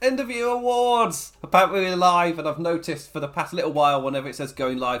End of year awards! Apparently we're live, and I've noticed for the past little while, whenever it says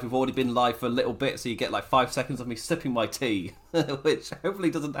going live, we've already been live for a little bit, so you get like 5 seconds of me sipping my tea, which hopefully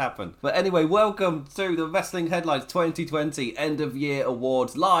doesn't happen. But anyway, welcome to the Wrestling Headlines 2020 End of Year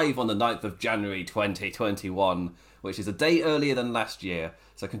Awards, live on the 9th of January 2021, which is a day earlier than last year.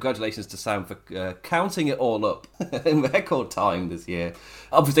 So congratulations to Sam for counting it all up in record time this year.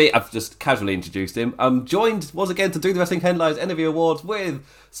 Obviously, I've just casually introduced him. I'm joined once again to do the Wrestling Headlines End of Year Awards with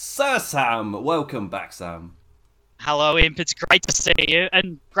Sir Sam. Welcome back, Sam. Hello, Imp. It's great to see you,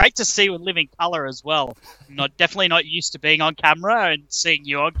 and great to see you in living colour as well. I'm definitely not used to being on camera and seeing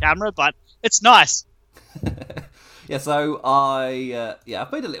you on camera, but it's nice. Yeah, so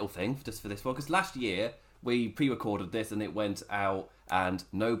I've made a little thing just for this one, because last year we pre-recorded this and it went out and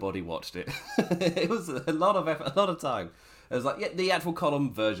nobody watched it. It was a lot of effort, a lot of time. It was like, yeah, the actual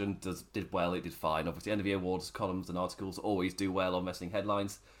column version did well, it did fine. Obviously, end of year awards columns and articles always do well on Wrestling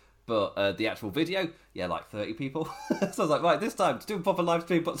Headlines. But the actual video, yeah, like 30 people. So I was like, right, this time, to do a proper live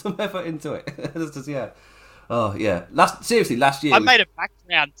stream, put some effort into it. It's just, yeah. Oh, yeah. Last year... I made a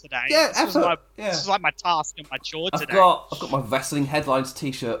background today. Yeah, absolutely. This is like my task and my chore today. I've got my Wrestling Headlines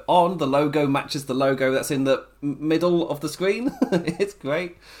t-shirt on. The logo matches the logo that's in the middle of the screen. It's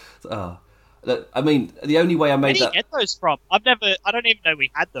great. I mean, the only way I made that... Where do you get those from? I don't even know we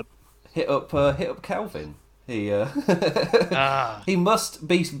had them. Hit up Calvin. He he must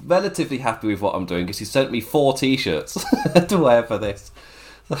be relatively happy with what I'm doing, because he sent me 4 t-shirts to wear for this.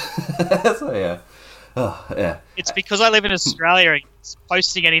 So yeah. Oh, yeah. It's because I live in Australia and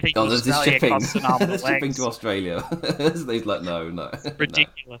posting anything to Australia costs an arm and a leg. Shipping to Australia. He's like, no. It's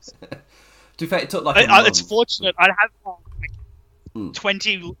ridiculous. No. To be fair, it took like a month. It's fortunate. I'd have like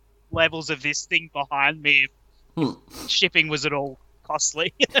 20 levels of this thing behind me if shipping was at all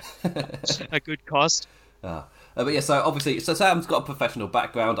costly. A good cost. But yeah, so obviously, Sam's got a professional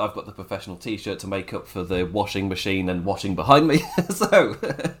background. I've got the professional t-shirt to make up for the washing machine and washing behind me. So,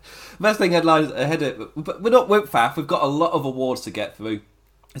 Wrestling Headlines ahead but we're not faff. We've got a lot of awards to get through.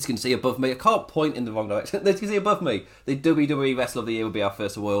 As you can see above me, I can't point in the wrong direction. As you can see above me, the WWE Wrestler of the Year will be our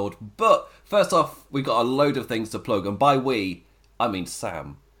first award. But first off, we've got a load of things to plug, and by we, I mean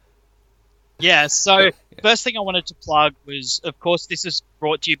Sam. Yeah, so first thing I wanted to plug was, of course, this is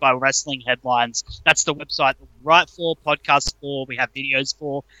brought to you by Wrestling Headlines. That's the website that we write for, podcast for, we have videos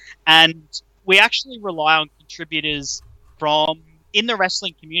for, and we actually rely on contributors from in the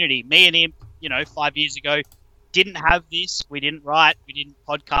wrestling community. Me and him, 5 years ago, didn't have this. We didn't write, we didn't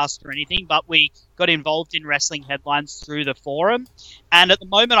podcast or anything, but we got involved in Wrestling Headlines through the forum. And at the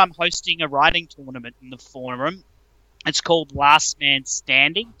moment, I'm hosting a writing tournament in the forum. It's called Last Man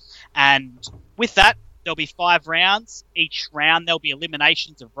Standing, and with that, there'll be 5 rounds. Each round, there'll be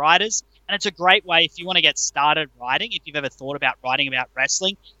eliminations of writers, and it's a great way if you want to get started writing, if you've ever thought about writing about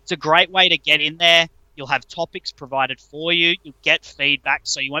wrestling. It's a great way to get in there. You'll have topics provided for you. You'll get feedback,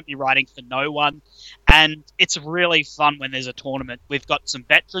 so you won't be writing for no one, and it's really fun when there's a tournament. We've got some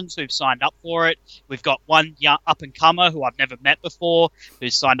veterans who've signed up for it. We've got one young up-and-comer who I've never met before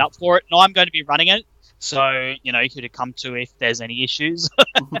who's signed up for it, and I'm going to be running it. So, who to come to if there's any issues.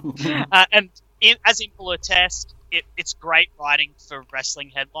 And as Imp will attest, it's great writing for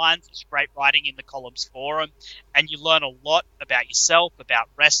Wrestling Headlines. It's great writing in the columns forum. And you learn a lot about yourself, about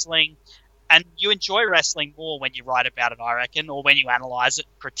wrestling. And you enjoy wrestling more when you write about it, I reckon, or when you analyse it,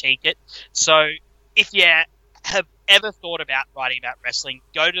 critique it. So if you have ever thought about writing about wrestling,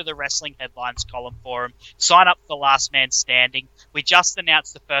 go to the Wrestling Headlines column forum, sign up for Last Man Standing. We just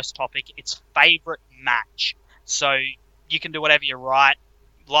announced the first topic. It's favourite match. So you can do whatever you write.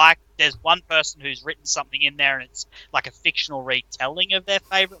 Like, there's one person who's written something in there and it's like a fictional retelling of their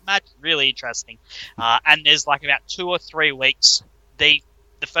favourite match. Really interesting. And there's like about 2 or 3 weeks. The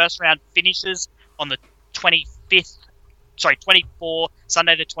first round finishes on the 24th,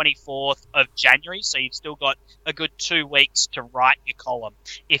 Sunday the 24th of January. So you've still got a good 2 weeks to write your column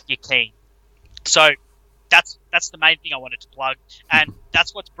if you're keen. So that's the main thing I wanted to plug, and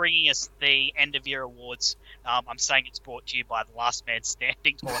that's what's bringing us the end of year awards. I'm saying it's brought to you by the Last Man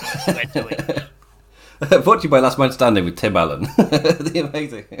Standing tournament we're doing. Brought to you by Last Man Standing with Tim Allen. The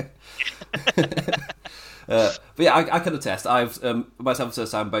amazing. But yeah, I can attest. I've myself and Sir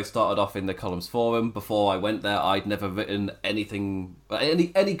Sam both started off in the columns forum. Before I went there, I'd never written anything,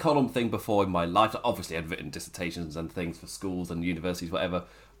 any column thing before in my life. Obviously, I'd written dissertations and things for schools and universities, whatever.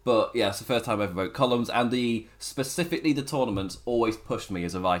 But yeah, it's the first time I ever wrote columns, and specifically the tournaments always pushed me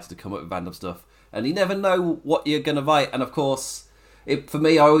as a writer to come up with random stuff. And you never know what you're going to write. And of course, for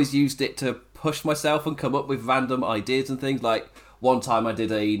me, I always used it to push myself and come up with random ideas and things. Like, one time I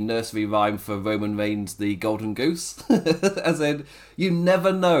did a nursery rhyme for Roman Reigns, the Golden Goose. As in, you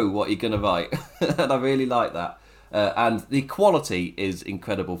never know what you're going to write. And I really like that. And the quality is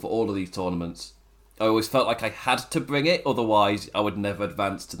incredible for all of these tournaments. I always felt like I had to bring it, otherwise I would never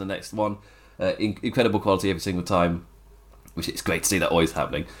advance to the next one. Incredible quality every single time, which it's great to see that always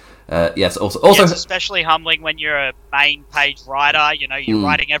happening. Yes, also, it's especially humbling when you're a main page writer. You know, you're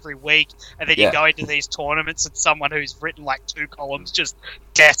writing every week, and then you go into these tournaments, and someone who's written like 2 columns just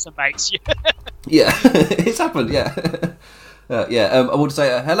decimates you. Yeah, it's happened. Yeah, I want to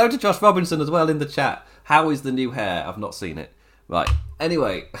say hello to Josh Robinson as well in the chat. How is the new hair? I've not seen it. Right.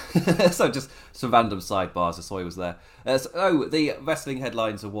 Anyway, so just some random sidebars. I saw he was there. The Wrestling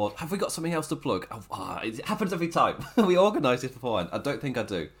Headlines Award. Have we got something else to plug? It happens every time. We organise this beforehand. I don't think I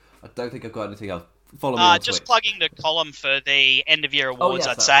do. I don't think I've got anything else. Follow me on just Twitch. plugging the column for the end of year awards,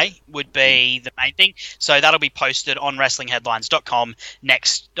 I'd say, would be the main thing. So that'll be posted on wrestlingheadlines.com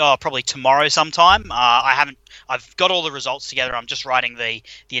next, probably tomorrow sometime. I've got all the results together. I'm just writing the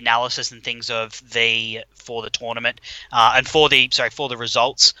analysis and things for the tournament, and for the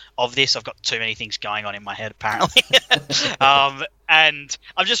results of this. I've got too many things going on in my head apparently. And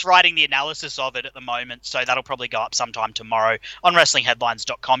I'm just writing the analysis of it at the moment, so that'll probably go up sometime tomorrow on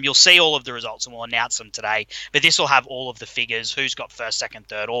wrestlingheadlines.com. You'll see all of the results, and we'll announce them today. But this will have all of the figures, who's got first, second,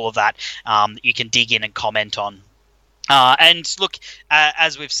 third, all of that. You can dig in and comment on. And look,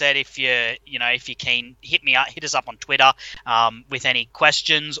 as we've said, if you're keen, hit us up on Twitter with any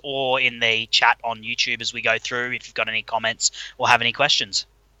questions, or in the chat on YouTube as we go through if you've got any comments or have any questions.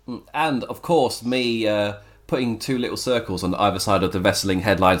 And of course, me putting 2 little circles on either side of the Wrestling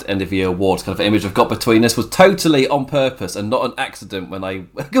Headlines End of Year Awards kind of image I've got between us was totally on purpose and not an accident when I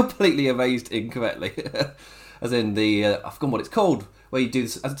completely erased incorrectly. As in I've forgotten what it's called, where you do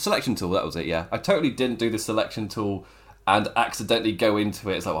this as a selection tool. That was it, yeah. I totally didn't do the selection tool and accidentally go into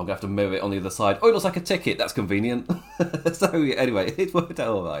it. It's like, well, I'm going to have to mirror it on the other side. Oh, it looks like a ticket. That's convenient. So, yeah, anyway, it worked out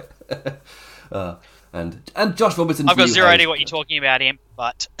all right. And Josh Robinson's I've got zero idea what you're talking about, Imp,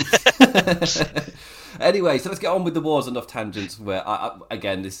 but... Anyway, so let's get on with the wars. Enough tangents where,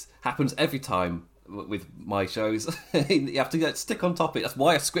 again, this happens every time with my shows. You have to stick on topic. That's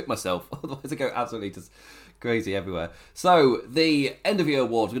why I script myself. Otherwise I go absolutely just crazy everywhere. So, the End of Year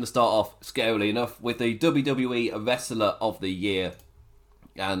Awards, we're going to start off, scarily enough, with the WWE Wrestler of the Year.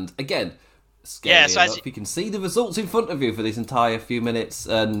 And, again, scarily enough, you can see the results in front of you for this entire few minutes.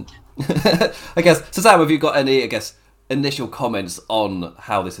 And I guess, so Sam, have you got any, initial comments on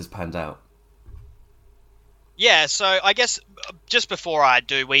how this has panned out? Yeah, so I guess just before I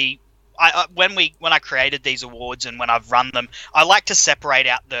do, when I created these awards and when I've run them, I like to separate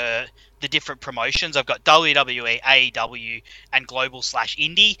out the different promotions. I've got WWE, AEW, and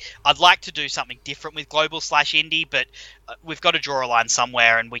Global/Indie. I'd like to do something different with Global/Indie, but we've got to draw a line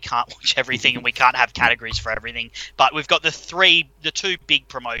somewhere, and we can't watch everything, and we can't have categories for everything. But we've got the 2 big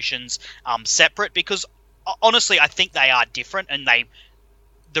promotions separate, because honestly, I think they are different, and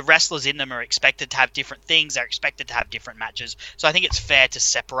the wrestlers in them are expected to have different things. They're expected to have different matches. So I think it's fair to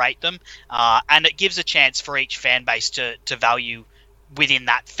separate them. And it gives a chance for each fan base to value within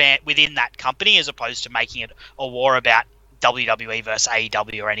that company, as opposed to making it a war about WWE versus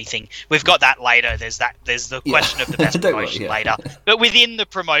AEW or anything. We've got that later. There's the question of the best promotion later. But within the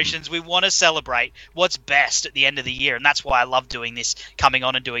promotions, we want to celebrate what's best at the end of the year, and that's why I love doing this, coming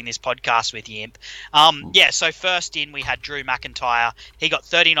on and doing this podcast with you, Imp. So first in, we had Drew McIntyre. He got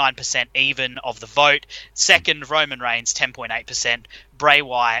 39% even of the vote. Second, Roman Reigns, 10.8%. Bray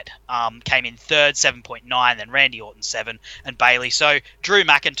Wyatt came in third, 7.9, then Randy Orton 7, and Bayley. So Drew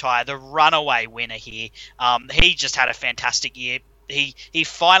McIntyre, the runaway winner here, he just had a fantastic year. He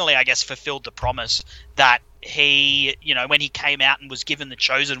finally, I guess, fulfilled the promise that he, when he came out and was given the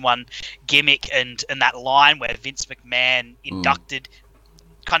Chosen One gimmick and that line where Vince McMahon inducted,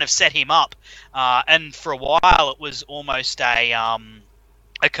 kind of set him up. And for a while, it was almost a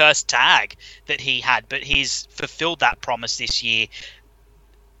cursed tag that he had, but he's fulfilled that promise this year.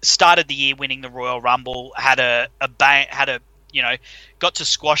 Started the year winning the Royal Rumble, got to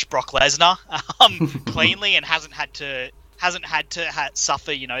squash Brock Lesnar cleanly, and hasn't had to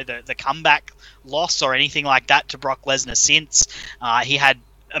suffer the comeback loss or anything like that to Brock Lesnar since. He had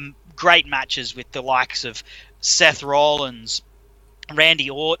great matches with the likes of Seth Rollins, Randy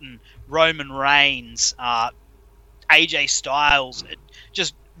Orton, Roman Reigns, AJ Styles.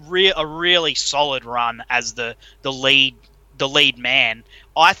 Just a really solid run as the lead the lead man.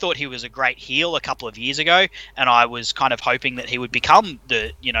 I thought he was a great heel a couple of years ago, and I was kind of hoping that he would become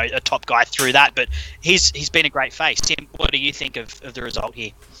the a top guy through that. But he's been a great face. Tim, what do you think of the result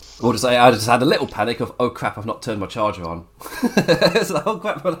here? Well, to say, I just had a little panic of, oh crap, I've not turned my charger on. So, oh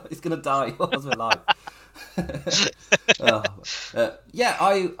crap, he's going to die. What's my life?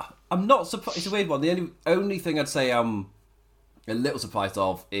 I'm not surprised. It's a weird one. The only thing I'd say I'm a little surprised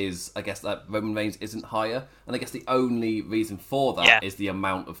of is, I guess, that Roman Reigns isn't higher. And I guess the only reason for that is the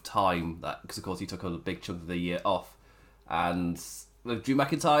amount of time that, because of course he took a big chunk of the year off. And with Drew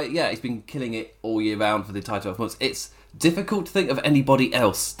McIntyre, he's been killing it all year round for the entire 12 months. It's difficult to think of anybody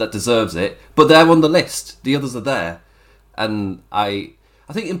else that deserves it, but they're on the list. The others are there. And I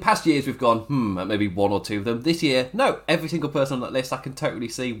think in past years we've gone, at maybe one or two of them. This year, no, every single person on that list, I can totally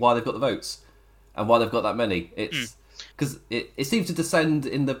see why they've got the votes and why they've got that many. It's because it seems to descend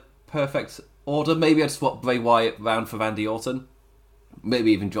in the perfect order. Maybe I'd swap Bray Wyatt round for Randy Orton.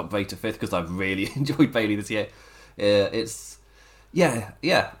 Maybe even drop Bray to 5th because I've really enjoyed Bayley this year.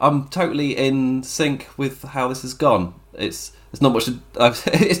 I'm totally in sync with how this has gone. It's not much.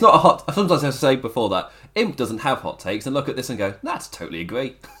 It's not a hot. Sometimes I have to say before that Imp doesn't have hot takes, and look at this and go, "That's totally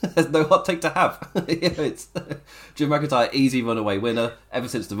agree." There's no hot take to have. It's Drew McIntyre, easy runaway winner. Ever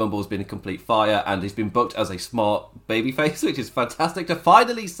since the Rumble has been a complete fire, and he's been booked as a smart babyface, which is fantastic to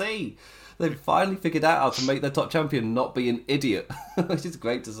finally see. They've finally figured out how to make their top champion not be an idiot, which is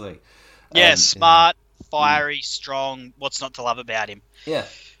great to see. Yeah, smart, fiery, strong. What's not to love about him? Yeah.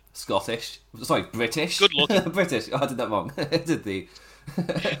 British. Good looking. British. Oh, I did that wrong. I did the...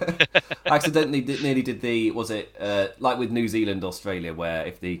 accidentally nearly did the... Was it like with New Zealand, Australia, where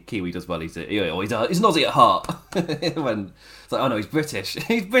if the Kiwi does well, he's an Aussie at heart. When it's like, oh no, he's British.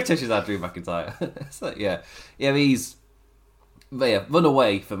 He's British, is that Drew McIntyre? So, he's... run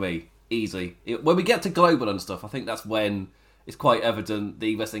away for me, easily. When we get to global and stuff, I think that's when it's quite evident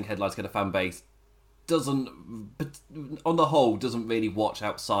the wrestling headlines get a fan base doesn't really watch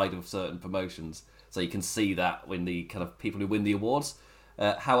outside of certain promotions, so you can see that when the kind of people who win the awards.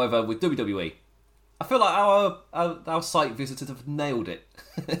 However, with WWE, I feel like our site visitors have nailed it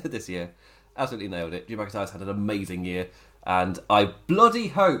this year. Absolutely nailed it. Drew McIntyre's had an amazing year, and I bloody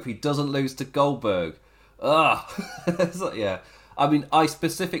hope he doesn't lose to Goldberg. I mean, I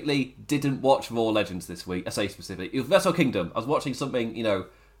specifically didn't watch Raw Legends this week. I say specifically, it was Wrestle Kingdom. I was watching something,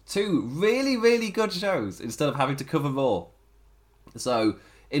 two really, really good shows instead of having to cover Raw. So,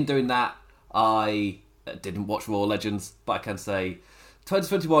 in doing that, I didn't watch Raw Legends, but I can say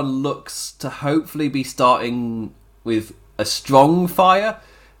 2021 looks to hopefully be starting with a strong fire.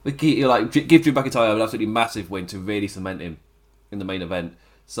 Give Drew McIntyre an absolutely massive win to really cement him in the main event.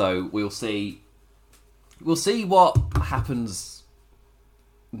 So, we'll see what happens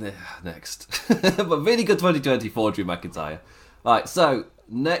next. But really good 2024, Drew McIntyre. Right, so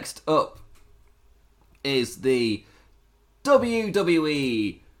next up is the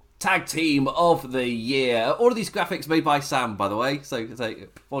WWE Tag Team of the Year. All of these graphics made by Sam, by the way. So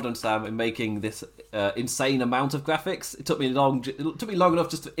well done, Sam, in making this insane amount of graphics. It took me long enough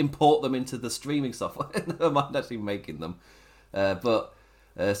just to import them into the streaming software. Never mind actually making them. I've got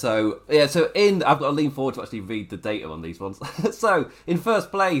to lean forward to actually read the data on these ones. So, in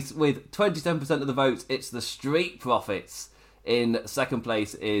first place with 27% of the votes, it's the Street Profits. In second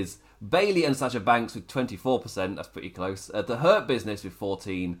place is Bayley and Sasha Banks with 24%, that's pretty close. The Hurt Business with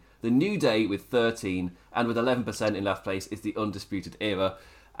 14%, The New Day with 13%, and with 11% in last place is the Undisputed Era.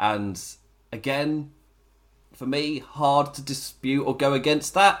 And again, for me, hard to dispute or go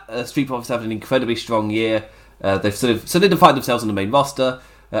against that. Street Profits have an incredibly strong year. They've sort of solidified themselves on the main roster.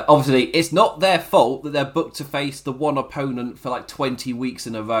 Obviously, it's not their fault that they're booked to face the one opponent for like 20 weeks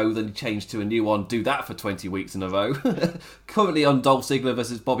in a row, then change to a new one, do that for 20 weeks in a row. Currently on Dolph Ziggler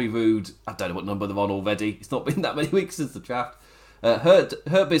versus Bobby Roode. I don't know what number they're on already. It's not been that many weeks since the draft. Hurt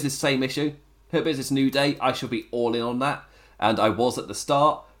Business, same issue. Hurt Business, New Day. I shall be all in on that. And I was at the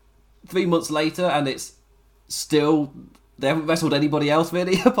start. 3 months later, and it's still... They haven't wrestled anybody else,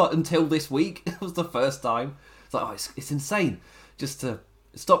 really, but until this week. It was the first time. It's like, it's insane. Just to...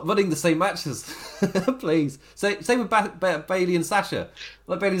 Stop running the same matches, please. Same with Bayley and Sasha.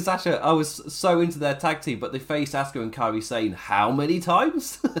 Like Bayley and Sasha, I was so into their tag team, but they faced Asuka and Kairi Sane how many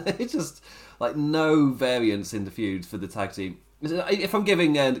times? It's just like no variance in the feuds for the tag team. If I'm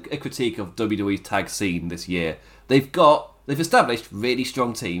giving a critique of WWE's tag scene this year, they've established really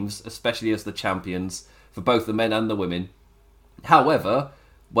strong teams, especially as the champions for both the men and the women. However,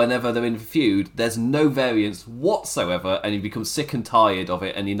 whenever they're in a feud, there's no variance whatsoever, and you become sick and tired of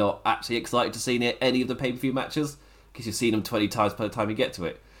it, and you're not actually excited to see any of the pay-per-view matches, because you've seen them 20 times by the time you get to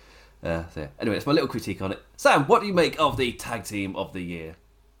it. So yeah. Anyway, that's my little critique on it. Sam, what do you make of the tag team of the year?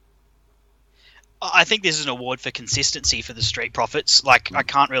 I think this is an award for consistency for the Street Profits. Like, I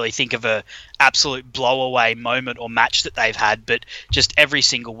can't really think of a absolute blowaway moment or match that they've had, but just every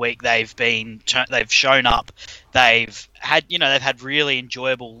single week they've shown up. They've had really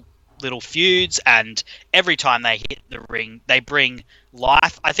enjoyable little feuds, and every time they hit the ring, they bring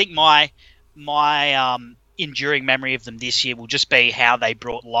life. I think my enduring memory of them this year will just be how they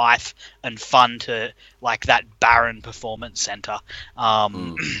brought life and fun to like that barren performance center.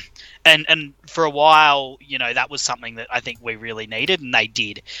 And for a while, that was something that I think we really needed, and they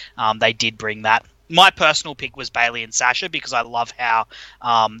did. They did bring that. My personal pick was Bayley and Sasha because I love how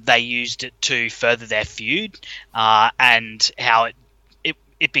they used it to further their feud, and how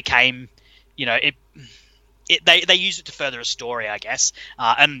it became, they use it to further a story, I guess,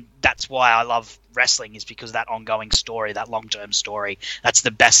 and that's why I love wrestling, is because of that ongoing story, that long-term story. That's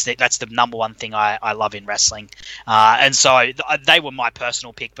the best thing. That's the number one thing I love in wrestling, and so they were my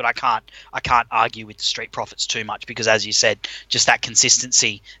personal pick. But I can't argue with the Street Profits too much because, as you said, just that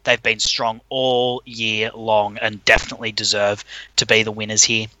consistency. They've been strong all year long and definitely deserve to be the winners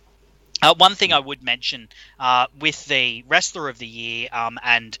here. One thing I would mention with the Wrestler of the Year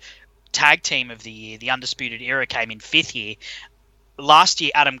and Tag Team of the Year, the Undisputed Era came in 5th year. Last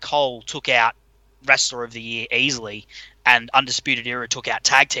year, Adam Cole took out Wrestler of the Year easily, and Undisputed Era took out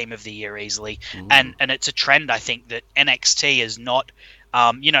Tag Team of the Year easily. And it's a trend, I think, that NXT is not,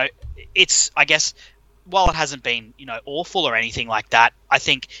 it's, I guess, while it hasn't been, awful or anything like that, I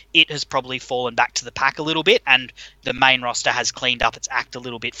think it has probably fallen back to the pack a little bit, and the main roster has cleaned up its act a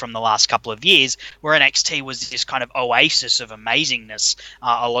little bit from the last couple of years, where NXT was this kind of oasis of amazingness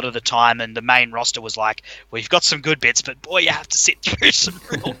a lot of the time, and the main roster was like, we've got some good bits, but boy, you have to sit through some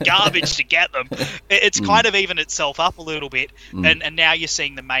real garbage to get them. It's kind of evened itself up a little bit, and now you're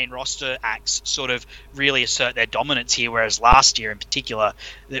seeing the main roster acts sort of really assert their dominance here, whereas last year in particular,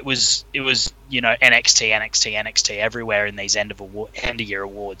 it was NXT everywhere in these end of year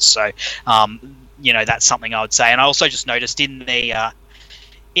awards. So that's something I would say. And I also just noticed in that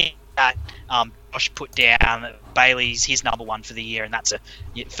Josh put down Bayley's his number one for the year, and that's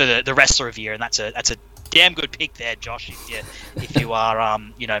for the Wrestler of the Year, and that's a damn good pick there, Josh. If you are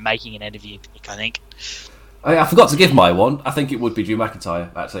making an end of year pick, I think. I forgot to give my one. I think it would be Drew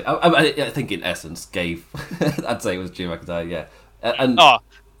McIntyre. Actually, I think in essence gave. I'd say it was Drew McIntyre. Yeah.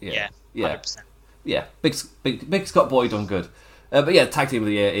 Yeah. 100%. Yeah, big Scott Boy done good. But yeah, Tag Team of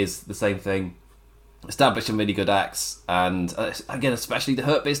the Year is the same thing. Establish some really good acts, and again, especially the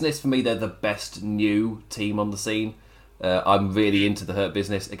Hurt Business. For me, they're the best new team on the scene. I'm really into the Hurt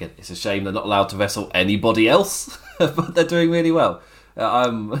Business. Again, it's a shame they're not allowed to wrestle anybody else, but they're doing really well.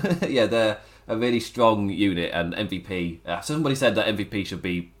 They're a really strong unit, and MVP. Somebody said that MVP should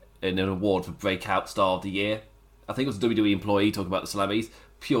be in an award for Breakout Star of the Year. I think it was a WWE employee talking about the Slammies,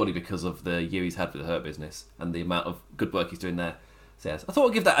 purely because of the year he's had with the Hurt Business and the amount of good work he's doing there. So yes, I thought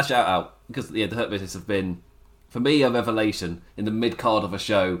I'd give that a shout out because the Hurt Business have been, for me, a revelation in the mid card of a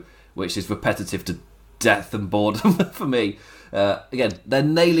show which is repetitive to death and boredom for me. Again, they're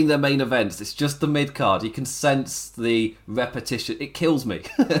nailing their main events. It's just the mid card. You can sense the repetition. It kills me,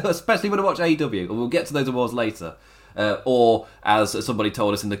 especially when I watch AEW. And we'll get to those awards later. Or, as somebody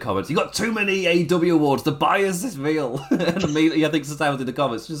told us in the comments, you got too many AEW awards. The bias is real. And immediately, I think Sam was in the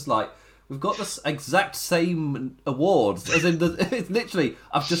comments, just like, we've got the exact same awards. As in, it's literally,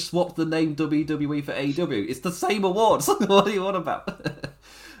 I've just swapped the name WWE for AEW. It's the same awards. What do you want about?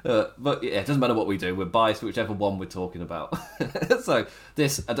 But yeah, it doesn't matter what we do. We're biased for whichever one we're talking about. So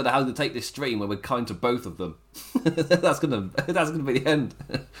this, I don't know how to take this stream when we're kind to both of them. That's gonna be the end.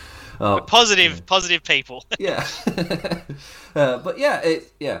 Positive people. Yeah. But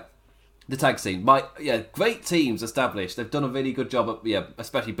yeah, the tag scene. Great teams established. They've done a really good job of,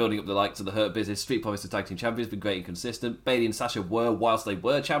 especially building up the likes of the Hurt Business. Street Profits, the tag team champions, been great and consistent. Bayley and Sasha were, whilst they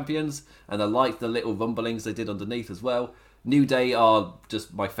were champions, and I liked the little rumblings they did underneath as well. New Day are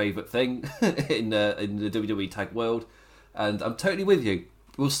just my favourite thing in the WWE tag world, and I'm totally with you.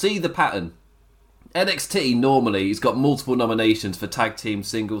 We'll see the pattern. NXT normally has got multiple nominations for tag team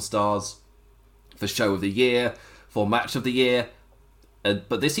single stars, for show of the year, for match of the year,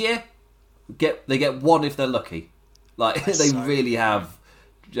 but this year they get one if they're lucky. Like they really have.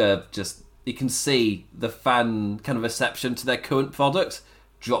 Just you can see the fan kind of reception to their current product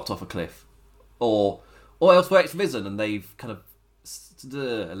dropped off a cliff, or elsewhere it's risen and they've kind of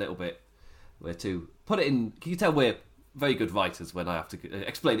a little bit. Where to put it in? Can you tell we're very good writers when I have to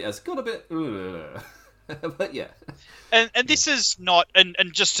explain it as got a bit. But yeah, and this is not, and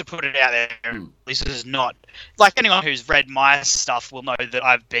just to put it out there, this is not like anyone who's read my stuff will know that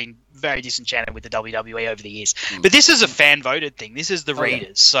I've been very disenchanted with the WWE over the years. But this is a fan voted thing. This is the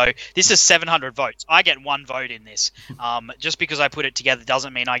readers. Yeah. So this is 700 votes. I get one vote in this. Just because I put it together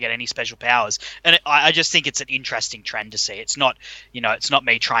doesn't mean I get any special powers. And I just think it's an interesting trend to see. It's not, it's not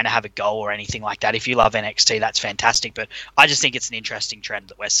me trying to have a goal or anything like that. If you love NXT, that's fantastic. But I just think it's an interesting trend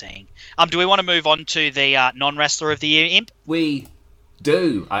that we're seeing. Do we want to move on to the non-wrestler of the year, Imp? We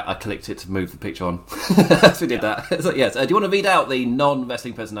do. I clicked it to move the picture on. So we did that. So, yes. Do you want to read out the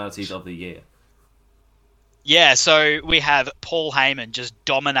non-wrestling personalities of the year? Yeah, so we have Paul Heyman just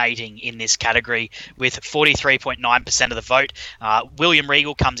dominating in this category with 43.9% of the vote. William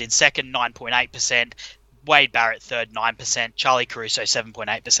Regal comes in second, 9.8%. Wade Barrett third, 9%. Charlie Caruso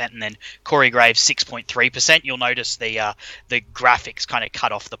 7.8%, and then Corey Graves 6.3%. You'll notice the graphics kind of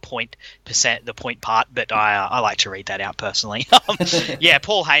cut off the point part, but I like to read that out personally. Yeah,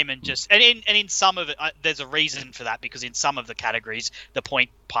 Paul Heyman just and in some of it, there's a reason for that, because in some of the categories the point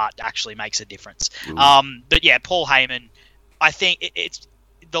part actually makes a difference. But yeah, Paul Heyman, I think it's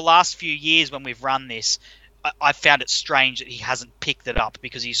the last few years when we've run this, I found it strange that he hasn't picked it up,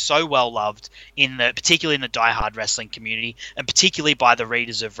 because he's so well loved particularly in the diehard wrestling community, and particularly by the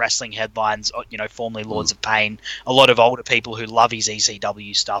readers of Wrestling Headlines, formerly Lords of Pain, a lot of older people who love his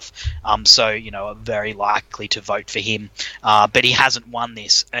ECW stuff. So are very likely to vote for him. But he hasn't won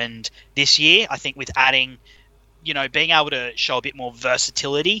this, and this year I think with adding, being able to show a bit more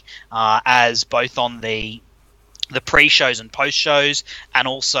versatility, as both on the pre-shows and post-shows, and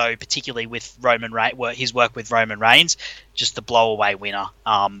also particularly with his work with Roman Reigns, just the blow-away winner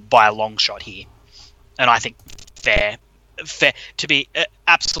by a long shot here. And I think fair to be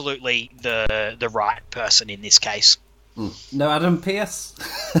absolutely the right person in this case. No Adam Pearce?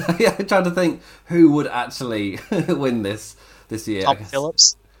 Yeah, I'm trying to think who would actually win this year. Tom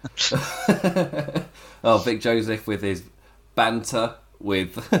Phillips. Vic Joseph with his banter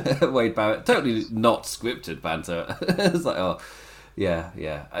with Wade Barrett, totally not scripted banter. It's like,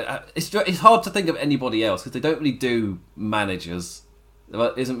 it's hard to think of anybody else, because they don't really do managers.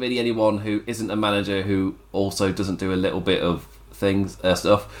 There isn't really anyone who isn't a manager who also doesn't do a little bit of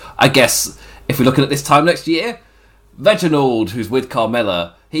stuff. I guess if we're looking at this time next year, Reginald, who's with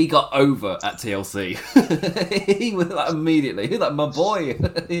Carmella, he got over at TLC. He was like immediately, he's like, my boy.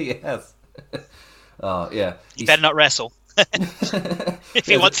 Yes. Oh yeah. He better not wrestle. If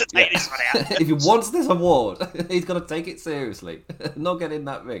he wants to take this one out. If he wants this award, he's got to take it seriously. Not get in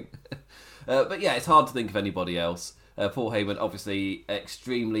that ring. But yeah, it's hard to think of anybody else. Paul Heyman, obviously,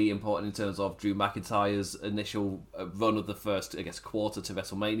 extremely important in terms of Drew McIntyre's initial run of the first, quarter to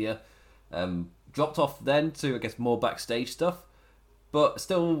WrestleMania. Dropped off then to, more backstage stuff. But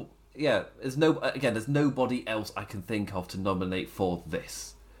still, yeah, there's nobody else I can think of to nominate for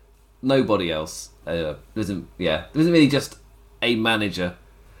this. Nobody else. There isn't really just a manager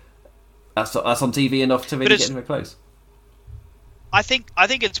that's on TV enough to really get anywhere close. I think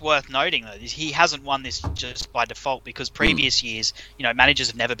it's worth noting though, he hasn't won this just by default, because previous years, managers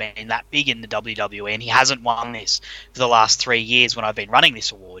have never been that big in the WWE, and he hasn't won this for the last 3 years when I've been running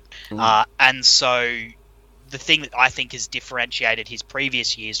this award. And so the thing that I think has differentiated his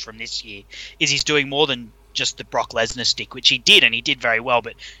previous years from this year is he's doing more than just the Brock Lesnar stick, which he did, and he did very well,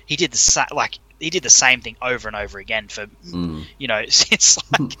 but he did the same thing over and over again for since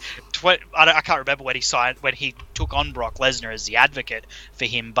I can't remember when he took on Brock Lesnar as the advocate for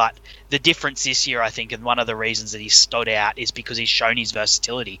him. But the difference this year, I think, and one of the reasons that he stood out, is because he's shown his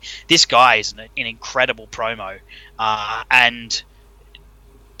versatility. This guy is an incredible promo, and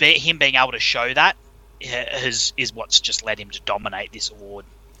him being able to show that is what's just led him to dominate this award.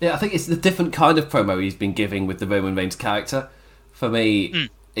 Yeah, I think it's the different kind of promo he's been giving with the Roman Reigns character. For me,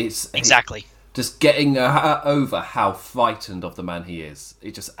 it's exactly just getting over how frightened of the man he is.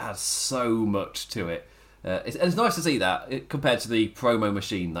 It just adds so much to it. It's nice to see that compared to the promo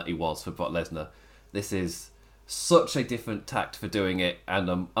machine that he was for Brock Lesnar. This is such a different tact for doing it, and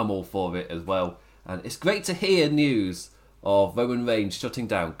I'm all for it as well. And it's great to hear news of Roman Reigns shutting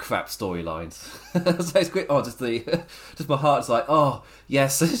down crap storylines. So it's great. Just my heart's like, oh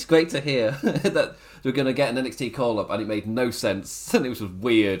yes, it's great to hear that we're going to get an NXT call up, and it made no sense, and it was just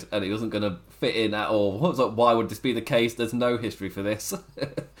weird, and it wasn't going to fit in at all. I was like, why would this be the case? There's no history for this.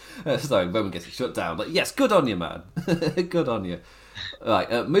 So Roman gets it shut down. Like, yes, good on you, man. Good on you.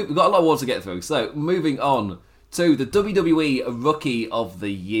 Right, we've got a lot of words to get through. So moving on to the WWE Rookie of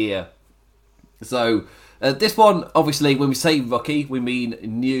the Year. So. This one, obviously, when we say rookie, we mean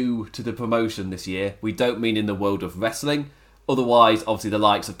new to the promotion this year. We don't mean in the world of wrestling. Otherwise, obviously, the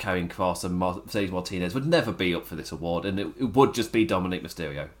likes of Karrion Kross and Mercedes Martinez would never be up for this award, and it would just be Dominic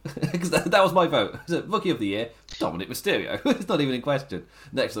Mysterio. Because that was my vote. Rookie of the Year, Dominic Mysterio. It's not even in question.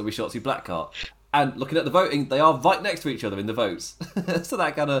 Next will be Shotzi Blackheart. And looking at the voting, they are right next to each other in the votes. So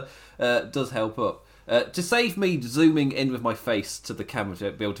that kind of does help up. To save me zooming in with my face to the camera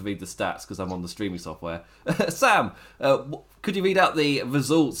to be able to read the stats, because I'm on the streaming software, Sam, could you read out the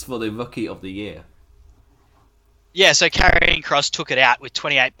results for the Rookie of the Year? Yeah, so Karrion Kross took it out with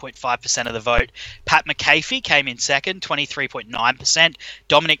 28.5% of the vote. Pat McAfee came in second, 23.9%.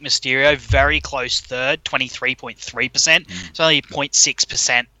 Dominic Mysterio, very close third, 23.3%. It's only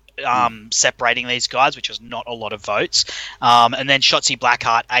 0.6% separating these guys, which was not a lot of votes. And then Shotzi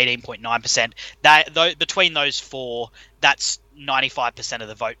Blackheart, 18.9%. Between those four, that's 95% of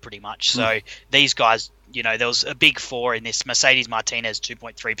the vote pretty much. So these guys, there was a big four in this. Mercedes Martinez,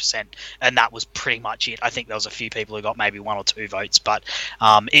 2.3%, and that was pretty much it. I think there was a few people who got maybe 1 or 2 votes, but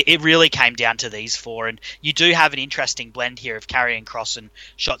it really came down to these four. And you do have an interesting blend here of Karrion Kross and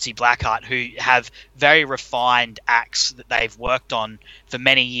Shotzi Blackheart, who have very refined acts that they've worked on for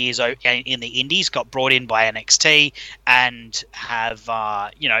many years in the Indies, got brought in by NXT, and have,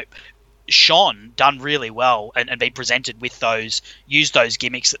 done really well and been presented with used those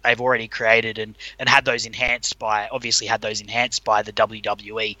gimmicks that they've already created and had those enhanced by the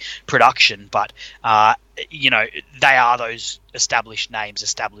WWE production. But, they are those established names,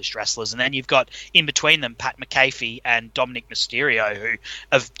 established wrestlers. And then you've got in between them, Pat McAfee and Dominic Mysterio, who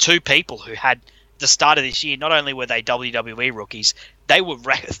of two people who had the start of this year, not only were they WWE rookies, they'd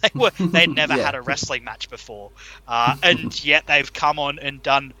never had a wrestling match before. And yet they've come on and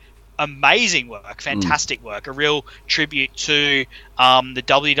done amazing work, fantastic work, a real tribute to the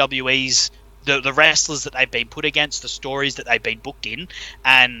WWE's the wrestlers that they've been put against, the stories that they've been booked in,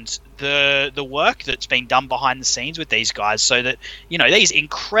 and the work that's been done behind the scenes with these guys, so that these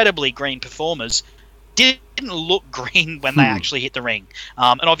incredibly green performers didn't look green when they actually hit the ring.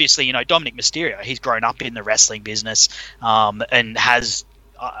 And obviously, Dominic Mysterio, he's grown up in the wrestling business and has.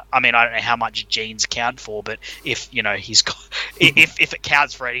 I don't know how much genes count for, but if he's got, if it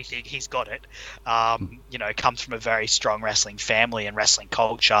counts for anything, he's got it. Comes from a very strong wrestling family and wrestling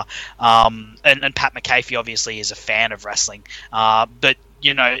culture. And Pat McAfee obviously is a fan of wrestling. But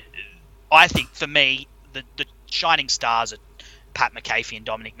I think for me, the shining stars are Pat McAfee and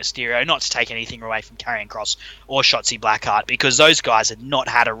Dominic Mysterio. Not to take anything away from Karrion Kross or Shotzi Blackheart, because those guys had not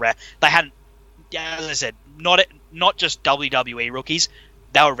had they hadn't, as I said, not just WWE rookies.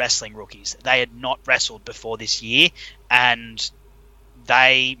 They were wrestling rookies. They had not wrestled before this year, and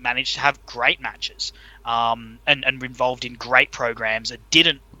they managed to have great matches and involved in great programs that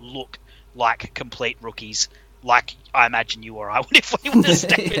didn't look like complete rookies, like I imagine you or I would if we were to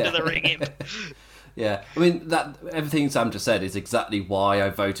step into the ring in. Yeah, I mean, that everything Sam just said is exactly why I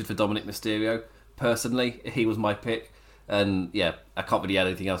voted for Dominic Mysterio. Personally, he was my pick. And yeah, I can't really add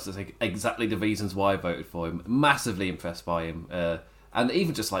anything else to say. Exactly the reasons why I voted for him. Massively impressed by him. And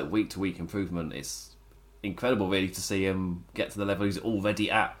even just like week-to-week improvement, it's incredible really to see him get to the level he's already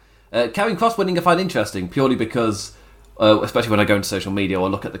at. Karrion Kross winning I find interesting, purely because, especially when I go into social media or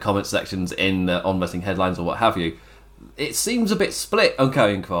look at the comment sections on Wrestling Headlines or what have you, it seems a bit split on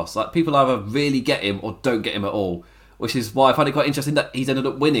Karrion Kross. Like, people either really get him or don't get him at all, which is why I find it quite interesting that he's ended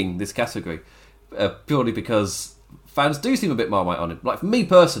up winning this category, purely because fans do seem a bit Marmite on him. Like, for me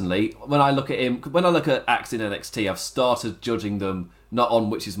personally, when I look at acts in NXT, I've started judging them not on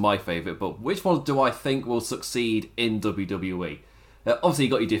which is my favourite, but which ones do I think will succeed in WWE. Obviously,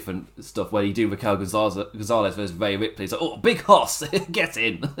 you got your different stuff where you do Raquel Gonzalez versus Rhea Ripley. It's like, oh, big hoss, get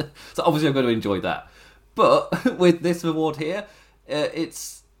in. So obviously I'm going to enjoy that. But with this reward here,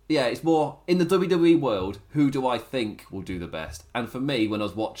 it's more in the WWE world, who do I think will do the best? And for me, when I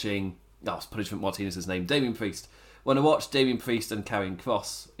was watching, Punishment Martinez's name, Damian Priest. When I watched Damian Priest and Karrion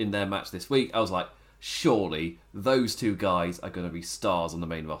Kross in their match this week, I was like, surely those two guys are going to be stars on the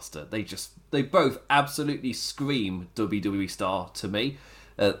main roster. They both absolutely scream WWE star to me.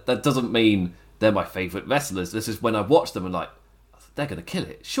 That doesn't mean they're my favourite wrestlers. This is when I watch them and like, they're going to kill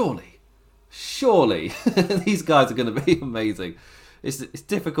it. Surely these guys are going to be amazing. It's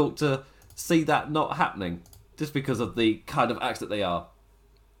difficult to see that not happening just because of the kind of acts that they are.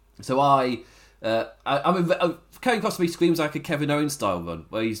 So Karrion Kross to me screams like a Kevin Owens style run,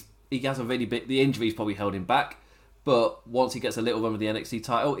 where he has a really big, the injuries probably held him back, but once he gets a little run with the NXT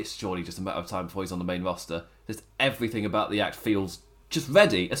title, it's surely just a matter of time before he's on the main roster. Just everything about the act feels just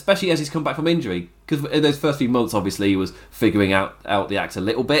ready, especially as he's come back from injury, because in those first few months, obviously, he was figuring out the act a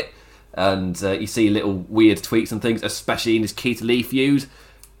little bit, and you see little weird tweaks and things, especially in his Keith Lee feud.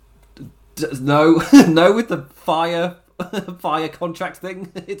 No, with the fire contract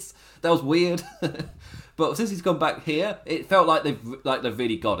thing, that was weird. But since he's gone back here, it felt like they've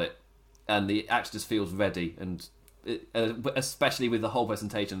really got it. and the actor just feels ready, and especially with the whole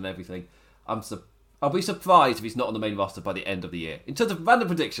presentation and everything, I'll be surprised if he's not on the main roster by the end of the year. In terms of random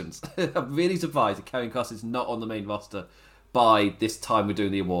predictions, I'm really surprised if Karrion Kross is not on the main roster by this time we're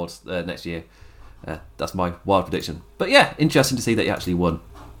doing the awards next year. That's my wild prediction. But yeah, interesting to see that he actually won.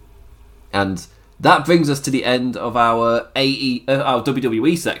 And that brings us to the end of our our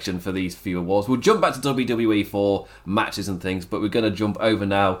WWE section for these few awards. We'll jump back to WWE for matches and things, but we're going to jump over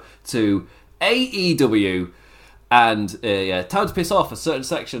now to AEW. And time to piss off a certain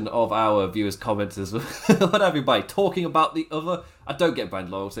section of our viewers' commenters, what everybody talking about the other. I don't get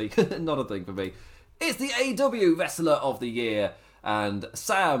brand loyalty, not a thing for me. It's the AEW Wrestler of the Year. And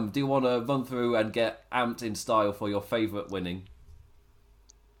Sam, do you want to run through and get amped in style for your favourite winning?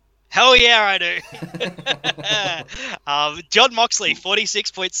 Hell yeah, I do. Jon Moxley,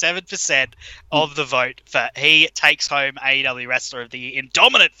 46.7% of the vote. He takes home AEW Wrestler of the Year in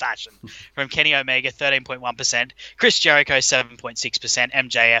dominant fashion from Kenny Omega, 13.1%, Chris Jericho, 7.6%,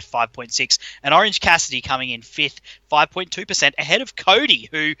 MJF, 5.6%, and Orange Cassidy coming in 5th, 5.2%, ahead of Cody,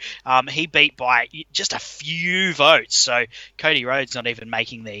 who he beat by just a few votes. So Cody Rhodes not even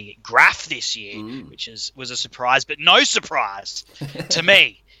making the graph this year, which was a surprise, but no surprise to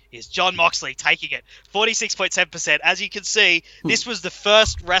me. Is Jon Moxley taking it 46.7%. As you can see, this was the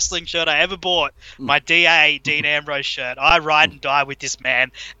first wrestling shirt I ever bought, my DA, Dean Ambrose shirt. I ride and die with this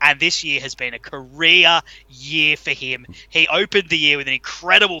man, and this year has been a career year for him. He opened the year with an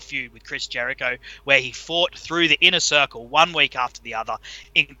incredible feud with Chris Jericho, where he fought through the Inner Circle 1 week after the other.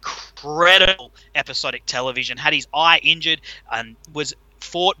 Incredible episodic television. Had his eye injured and was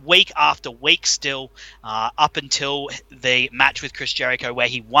fought week after week still, up until the match with Chris Jericho where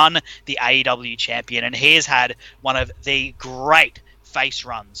he won the AEW champion, and he has had one of the great face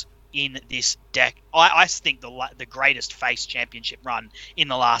runs in this I think the greatest face championship run in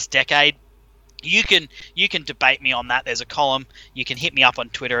the last decade. You can debate me on that. There's a column. You can hit me up on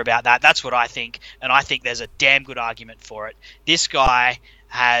Twitter about that. That's what I think, and I think there's a damn good argument for it. This guy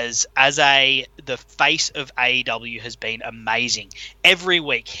has, the face of AEW, has been amazing. Every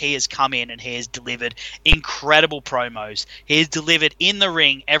week he has come in and he has delivered incredible promos. He has delivered in the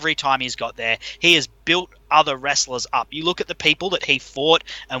ring every time he's got there. He has built other wrestlers up. You look at the people that he fought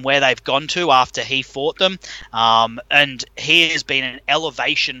and where they've gone to after he fought them, and he has been an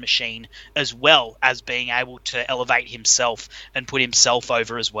elevation machine as well as being able to elevate himself and put himself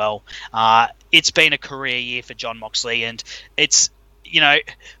over as well. It's been a career year for Jon Moxley, and it's,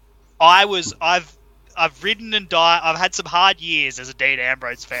 I've ridden and died. I've had some hard years as a Dean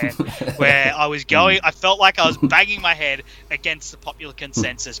Ambrose fan where I felt like I was banging my head against the popular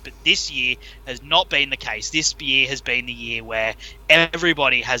consensus, but this year has not been the case. This year has been the year where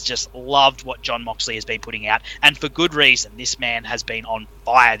everybody has just loved what Jon Moxley has been putting out, and for good reason. This man has been on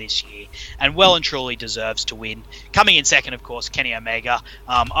fire this year and well and truly deserves to win. Coming in second, of course, Kenny Omega.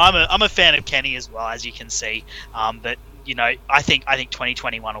 I'm a fan of Kenny as well, as you can see, but I think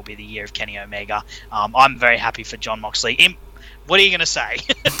 2021 will be the year of Kenny Omega. I'm very happy for Jon Moxley. What are you going to say?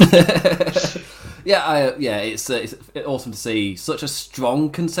 It's awesome to see such a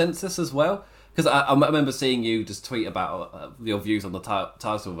strong consensus as well. Because I remember seeing you just tweet about your views on the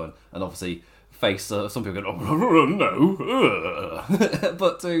title run, and obviously face some people going, oh no,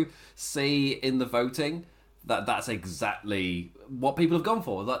 but to see in the voting that's exactly what people have gone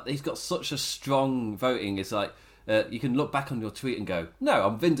for. Like, he's got such a strong voting. It's like, you can look back on your tweet and go, no,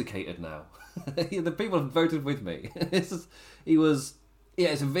 I'm vindicated now. The people have voted with me. It's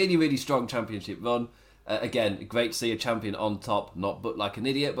a really, really strong championship run. Again, great to see a champion on top, not but like an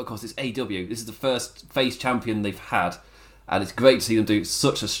idiot, because it's AEW. This is the first face champion they've had, and it's great to see them do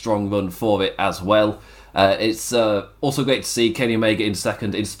such a strong run for it as well. It's also great to see Kenny Omega in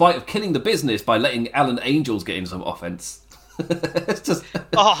second, in spite of killing the business by letting Alan Angels get in some offense. It's just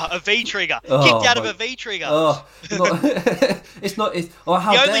a V trigger, kicked out of a V trigger. It's not.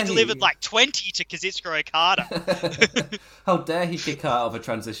 How he only delivered like 20 to Kazuchika Okada. How dare he kick out of a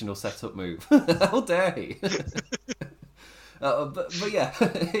transitional setup move? How dare he? But yeah,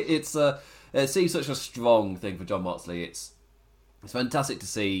 it seems such a strong thing for Jon Moxley. It's fantastic to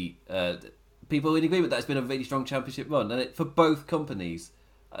see people in agreement that it's been a really strong championship run, and for both companies,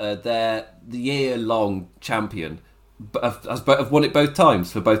 they're the year-long champion. I've won it both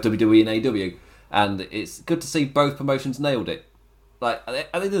times for both WWE and AEW, and it's good to see both promotions nailed it. Like,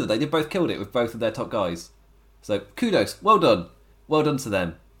 they did both killed it with both of their top guys. So kudos, well done to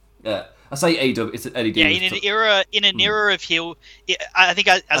them. I say AEW, it's AEW. Yeah, in an era of heel, I think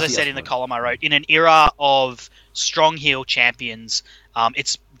as I said in the column I wrote, in an era of strong heel champions,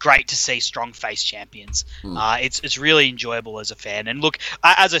 it's great to see strong face champions. It's really enjoyable as a fan. And look,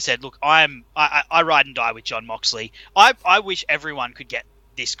 as I said, look, I ride and die with Jon Moxley. I wish everyone could get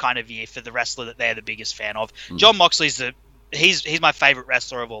this kind of year for the wrestler that they're the biggest fan of. Jon Moxley's he's my favorite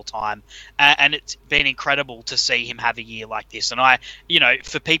wrestler of all time, and it's been incredible to see him have a year like this. And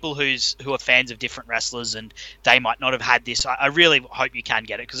for people who are fans of different wrestlers and they might not have had this, I really hope you can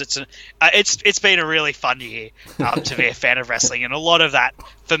get it, because it's been a really fun year to be a fan of wrestling, and a lot of that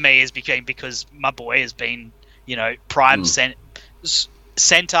for me is because my boy has been prime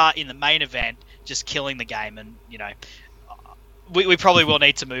center in the main event, just killing the game, and we probably will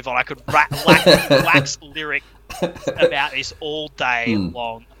need to move on. I could wax lyric about this all day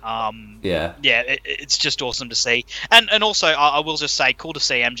long. It's just awesome to see, and also I will just say, cool to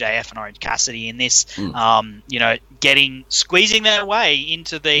see MJF and Orange Cassidy in this. Squeezing their way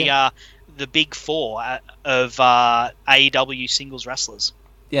into the big four of AEW singles wrestlers.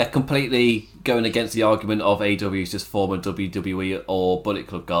 Yeah, completely going against the argument of AEW is just former WWE or Bullet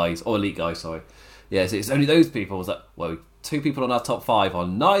Club guys, or Elite guys, sorry. Yeah, so it's only those people that, well, 2 people on our top 5 are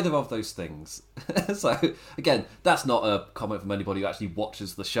neither of those things. So, again, that's not a comment from anybody who actually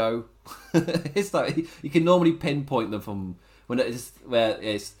watches the show. It's like, you can normally pinpoint them from when it's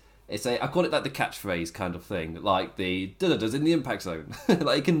I call it like the catchphrase kind of thing, like the da-da-da's in the Impact Zone.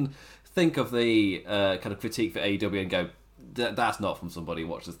 Like, you can think of the kind of critique for AEW and go, that's not from somebody who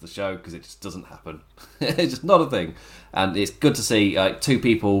watches the show, because it just doesn't happen. It's just not a thing. And it's good to see 2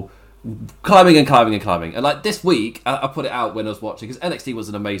 people climbing. And like this week, I put it out when I was watching, because NXT was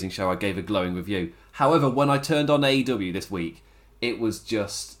an amazing show. I gave a glowing review. However, when I turned on AEW this week, it was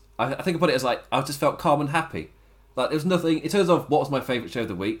just, I think I put it as like, I just felt calm and happy. Like, there was nothing, in terms of what was my favourite show of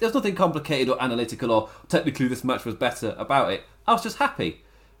the week, there's nothing complicated or analytical or technically this match was better about it. I was just happy.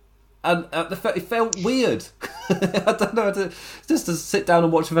 And it felt weird. I don't know, just to sit down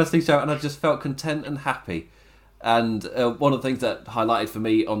and watch a wrestling show, and I just felt content and happy. And one of the things that highlighted for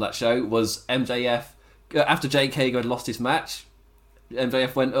me on that show was MJF, after Jake Hager had lost his match,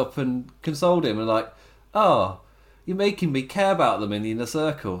 MJF went up and consoled him and like, oh, you're making me care about them in the inner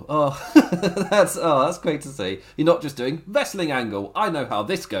circle. That's great to see. You're not just doing wrestling angle. I know how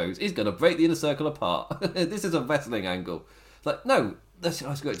this goes. He's going to break the inner circle apart. This is a wrestling angle. It's like, no, that's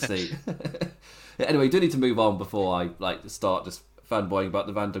great to see. Anyway, you do need to move on before I start just fanboying about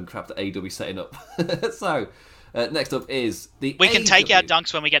the random crap that AEW setting up. So, next up is the We can take our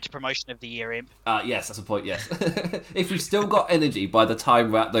dunks when we get to Promotion of the Year, Imp. Yes, that's a point, yes. If we've still got energy by the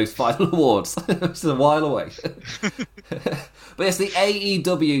time we're at those final awards, which is a while away. But yes, the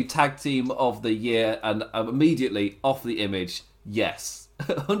AEW Tag Team of the Year, and I'm immediately off the image, yes.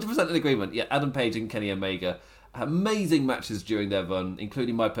 100% in agreement. Yeah, Adam Page and Kenny Omega. Amazing matches during their run,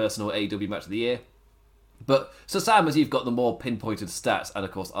 including my personal AEW Match of the Year. But, so Sam, as you've got the more pinpointed stats, and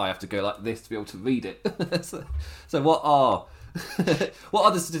of course I have to go like this to be able to read it. so what are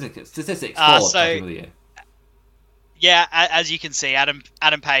the statistics for Tag Team of the Year? Yeah, as you can see, Adam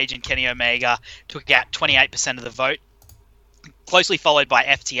Page and Kenny Omega took out 28% of the vote, closely followed by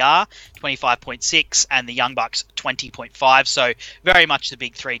FTR, 25.6, and the Young Bucks, 20.5. So very much the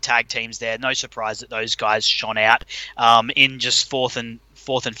big 3 tag teams there. No surprise that those guys shone out in just fourth and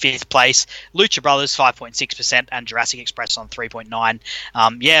fifth place. Lucha Brothers 5.6% and Jurassic Express on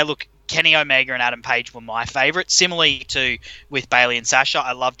 3.9. Look, Kenny Omega and Adam Page were my favourite. Similarly to with Bayley and Sasha,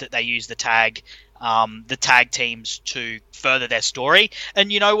 I loved that they used the tag teams to further their story.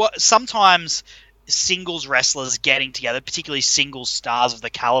 And you know what? Sometimes singles wrestlers getting together, particularly singles stars of the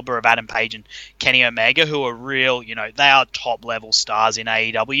caliber of Adam Page and Kenny Omega, who are real, they are top level stars in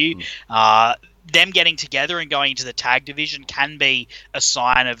AEW. Them getting together and going into the tag division can be a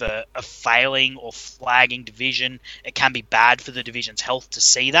sign of a failing or flagging division. It can be bad for the division's health to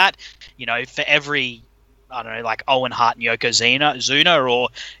see that. For every, I don't know, like Owen Hart and Yokozuna or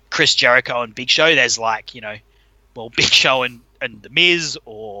Chris Jericho and Big Show, there's Big Show and The Miz,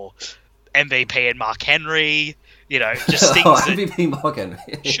 or MVP and Mark Henry, just things that MVP Mark Henry.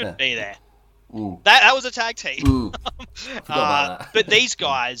 shouldn't be there. That was a tag team. But these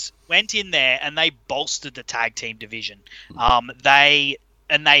guys went in there and they bolstered the tag team division. They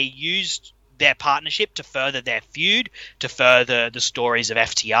used their partnership to further their feud, to further the stories of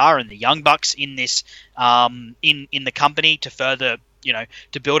FTR and the Young Bucks in this in the company, to further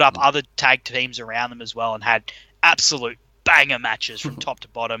to build up other tag teams around them as well, and had absolute banger matches from top to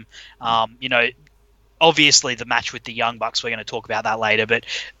bottom. Obviously the match with the Young Bucks, we're going to talk about that later, but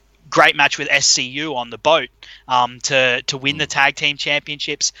great match with SCU on the boat to win the tag team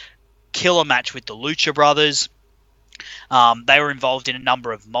championships. Killer match with the Lucha Brothers. They were involved in a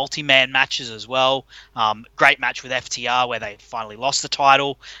number of multi-man matches as well. Great match with FTR where they finally lost the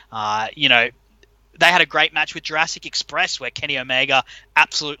title. They had a great match with Jurassic Express where Kenny Omega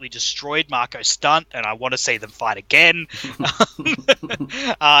absolutely destroyed Marco Stunt, and I want to see them fight again.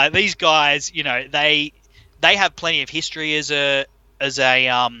 These guys, they have plenty of history as a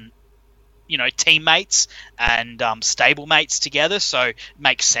teammates and stablemates together, so it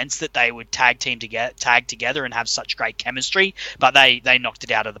makes sense that they would tag together and have such great chemistry. But they knocked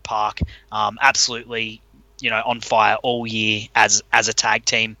it out of the park, absolutely, on fire all year as a tag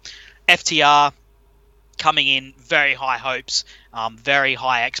team. FTR coming in very high hopes, very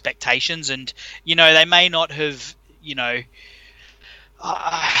high expectations, and they may not have,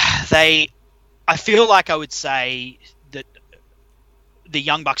 I feel like I would say that the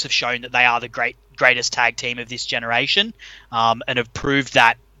Young Bucks have shown that they are the greatest tag team of this generation, and have proved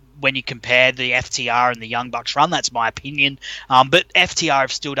that when you compare the FTR and the Young Bucks run. That's my opinion. But FTR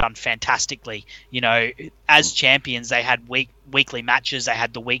have still done fantastically. As champions, they had weekly matches. They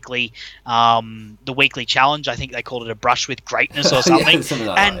had the weekly challenge. I think they called it a brush with greatness or something. Yeah, something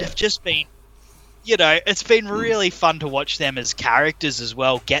like and that, yeah. have just been, it's been really fun to watch them as characters as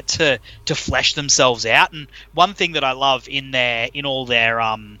well, get to flesh themselves out. And one thing that I love in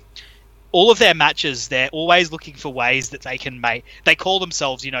all of their matches, they're always looking for ways that they can make. They call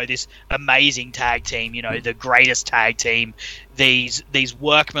themselves, this amazing tag team, the greatest tag team. These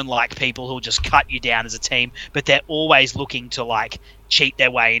workman-like people who'll just cut you down as a team, but they're always looking to cheat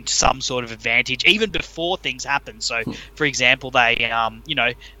their way into some sort of advantage, even before things happen. So, for example, they,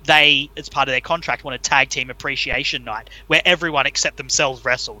 as part of their contract, want a tag team appreciation night where everyone except themselves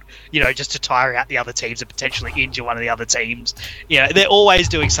wrestled, just to tire out the other teams and potentially injure one of the other teams. They're always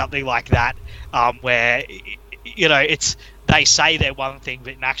doing something like that, where, they say they're one thing,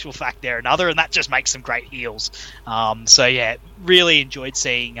 but in actual fact they're another, and that just makes them great heels. So yeah, really enjoyed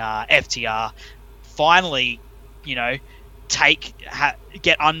seeing FTR finally,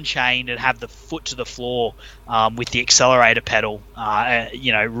 get unchained and have the foot to the floor with the accelerator pedal.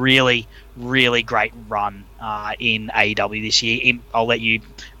 Really, really great run in AEW this year. I'll let you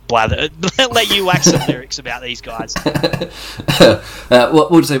let you wax some lyrics about these guys.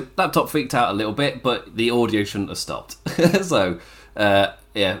 We'll just say laptop freaked out a little bit, but the audio shouldn't have stopped. So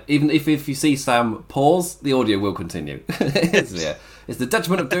even if you see Sam pause, the audio will continue. It's the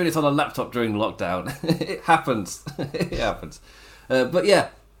detriment of doing it on a laptop during lockdown. It happens. It happens. But yeah,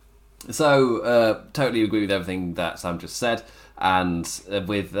 so totally agree with everything that Sam just said, and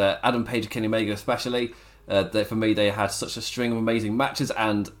with Adam Page and Kenny Omega especially. For me, they had such a string of amazing matches,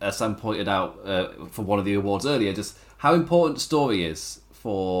 and as Sam pointed out for one of the awards earlier, just how important story is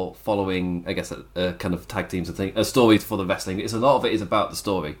for following, I guess, kind of tag teams and things, stories for the wrestling. A lot of it is about the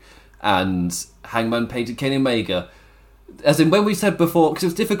story, and Hangman Page and Kenny Omega, as in when we said before, because it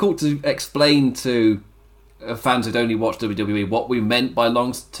was difficult to explain to fans who'd only watched WWE what we meant by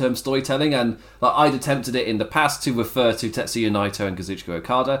long-term storytelling, and I'd attempted it in the past to refer to Tetsuya Naito and Kazuchika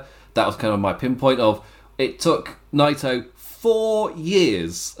Okada. That was kind of my pinpoint of. It took Naito 4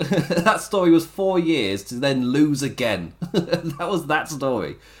 years. That story was 4 years to then lose again. That was that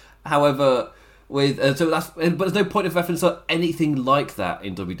story. However, but there's no point of reference or anything like that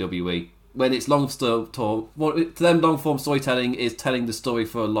in WWE. When it's to them, long-form storytelling is telling the story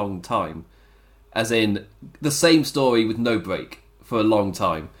for a long time, as in the same story with no break for a long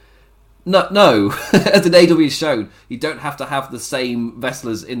time. No. As an AEW has shown, you don't have to have the same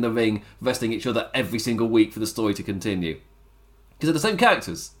wrestlers in the ring wrestling each other every single week for the story to continue, because they're the same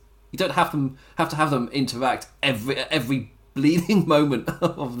characters. You don't have to have them interact every bleeding moment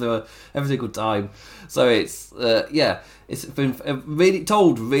of every single time. So it's been really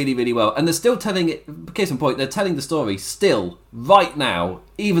told really, really well, and they're still telling it. Case in point, they're telling the story still right now,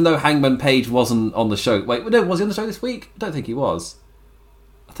 even though Hangman Page wasn't on the show. Wait, no, was he on the show this week? I don't think he was.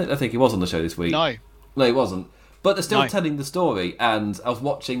 I think he was on the show this week. No, he wasn't. But they're still telling the story, and I was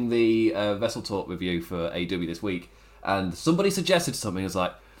watching the Wrestle Talk review for AEW this week, and somebody suggested something. I was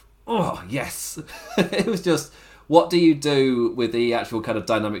like, oh, yes. It was just, what do you do with the actual kind of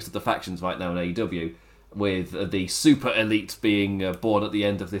dynamics of the factions right now in AEW, with the super elite being born at the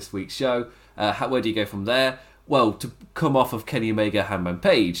end of this week's show? Where do you go from there? Well, to come off of Kenny Omega, Hangman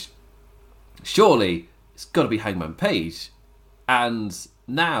Page, surely it's got to be Hangman Page. And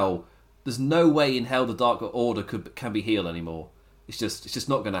now there's no way in hell the Dark Order can be heel anymore. It's just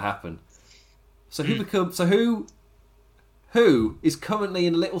not going to happen. So who is currently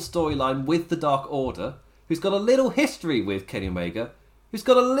in a little storyline with the Dark Order, who's got a little history with Kenny Omega, who's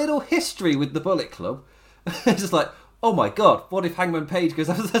got a little history with the Bullet Club? It's just like, oh my god, what if Hangman Page goes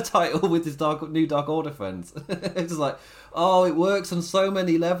after the title with his new Dark Order friends? It's just like, oh, it works on so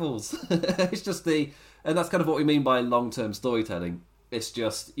many levels. It's just and that's kind of what we mean by long-term storytelling. It's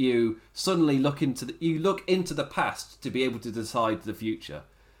just you suddenly look into the past to be able to decide the future.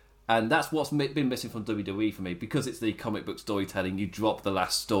 And that's what's been missing from WWE for me, because it's the comic book storytelling. You drop the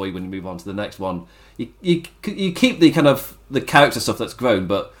last story when you move on to the next one. You keep the kind of the character stuff that's grown,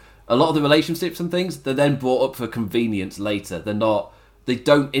 but a lot of the relationships and things, they're then brought up for convenience later. They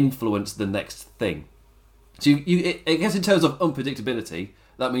don't influence the next thing. So I guess in terms of unpredictability,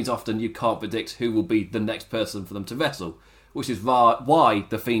 that means often you can't predict who will be the next person for them to wrestle, which is why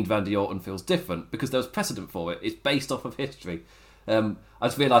The Fiend Randy Orton feels different, because there was precedent for it. It's based off of history. I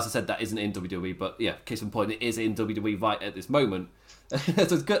just realised I said that isn't in WWE, but yeah, case in point, it is in WWE right at this moment. So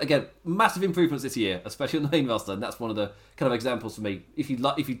it's good. Again, massive improvements this year, especially on the main roster, and that's one of the kind of examples for me. If you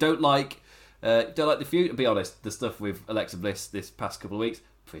don't like the feud, be honest, the stuff with Alexa Bliss this past couple of weeks,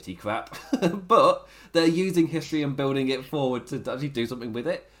 pretty crap. But they're using history and building it forward to actually do something with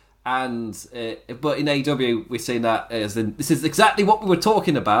it. And but in AEW, we're seeing that this is exactly what we were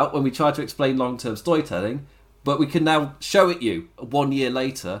talking about when we tried to explain long-term storytelling. But we can now show it you 1 year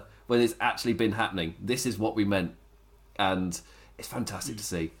later when it's actually been happening. This is what we meant, and it's fantastic to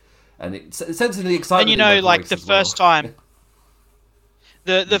see. And it's essentially exciting. And like the first time.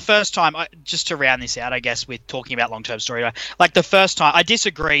 The first time, just to round this out, I guess, with talking about long-term story, like the first time, I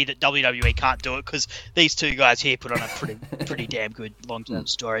disagree that WWE can't do it, because these two guys here put on a pretty damn good long-term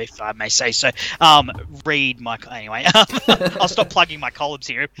story, if I may say so. Read my... Anyway, I'll stop plugging my columns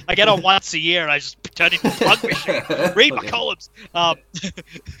here. I get on once a year and I just turn into a plug machine. Read my columns. But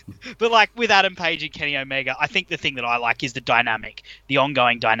like with Adam Page and Kenny Omega, I think the thing that I like is the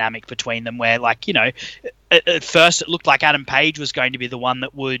ongoing dynamic between them, where at first it looked like Adam Page was going to be the one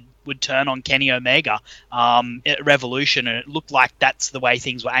that would turn on Kenny Omega at Revolution, and it looked like that's the way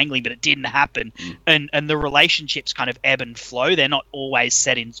things were angling, but it didn't happen. And the relationships kind of ebb and flow. They're not always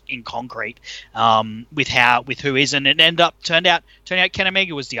set in concrete with who is, and it turned out Kenny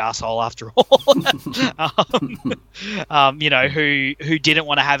Omega was the asshole after all. Who didn't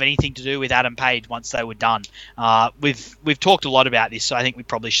want to have anything to do with Adam Page once they were done. We've talked a lot about this, so I think we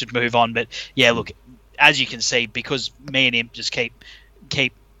probably should move on. But yeah, look, as you can see, because me and him just keep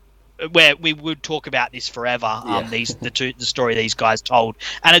where we would talk about this forever. The story these guys told,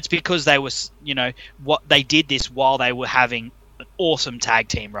 and it's because they was what they did this while they were having an awesome tag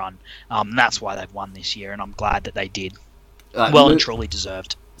team run. And that's why they've won this year, and I'm glad that they did. And truly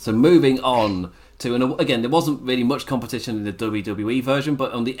deserved. So moving on to, and again, there wasn't really much competition in the WWE version,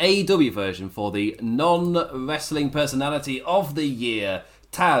 but on the AEW version for the non-wrestling personality of the year,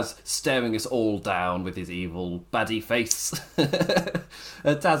 Taz staring us all down with his evil baddie face.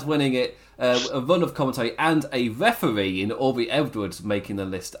 Taz winning it, a run of commentary and a referee in Aubrey Edwards making the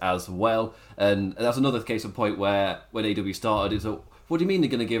list as well. And that's another case in point where when AEW started, it's what do you mean they're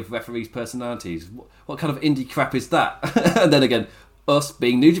going to give referees personalities? What kind of indie crap is that? And then again, us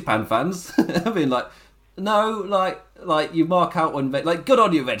being New Japan fans, being like, no, like you mark out one, like good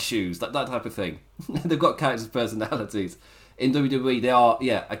on your red shoes, that type of thing. They've got characters' personalities. In WWE, they are,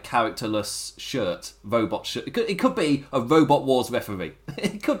 a characterless shirt, robot shirt. It could be a Robot Wars referee.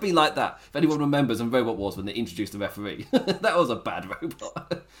 It could be like that. If anyone remembers in Robot Wars when they introduced the referee, that was a bad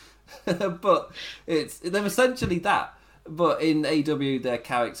robot. But they're essentially that. But in AEW, they're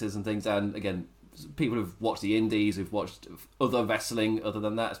characters and things, and again, people who've watched the indies, who've watched other wrestling other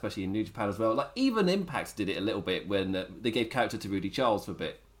than that, especially in New Japan as well. Like even Impact did it a little bit when they gave character to Rudy Charles for a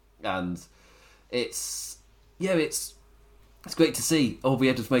bit, and it's great to see Aubrey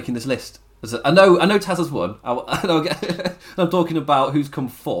Edwards making this list. I know Taz has won. I'm talking about who's come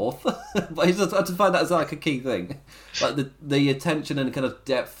fourth, but I just find that as like a key thing. Like the attention and kind of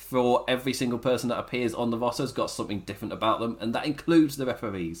depth for every single person that appears on the roster has got something different about them, and that includes the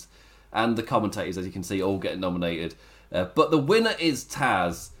referees and the commentators, as you can see, all getting nominated. But the winner is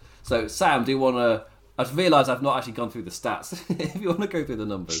Taz. So Sam, do you want to... I've realised I've not actually gone through the stats. If you want to go through the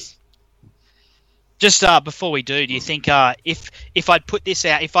numbers. Just before we do you think if I'd put this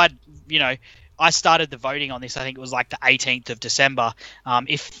out, if I'd, I started the voting on this, I think it was like the 18th of December.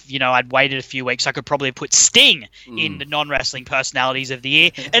 If, I'd waited a few weeks, I could probably have put Sting in the non-wrestling personalities of the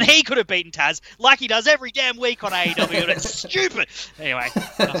year, and he could have beaten Taz like he does every damn week on AEW, and it's stupid. Anyway,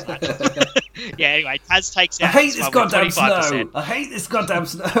 anyway, Taz takes out... I hate this goddamn snow! I hate this goddamn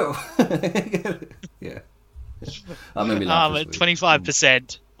snow! Yeah. That made me laugh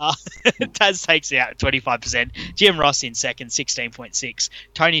 25%. Taz takes it out at 25%. Jim Ross in second, 16.6%.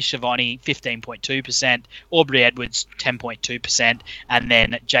 Tony Schiavone, 15.2%. Aubrey Edwards, 10.2%. And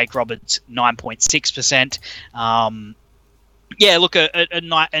then Jake Roberts, 9.6%. Yeah, look,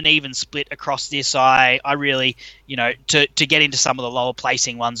 an even split across this. I really, to get into some of the lower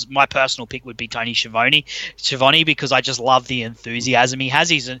placing ones, my personal pick would be Tony Schiavone, because I just love the enthusiasm he has.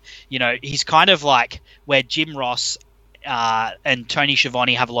 He's kind of like where Jim Ross and Tony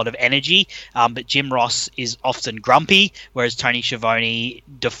Schiavone have a lot of energy, but Jim Ross is often grumpy, whereas Jim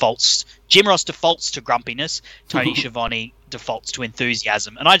Ross defaults to grumpiness. Tony Schiavone defaults to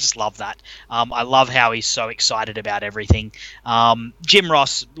enthusiasm, and I just love that. I love how he's so excited about everything. Jim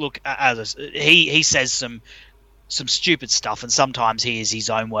Ross, look, he says some stupid stuff, and sometimes he is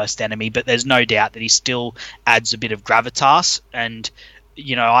his own worst enemy, but there's no doubt that he still adds a bit of gravitas. And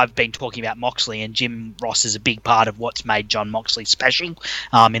I've been talking about Moxley, and Jim Ross is a big part of what's made John Moxley special,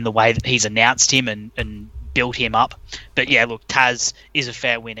 in the way that he's announced him and built him up. But yeah, look, Taz is a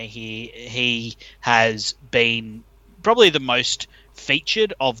fair winner here. He has been probably the most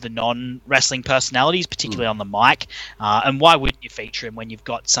featured of the non-wrestling personalities, particularly on the mic. And why wouldn't you feature him when you've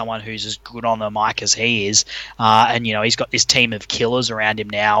got someone who's as good on the mic as he is? And he's got this team of killers around him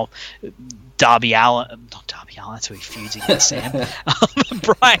now. Darby Allin, not Darby Allin, that's who he feuds against, Sam.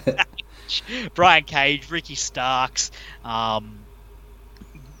 Brian Cage, Ricky Starks,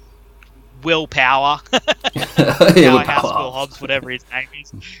 Will Power, Powerhouse Will Hobbs, whatever his name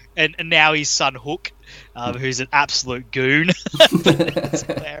is, and now his son Hook, who's an absolute goon. That's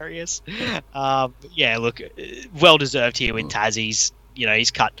hilarious. Yeah, look, well deserved here with Taz. He's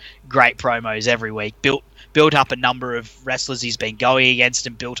cut great promos every week, built up a number of wrestlers he's been going against,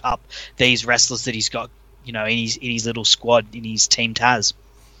 and built up these wrestlers that he's got, in his little squad, in his Team Taz.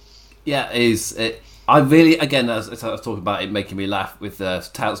 Yeah, I really, again, as I was talking about it making me laugh with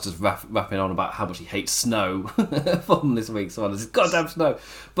Taz just rapping on about how much he hates snow from this week's one. It's goddamn snow.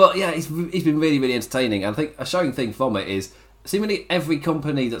 But yeah, he's been really, really entertaining. And I think a showing thing from it is seemingly every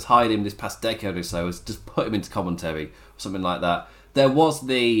company that's hired him this past decade or so has just put him into commentary or something like that. There was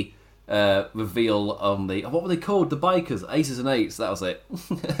the reveal on what were they called? The bikers, Aces and Eights, that was it.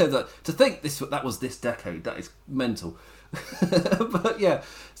 To think that was this decade, that is mental. But yeah,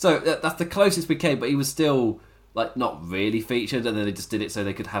 so that's the closest we came, but he was still not really featured, and then they just did it so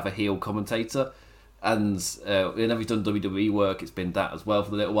they could have a heel commentator. And whenever he's done WWE work, it's been that as well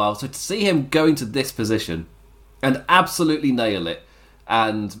for a little while. So to see him go into this position and absolutely nail it,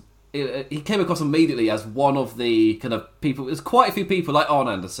 and he came across immediately as one of the kind of people. There's quite a few people like Arn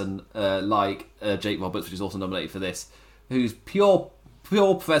Anderson, Jake Roberts, which is also nominated for this, who's pure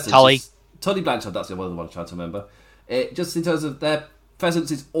presence. Tully Blanchard, that's the one I'm trying to remember. Just in terms of their presence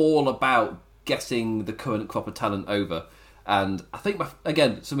is all about getting the current crop of talent over. And I think,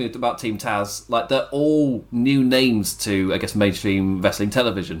 again, something about Team Taz, they're all new names to, I guess, mainstream wrestling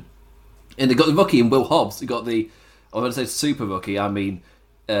television. And they got the rookie in Will Hobbs. They got I'm going to say super rookie. I mean,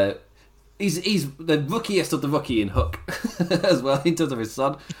 he's the rookiest of the rookie in Hook as well, in terms of his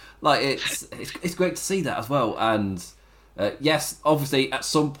son. It's great to see that as well. And yes, obviously, at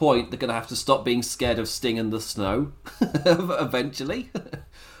some point, they're going to have to stop being scared of Sting and the snow, eventually.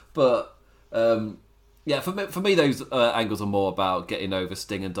 But, yeah, for me, those angles are more about getting over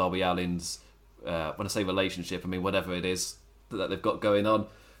Sting and Darby Allin's, when I say relationship, I mean whatever it is that they've got going on.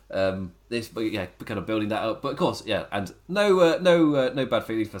 Kind of building that up. But of course, yeah, and no bad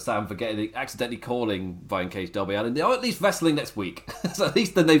feelings for Sam for accidentally calling Brian Cage Darby Allin. They are at least wrestling next week, so at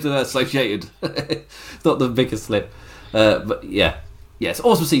least the names are associated. It's not the biggest slip. But yeah, it's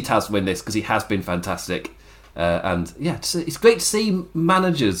awesome to see Taz win this because he has been fantastic, and yeah, it's great to see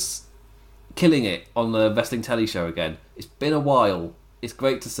managers killing it on the wrestling telly show again. It's been a while. It's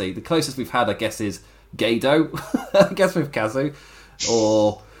great to see. The closest we've had, I guess, is Gado. I guess with Kazu,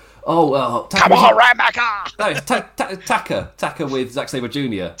 or come on, Ramaka! No, it's Taka with Zack Sabre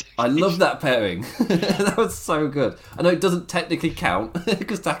Jr. I love that pairing. That was so good. I know it doesn't technically count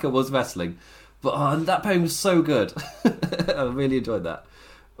because Taka was wrestling. But that pairing was so good. I really enjoyed that.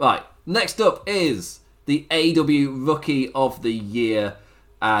 Right, next up is the AEW Rookie of the Year.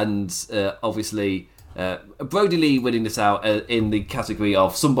 And obviously, Brody Lee winning this out in the category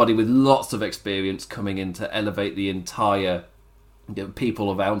of somebody with lots of experience coming in to elevate the entire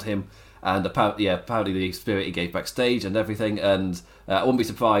people around him. And apparently the spirit he gave backstage and everything. And I wouldn't be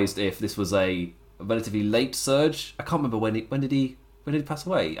surprised if this was a relatively late surge. I can't remember when did he pass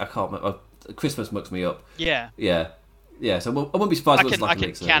away? I can't remember. Christmas mucks me up. Yeah. So I wouldn't be surprised if it was like a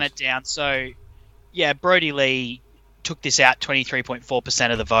late surge. I can count it down. So, yeah, Brody Lee took this out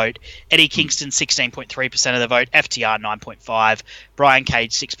 23.4% of the vote. Eddie Kingston 16.3% of the vote. FTR 9.5%. Brian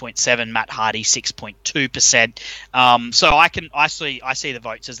Cage 6.7%. Matt Hardy 6.2%. So I see the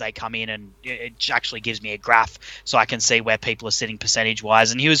votes as they come in, and it actually gives me a graph so I can see where people are sitting percentage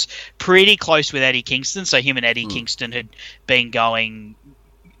wise. And he was pretty close with Eddie Kingston. So him and Eddie Kingston had been going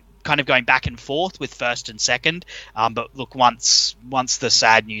back and forth with first and second. But look, once the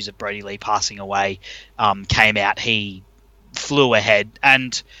sad news of Brodie Lee passing away came out, he flew ahead.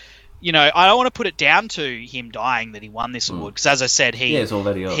 And, you know, I don't want to put it down to him dying that he won this award, because as I said,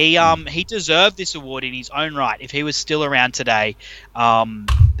 he deserved this award in his own right. If he was still around today,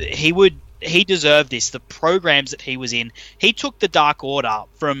 he deserved this. The programs that he was in, he took the Dark Order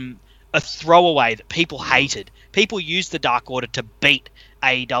from a throwaway that people hated. People used the Dark Order to beat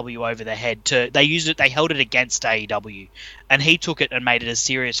AEW over the head. They held it against AEW, and he took it and made it a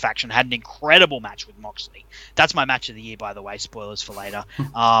serious faction. Had an incredible match with Moxley. That's my match of the year, by the way. Spoilers for later.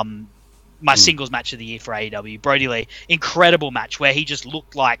 My singles match of the year for AEW. Brodie Lee, incredible match where he just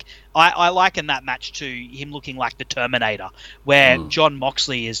looked like, I liken that match to him looking like the Terminator, where John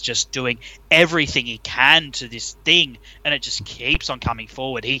Moxley is just doing everything he can to this thing, and it just keeps on coming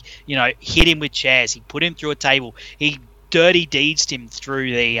forward. He, you know, hit him with chairs. He put him through a table. He dirty deedsed him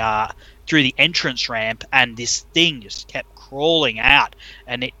through the entrance ramp, and this thing just kept crawling out.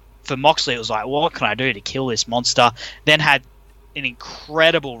 And for Moxley, it was like, what can I do to kill this monster? Then had an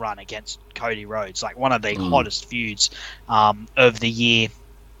incredible run against Cody Rhodes, like one of the hottest feuds of the year,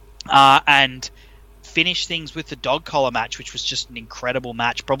 and finished things with the dog collar match, which was just an incredible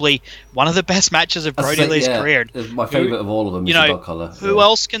match, probably one of the best matches of Brodie Lee's career. My favourite of all of them is the dog collar. Who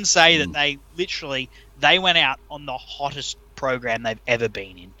else can say that they went out on the hottest program they've ever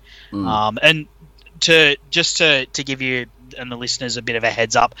been in? And to give you and the listeners a bit of a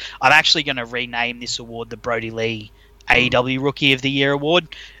heads up, I'm actually going to rename this award the Brodie Lee AEW Rookie of the Year award,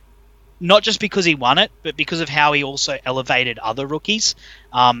 not just because he won it, but because of how he also elevated other rookies.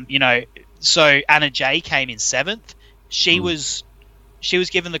 So Anna Jay came in 7th. She was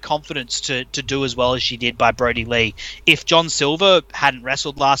given the confidence to do as well as she did by Brodie Lee. If John Silver hadn't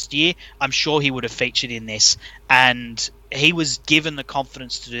wrestled last year, I'm sure he would have featured in this. And he was given the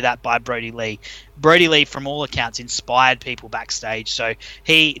confidence to do that by Brodie Lee. Brodie Lee, from all accounts, inspired people backstage. So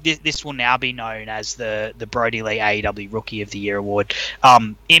this will now be known as the Brodie Lee AEW Rookie of the Year award.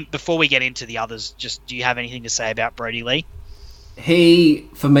 Before we get into the others, just do you have anything to say about Brodie Lee? He,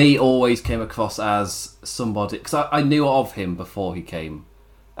 for me, always came across as somebody, because I knew of him before he came,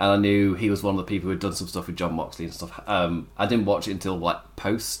 and I knew he was one of the people who had done some stuff with John Moxley and stuff. I didn't watch it until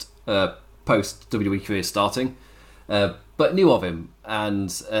post WWE career starting, but knew of him. And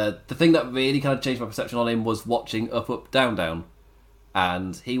the thing that really kind of changed my perception on him was watching Up Up Down Down,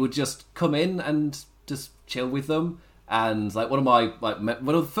 and he would just come in and just chill with them. And one of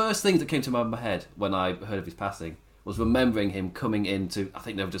the first things that came to my head when I heard of his passing was remembering him coming into, I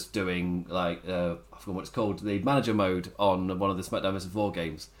think they were just doing, I forgot what it's called, the manager mode on one of the SmackDown vs. Raw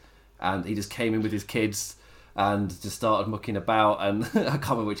games. And he just came in with his kids and just started mucking about, and I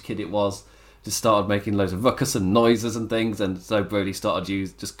can't remember which kid it was, just started making loads of ruckus and noises and things, and so Brodie started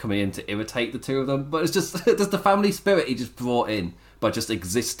just coming in to irritate the two of them. But it's just the family spirit he just brought in by just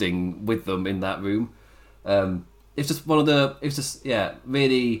existing with them in that room. It's just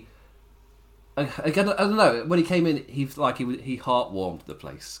really... Again, I don't know. When he came in, he heart-warmed the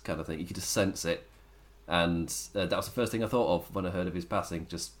place, kind of thing. You could just sense it, and that was the first thing I thought of when I heard of his passing.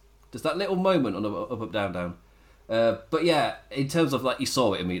 Just that little moment on Up Up Down Down. But yeah, in terms of you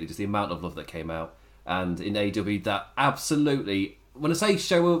saw it immediately, just the amount of love that came out, and in AEW, that absolutely. When I say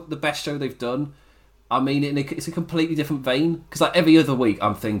the best show they've done, I mean it's a completely different vein. Because every other week,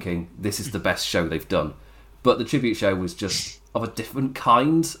 I'm thinking this is the best show they've done, but the tribute show was just of a different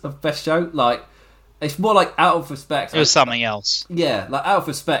kind of best show. It's more out of respect. It was something else. Yeah, out of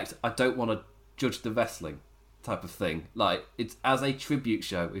respect, I don't want to judge the wrestling type of thing. It's as a tribute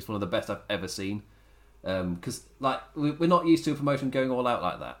show, it's one of the best I've ever seen. Because we're not used to a promotion going all out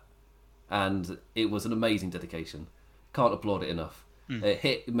like that, and it was an amazing dedication. Can't applaud it enough.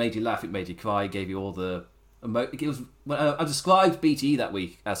 It made you laugh, it made you cry, it gave you all the. It was. I described BTE that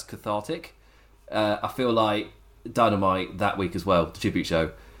week as cathartic. I feel like Dynamite that week as well, the tribute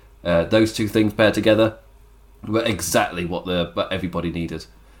show. Those two things paired together were exactly what everybody needed.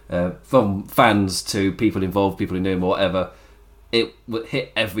 From fans to people involved, people who knew him or whatever, it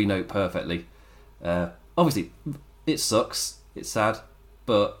hit every note perfectly. Obviously, it sucks, it's sad,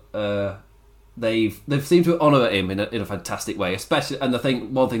 but they've seemed to honour him in a fantastic way. Especially, and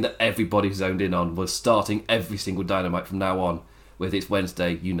one thing that everybody zoned in on was starting every single Dynamite from now on with it's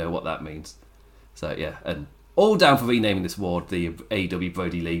Wednesday. You know what that means. So yeah, and all down for renaming this award the AEW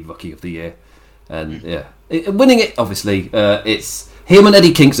Brody Lee Rookie of the Year. And winning it, obviously, it's him and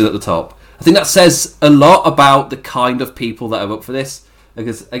Eddie Kingston at the top. I think that says a lot about the kind of people that are up for this.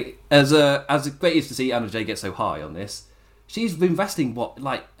 Because as great as to see Anna Jay get so high on this, she's been wrestling,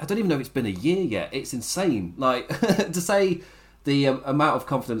 I don't even know if it's been a year yet. It's insane. Like, to say the amount of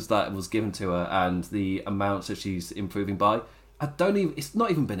confidence that was given to her and the amounts that she's improving by, it's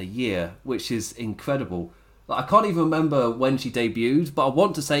not even been a year, which is incredible. Like, I can't even remember when she debuted, but I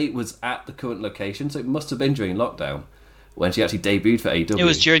want to say it was at the current location, so it must have been during lockdown when she actually debuted for AEW. It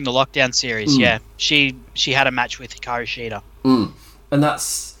was during the lockdown series, yeah. She had a match with Hikaru Shida. And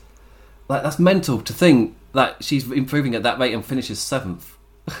that's mental to think that she's improving at that rate and finishes 7th,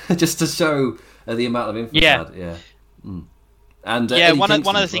 just to show the amount of influence. Yeah. And one of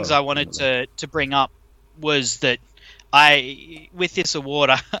the things I wanted to bring up was that with this award,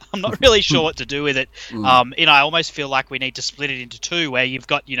 I'm not really sure what to do with it. I almost feel like we need to split it into two, where you've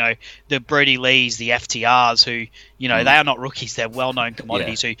got, the Brody Lees, the FTRs, who, they are not rookies, they're well-known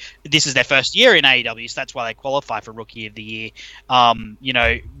commodities, who this is their first year in AEW, so that's why they qualify for Rookie of the Year.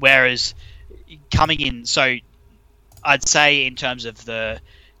 Whereas coming in, so I'd say in terms of the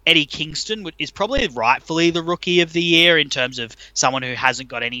Eddie Kingston is probably rightfully the Rookie of the Year in terms of someone who hasn't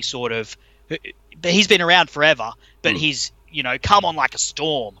got any sort of... But he's been around forever, but he's come on like a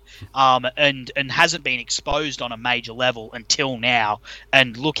storm, and hasn't been exposed on a major level until now.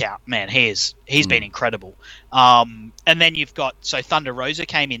 And look out, man, he's been incredible. And then you've got Thunder Rosa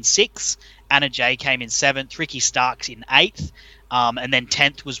came in 6th, Anna Jay came in 7th, Ricky Starks in 8th, and then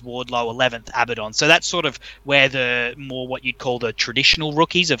 10th was Wardlow, 11th Abaddon. So that's sort of where the more what you'd call the traditional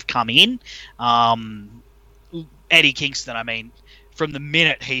rookies have come in. Eddie Kingston, I mean, from the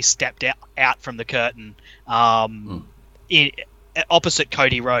minute he stepped out from the curtain, opposite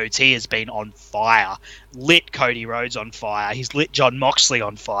Cody Rhodes, he has been on fire. Lit Cody Rhodes on fire. He's lit Jon Moxley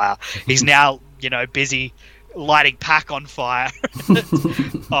on fire. He's now, busy lighting Pac on fire.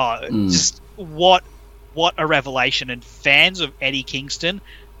 Just what a revelation. And fans of Eddie Kingston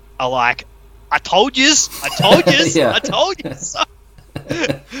are like, I told yous. I told yous.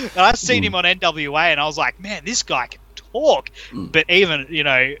 And I've seen him on NWA, and I was like, man, this guy can talk. But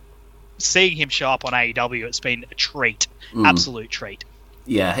even, seeing him show up on AEW, it's been a treat. Absolute treat.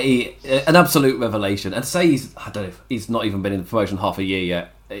 Yeah, an absolute revelation. And to say he's not even been in the promotion half a year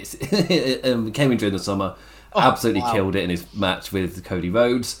yet. Came in during the summer, absolutely killed it in his match with Cody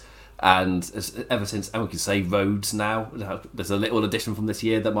Rhodes. And ever since, and we can say Rhodes now, there's a little addition from this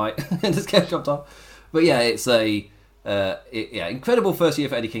year that might just get dropped off. But yeah, it's incredible first year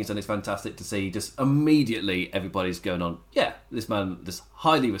for Eddie Kingston. It's fantastic to see just immediately everybody's going on, this man is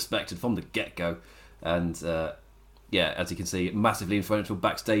highly respected from the get-go. And as you can see, massively influential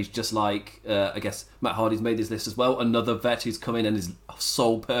backstage, just like I guess Matt Hardy's made this list as well. Another vet who's come in and his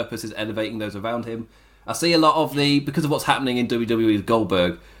sole purpose is elevating those around him. I see a lot of because of what's happening in WWE with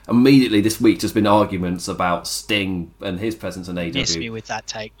Goldberg, immediately this week there's been arguments about Sting and his presence in AEW. Miss me with that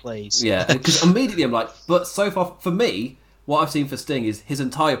take, please. Yeah, because immediately I'm like, but so far for me, what I've seen for Sting is his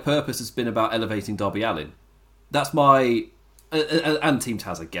entire purpose has been about elevating Darby Allin. That's my... And Team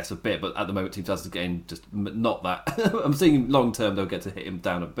Taz, I guess, a bit, but at the moment Team Taz is getting just not that. I'm seeing long term they'll get to hit him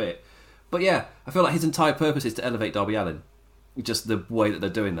down a bit. But yeah, I feel like his entire purpose is to elevate Darby Allin. Just the way that they're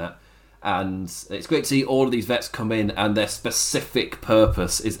doing that. And it's great to see all of these vets come in and their specific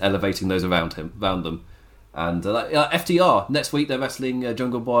purpose is elevating those around them. And FTR, next week they're wrestling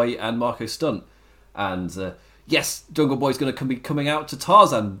Jungle Boy and Marco Stunt. And yes, Jungle Boy's going to be coming out to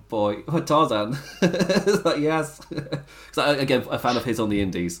Tarzan. Yes. So, again, a fan of his on the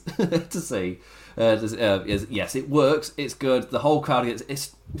indies to see. Yes, it works. It's good. The whole crowd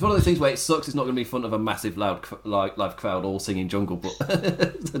it's one of those things where it sucks. It's not going to be in front of a massive loud live crowd all singing Jungle Boy.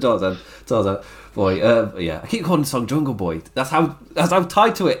 Tarzan Boy. I keep calling the song Jungle Boy. That's how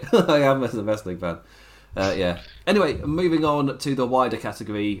tied to it I am as a wrestling fan. Anyway, moving on to the wider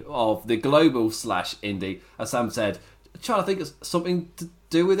category of the global / indie. As Sam said, trying to think of something to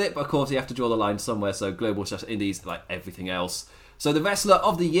do with it, but of course you have to draw the line somewhere. So global / indies, like everything else. So the wrestler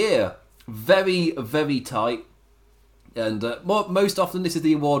of the year, very, very tight. And most often this is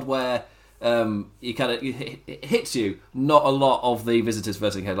the award where it hits you. Not a lot of the Visitors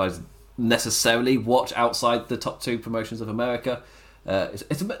Wrestling headlines necessarily watch outside the top 2 promotions of America.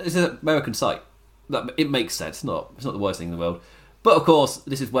 It's an American site. It makes sense. It's not the worst thing in the world. But of course,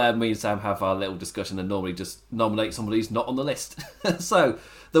 this is where me and Sam have our little discussion and normally just nominate somebody who's not on the list. So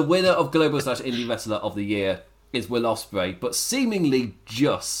the winner of global / indie wrestler of the year is Will Ospreay, but seemingly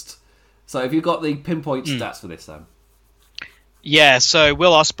just. So have you got the pinpoint stats for this, Sam? Yeah, so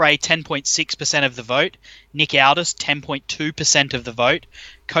Will Ospreay 10.6% of the vote, Nick Aldis 10.2% of the vote,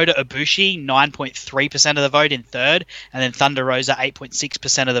 Kota Ibushi 9.3% of the vote in third, and then Thunder Rosa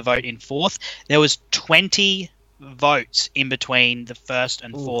 8.6% of the vote in fourth. There was 20 votes in between the first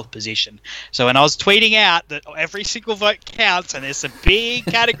and fourth position. So when I was tweeting out that every single vote counts and there's some big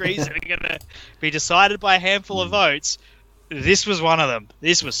categories that are going to be decided by a handful of votes, this was one of them.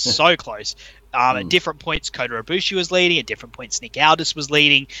 This was so close. At different points, Kota Ibushi was leading. At different points, Nick Aldis was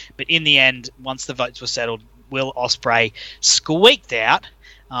leading. But in the end, once the votes were settled, Will Ospreay squeaked out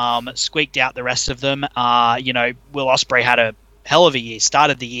the rest of them. Will Ospreay had a hell of a year.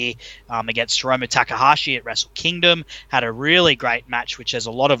 Started the year against Hiromu Takahashi at Wrestle Kingdom. Had a really great match, which there's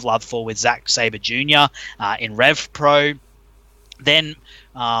a lot of love for, with Zack Sabre Jr. In Rev Pro. Then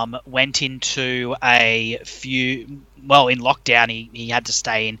went into in lockdown. He had to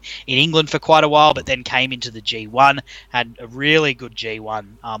stay in England for quite a while, but then came into the G1, had a really good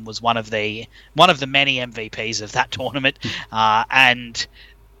G1, was one of the many MVPs of that tournament, and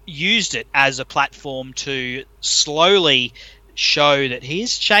used it as a platform to slowly show that he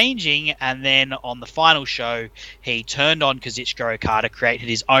is changing. And then on the final show, he turned on Kazuchika Okada, created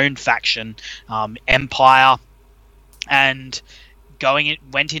his own faction, Empire, and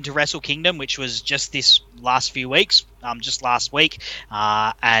went into Wrestle Kingdom, which was just this last few weeks, just last week,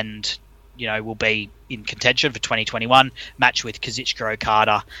 and will be in contention for 2021 match with Kazuchika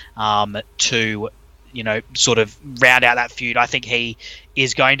Okada to sort of round out that feud. I think he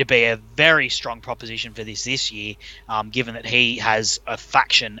is going to be a very strong proposition for this year, given that he has a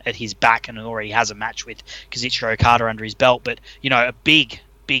faction at his back and already has a match with Kazuchika Okada under his belt. But a big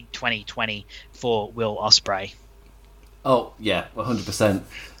 2020 for Will Ospreay. Oh, yeah, 100%.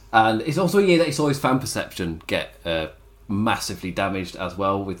 And it's also a year that he saw his fan perception get massively damaged as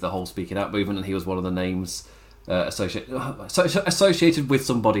well with the whole speaking out movement, and he was one of the names associated with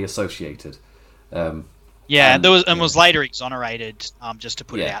somebody associated. Was later exonerated, just to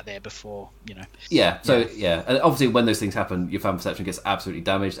put it out there before, Yeah, and obviously when those things happen, your fan perception gets absolutely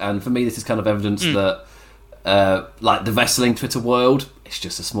damaged. And for me, this is kind of evidence that, like the wrestling Twitter world, it's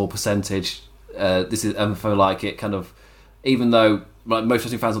just a small percentage. This is, and for like it kind of, even though like most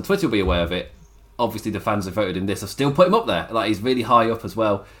wrestling fans on Twitter will be aware of it, obviously the fans that voted in this have still put him up there. Like he's really high up as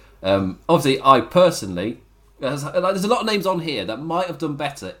well. Obviously, I personally, there's a lot of names on here that might have done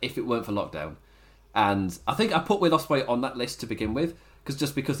better if it weren't for lockdown. And I think I put Will Ospreay on that list to begin with,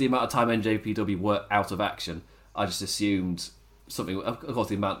 because the amount of time NJPW were out of action, I just assumed something. Of course,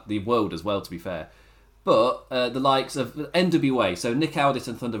 the world as well, to be fair. But the likes of NWA, so Nick Aldis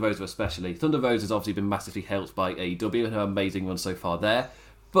and Thunder Rosa especially. Thunder Rosa has obviously been massively helped by AEW and her amazing run so far there.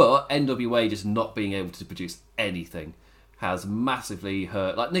 But NWA just not being able to produce anything has massively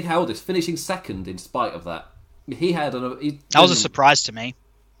hurt. Like Nick Aldis finishing second in spite of that. That was a surprise to me.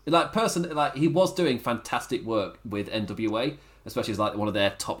 He was doing fantastic work with NWA, especially as like one of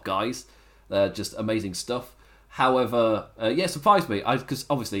their top guys. Just amazing stuff. However, surprised me. Because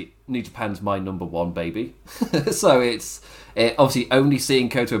obviously New Japan's my number one baby, so it's obviously only seeing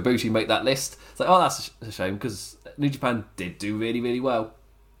Kota Ibushi make that list. It's like, oh, that's a shame, because New Japan did do really, really well.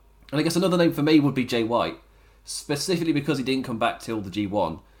 And I guess another name for me would be Jay White, specifically because he didn't come back till the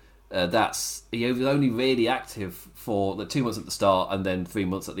G1. He was only really active for the 2 months at the start and then 3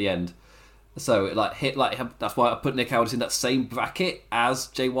 months at the end. So that's why I put Nick Aldis in that same bracket as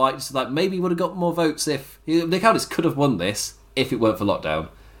Jay White. Just like maybe he would have got more votes if Nick Aldis could have won this if it weren't for lockdown.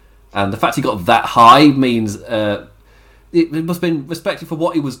 And the fact he got that high means it must have been respected for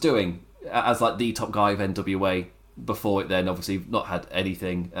what he was doing as like the top guy of NWA before it. Then obviously not had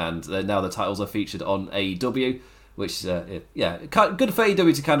anything, and now the titles are featured on AEW. Which, good for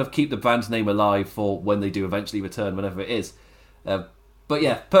AEW to kind of keep the brand name alive for when they do eventually return, whenever it is. But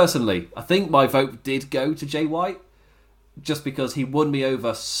yeah, personally, I think my vote did go to Jay White, just because he won me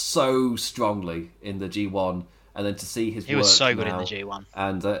over so strongly in the G1, and then to see his work. He was so good now, in the G1.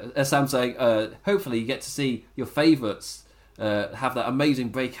 And as Sam's saying, hopefully you get to see your favourites have that amazing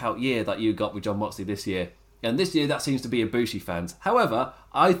breakout year that you got with Jon Moxley this year. And this year that seems to be Ibushi fans. However,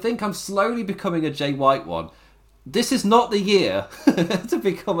 I think I'm slowly becoming a Jay White one. This is not the year to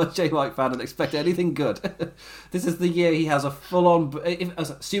become a Jay White fan and expect anything good. This is the year he has a full-on...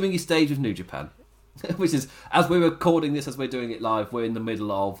 Assuming he stays with New Japan, which is, as we're recording this, as we're doing it live, we're in the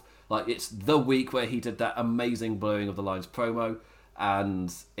middle of... Like, it's the week where he did that amazing Blurring of the Lines promo,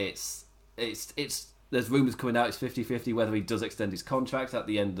 and it's there's rumours coming out it's 50-50 whether he does extend his contract at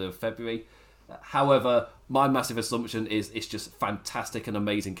the end of February. However, my massive assumption is it's just fantastic and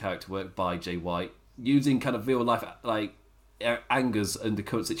amazing character work by Jay White, using kind of real life like angers in the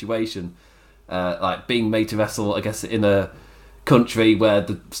current situation, like being made to wrestle, I guess, in a country where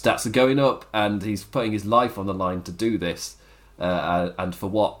the stats are going up, and he's putting his life on the line to do this. And for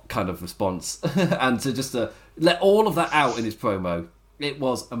what kind of response? And to just let all of that out in his promo. It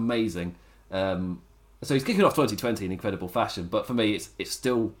was amazing. So he's kicking off 2020 in incredible fashion, but for me, it's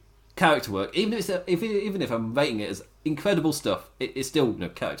still character work. Even if I'm rating it as incredible stuff, it's still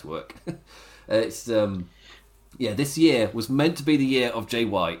character work. It's this year was meant to be the year of Jay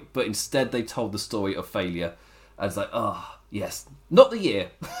White, but instead they told the story of failure. And it's like, oh yes, not the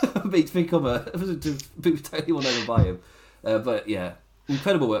year to become to be totally won over by him. But yeah,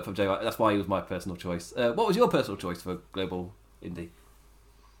 incredible work from Jay White. That's why he was my personal choice. What was your personal choice for Global Indie?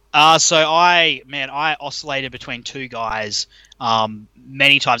 So I oscillated between two guys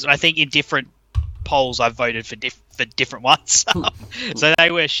many times, and I think in different polls I voted for different ones. So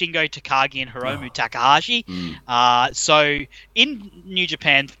they were Shingo Takagi and Hiromu Takahashi. So in New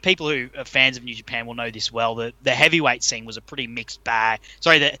Japan, people who are fans of New Japan will know this well. The heavyweight scene was a pretty mixed bag.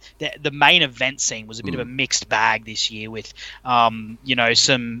 Sorry, the main event scene was a bit of a mixed bag this year with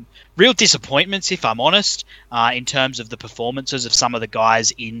some real disappointments, if I'm honest, in terms of the performances of some of the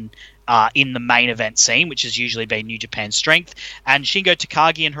guys in the main event scene, which has usually been New Japan's strength. And Shingo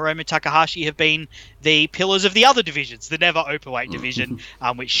Takagi and Hiromu Takahashi have been the pillars of the other divisions, the never openweight division,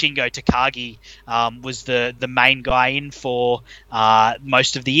 which Shingo Takagi was the main guy in for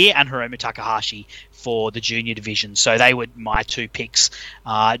most of the year, and Hiromu Takahashi for the junior division. So they were my two picks.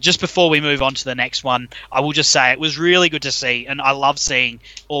 Just before we move on to the next one, I will just say it was really good to see, and I love seeing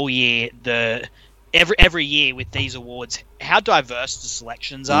all year every year with these awards how diverse the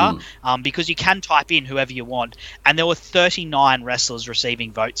selections are, because you can type in whoever you want, and there were 39 wrestlers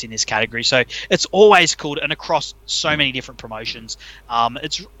receiving votes in this category, so it's always cool, and across so many different promotions,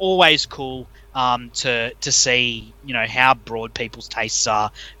 it's always cool to see how broad people's tastes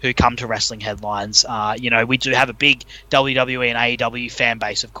are who come to wrestling headlines. We do have a big WWE and AEW fan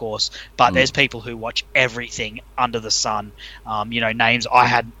base, of course, but there's people who watch everything under the sun. Names I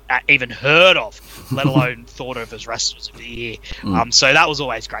had even heard of, let alone thought of as wrestlers of the year. So that was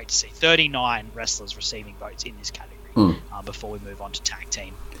always great to see. 39 wrestlers receiving votes in this category. Before we move on to tag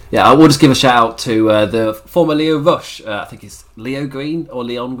team. Yeah, I will just give a shout out to the former Leo Rush. I think it's Leo Green or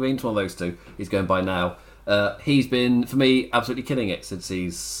Leon Green, it's one of those two. He's going by now. He's been, for me, absolutely killing it since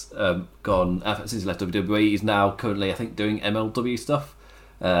he's gone. Since he left WWE, he's now currently, I think, doing MLW stuff.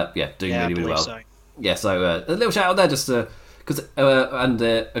 Doing really, really well. So. Yeah, so a little shout out there, just because, and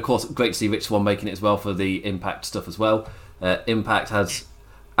of course, great to see Rich Swann making it as well for the Impact stuff as well. Impact has,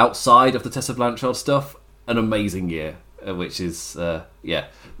 outside of the Tessa Blanchard stuff, an amazing year. Which is,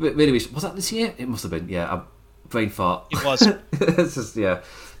 really, was that this year? It must have been, brain fart. It was. It's just,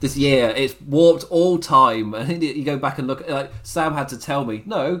 this year, it's warped all time, and you go back and look, like, Sam had to tell me,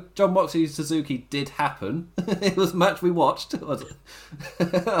 no, John Moxley Suzuki did happen. It was a match we watched. I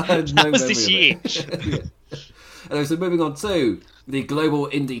had no that was this year. Anyway, so moving on to the Global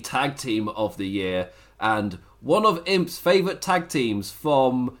Indie Tag Team of the Year, and one of Imp's favourite tag teams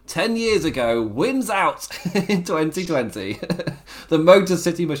from 10 years ago wins out in 2020. The Motor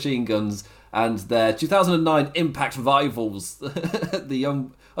City Machine Guns and their 2009 Impact rivals,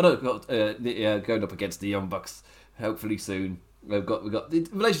 going up against the Young Bucks, hopefully soon. We've got the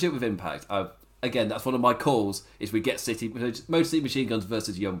relationship with Impact. Again, that's one of my calls, is we get Motor City Machine Guns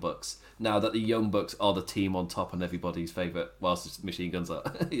versus Young Bucks. Now that the Young Bucks are the team on top and everybody's favourite, whilst the Machine Guns are.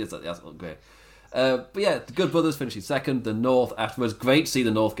 Yes, that's not great. But yeah, the Good Brothers finishing second, the North afterwards. Great to see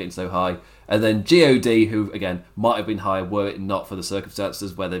the North getting so high. And then GOD, who again might have been higher were it not for the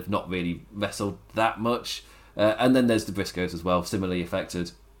circumstances where they've not really wrestled that much. And then there's the Briscoes as well, similarly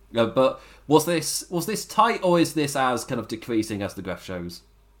affected. But was this tight, or is this as kind of decreasing as the graph shows?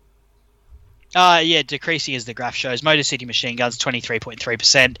 Decreasing as the graph shows. Motor City Machine Guns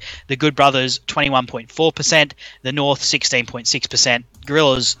 23.3%, the Good Brothers 21.4%, the North 16.6%,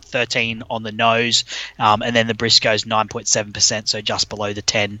 Guerrillas 13 on the nose, and then the Briscoes 9.7%, so just below the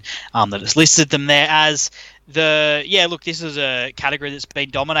 10 that has listed them there as. This is a category that's been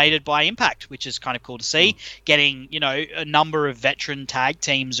dominated by Impact, which is kind of cool to see. Getting, a number of veteran tag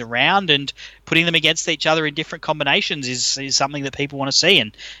teams around and putting them against each other in different combinations is something that people want to see.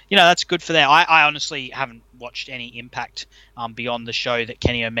 And, that's good for them. I honestly haven't watched any Impact beyond the show that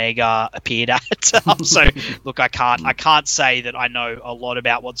Kenny Omega appeared at. So, look, I can't say that I know a lot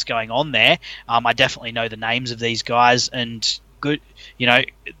about what's going on there. I definitely know the names of these guys, and good,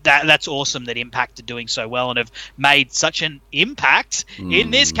 that's awesome that Impact are doing so well and have made such an impact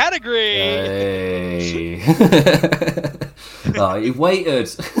in this category. Hey. You've waited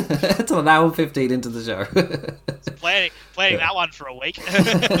till an hour and 15 into the show. Planning that one for a week.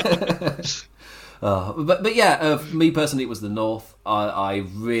 But yeah, for me personally, it was the North. I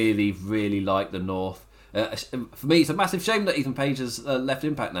really, really like the North. For me, it's a massive shame that Ethan Page has left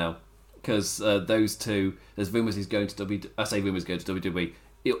Impact now, because those two, there's rumours he's going to WWE. I say rumours going to WWE.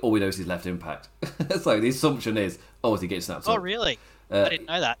 All we know is he's left Impact. So the assumption is, is he getting snapped up? Oh, really? I didn't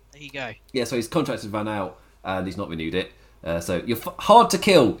know that. There you go. Yeah, so his contract has run out and he's not renewed it. So you're hard to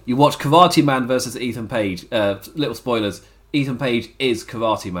kill. You watch Karate Man versus Ethan Page. Little spoilers: Ethan Page is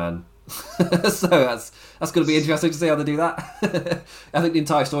Karate Man. So that's going to be interesting to see how they do that. I think the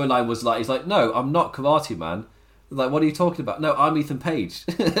entire storyline was like, he's like, no, I'm not Karate Man. Like, what are you talking about? No, I'm Ethan Page.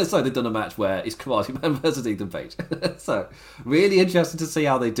 So they've done a match where it's Karate Man versus Ethan Page. So really interesting to see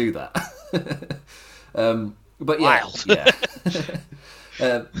how they do that. But yeah, Wild. yeah.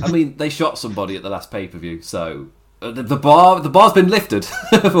 I mean, they shot somebody at the last pay-per-view, so the bar's been lifted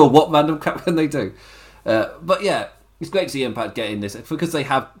for what random crap can they do. But yeah, it's great to see Impact getting this, because they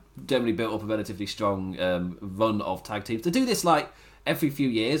have generally built up a relatively strong run of tag teams. To do this like every few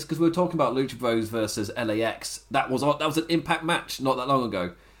years, because we were talking about Lucha Bros versus LAX. That was an Impact match not that long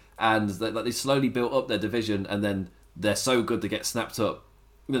ago, and they slowly built up their division, and then they're so good they get snapped up.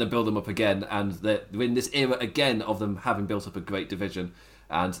 Then they build them up again, and they're in this era again of them having built up a great division,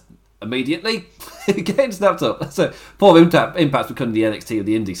 and immediately getting snapped up. So poor Impact's becoming the NXT of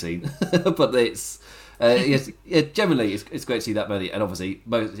the indie scene, but it's generally it's great to see that many, and obviously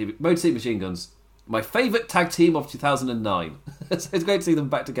Motor City Machine Guns, my favourite tag team of 2009. So it's great to see them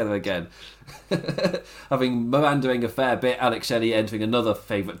back together again. Having meandering a fair bit, Alex Shelley entering another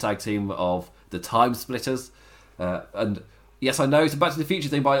favourite tag team of the Time Splitters. And yes, I know it's a Back to the Future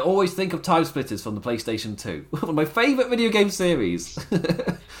thing, but I always think of Time Splitters from the PlayStation 2. One of my favourite video game series.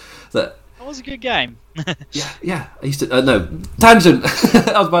 That was a good game. Yeah. I used to... no, tangent!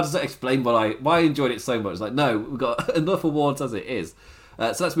 I was about to explain why I enjoyed it so much. Like, no, we've got enough awards as it is.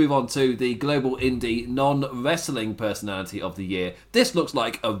 So let's move on to the Global Indie Non-Wrestling Personality of the Year. This looks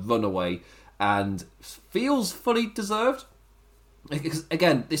like a runaway and feels fully deserved. Because,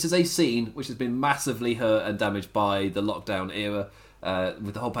 again, this is a scene which has been massively hurt and damaged by the lockdown era.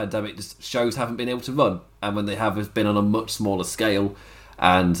 With the whole pandemic, just shows haven't been able to run. And when they have, it's been on a much smaller scale.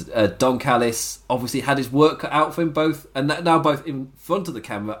 And Don Callis obviously had his work cut out for him both, and now both in front of the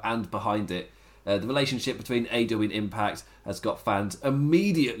camera and behind it. The relationship between AEW and Impact has got fans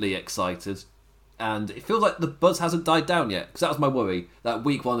immediately excited, and it feels like the buzz hasn't died down yet, because that was my worry, that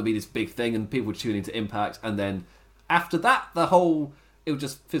week one would be this big thing and people would tune into Impact, and then after that it would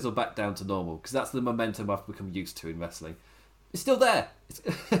just fizzle back down to normal, because that's the momentum I've become used to in wrestling. It's still there.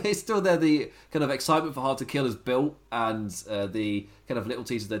 It's still there. The kind of excitement for Hard to Kill is built, and the kind of little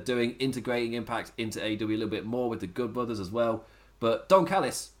teasers they're doing, integrating Impact into AEW a little bit more with the Good Brothers as well. But Don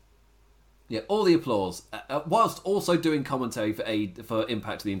Callis, yeah, all the applause, whilst also doing commentary for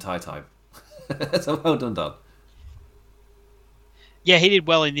Impact the entire time. So well done, Don. Yeah, he did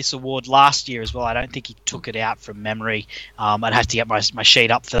well in this award last year as well. I don't think he took it out from memory. I'd have to get my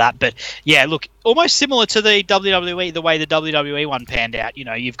sheet up for that. But yeah, look, almost similar to the WWE, the way the WWE one panned out. You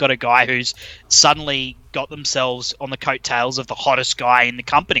know, you've got a guy who's suddenly got themselves on the coattails of the hottest guy in the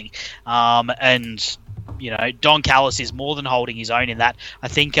company. And, you know, Don Callis is more than holding his own in that. I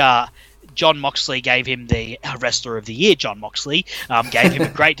think John Moxley gave him the Wrestler of the Year. John Moxley gave him a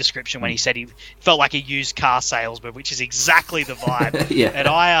great description when he said he felt like a used car salesman, which is exactly the vibe. Yeah. And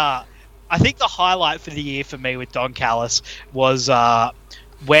I think the highlight for the year for me with Don Callis was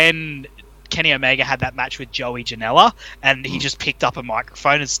when Kenny Omega had that match with Joey Janela, and he just picked up a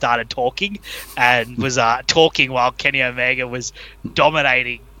microphone and started talking, and was talking while Kenny Omega was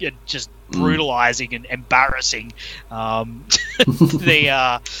dominating and just brutalizing and embarrassing Joey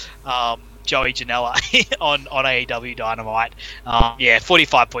Janela on AEW Dynamite.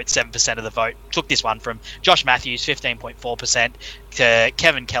 45.7% of the vote. Took this one from Josh Matthews, 15.4%, to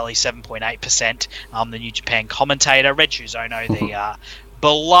Kevin Kelly, 7.8%. The New Japan commentator, Red Shoes Ono, the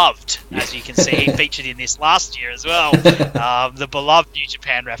beloved, as you can see, he featured in this last year as well. The beloved New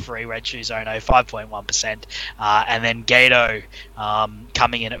Japan referee, Red Shoes Ono, 5.1%. And then Gato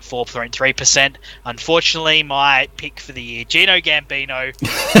coming in at 4.3%. Unfortunately, my pick for the year, Gino Gambino,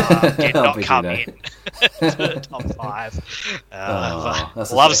 did not come in to the top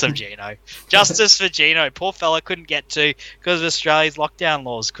 5. Love some Gino. Justice for Gino. Poor fella couldn't get to, because of Australia's lockdown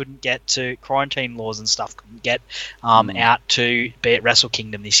laws, couldn't get to, quarantine laws and stuff, couldn't get out to be at Wrestle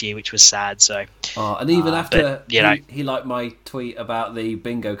Kingdom this year, which was sad. So, and even after he liked my tweet about the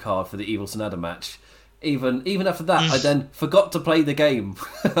bingo card for the Evil Sonata match, even after that, I then forgot to play the game.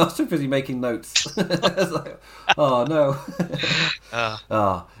 I was too busy making notes. Like, oh no.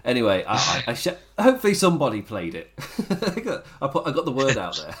 Anyway, I hopefully somebody played it. I got the word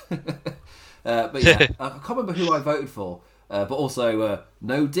out there. But yeah, I can't remember who I voted for. But also,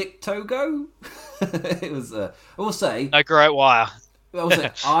 no Dick Togo. It was. I will say. No Great Wire.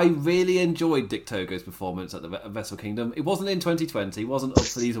 I really enjoyed Dick Togo's performance at the Wrestle Kingdom. It wasn't in 2020. He wasn't up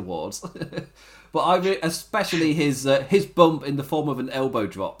for these awards. But especially his bump in the form of an elbow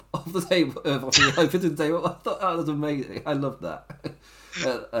drop off the table. I thought that was amazing. I loved that.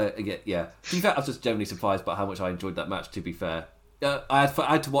 Again, yeah. To be fair, I was just generally surprised by how much I enjoyed that match. To be fair, I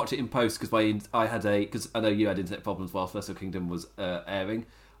had to watch it in post because because I know you had internet problems whilst Wrestle Kingdom was airing.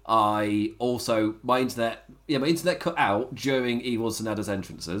 My internet cut out during Evil Sanada's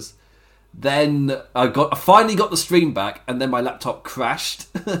entrances. Then I finally got the stream back, and then my laptop crashed.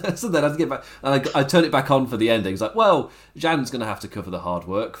 So then I had to get back, and I turned it back on for the ending. It's like, well, Jan's going to have to cover the hard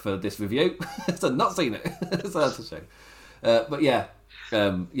work for this review. So I've not seen it. So that's a shame. But yeah,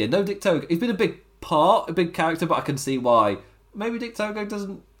 no Dick Togo. He's been a big character, but I can see why. Maybe Dick Togo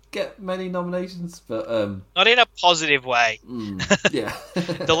doesn't get many nominations, but not in a positive way. Yeah.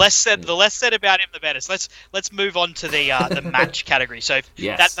 The less said about him, the better. So let's move on to the match category. So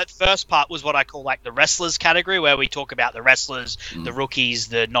yes. that first part was what I call like the wrestlers category, where we talk about the wrestlers, the rookies,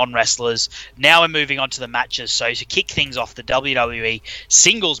 the non-wrestlers. Now we're moving on to the matches. So to kick things off, the WWE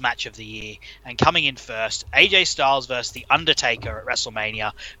singles match of the year, and coming in first, AJ Styles versus The Undertaker at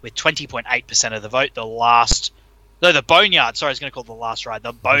WrestleMania with 20.8% of the vote. The Boneyard. Sorry, I was going to call it the last ride.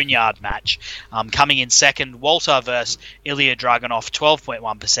 The Boneyard match. Coming in second, Walter versus Ilya Dragunov,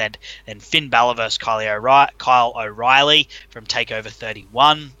 12.1%. Then Finn Balor versus Kyle O'Reilly from TakeOver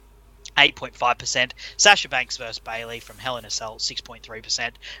 31, 8.5%. Sasha Banks versus Bayley from Hell in a Cell, 6.3%.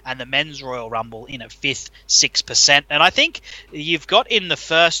 And the Men's Royal Rumble in at fifth, 6%. And I think you've got in the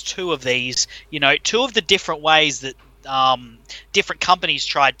first two of these, two of the different ways that different companies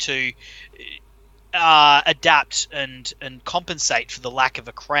tried to adapt and compensate for the lack of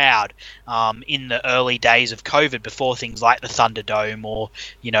a crowd in the early days of COVID, before things like the Thunderdome, or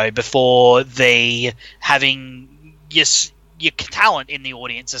before the having your talent in the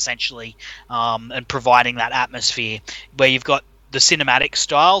audience essentially, and providing that atmosphere, where you've got the cinematic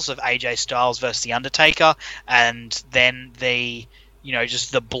styles of AJ Styles versus The Undertaker, and then the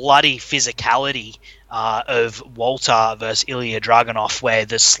just the bloody physicality of Walter versus Ilya Dragunov, where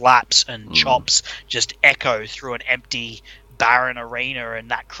the slaps and chops just echo through an empty, barren arena, and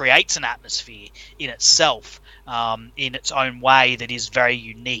that creates an atmosphere in itself, in its own way, that is very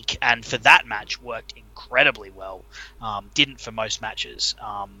unique. And for that match, worked incredibly well. Didn't for most matches,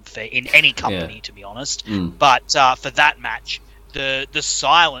 in any company, to be honest. But for that match, the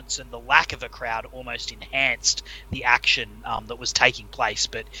silence and the lack of a crowd almost enhanced the action that was taking place.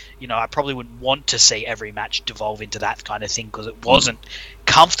 But I probably wouldn't want to see every match devolve into that kind of thing, because it wasn't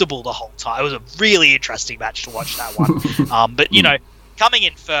comfortable the whole time. It was a really interesting match to watch, that one. But coming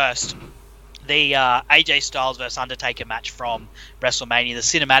in first, the AJ Styles versus Undertaker match from WrestleMania, the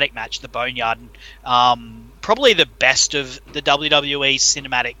cinematic match, the Boneyard, probably the best of the WWE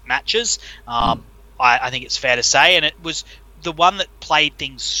cinematic matches. I think it's fair to say, and it was the one that played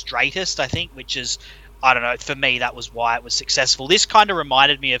things straightest, I think, which is, I don't know, for me, that was why it was successful. This kind of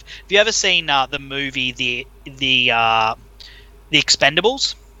reminded me of, have you ever seen the movie The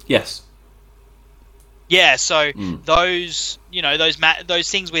Expendables? Yes. Yeah, so those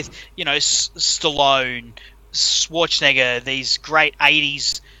things with Stallone, Schwarzenegger, these great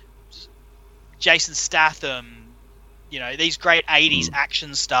 80s, Jason Statham, these great 80s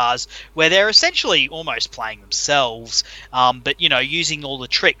action stars, where they're essentially almost playing themselves, but using all the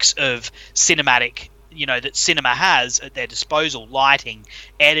tricks of cinematic, that cinema has at their disposal: lighting,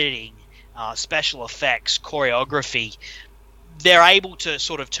 editing, special effects, choreography. They're able to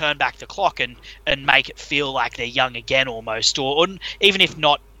sort of turn back the clock and make it feel like they're young again, almost, or even if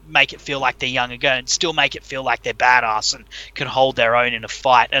not make it feel like they're young again, still make it feel like they're badass and can hold their own in a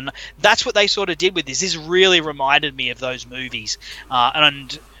fight. And that's what they sort of did with this. This really reminded me of those movies.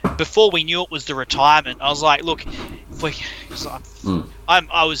 And before we knew it was the retirement, I was like, look,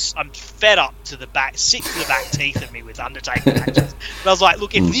 I'm fed up to the back, sick to the back teeth of me with Undertaker matches. But I was like,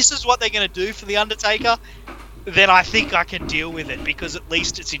 look, if this is what they're going to do for the Undertaker, then I think I can deal with it, because at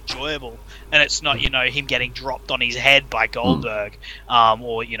least it's enjoyable, and it's not, him getting dropped on his head by Goldberg,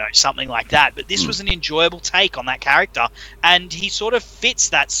 or, something like that. But this was an enjoyable take on that character, and he sort of fits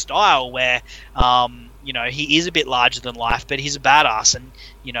that style where, he is a bit larger than life, but he's a badass, and,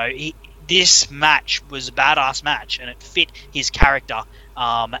 this match was a badass match, and it fit his character,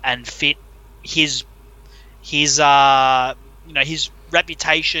 and fit his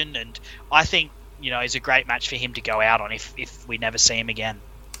reputation, and I think, is a great match for him to go out on if we never see him again.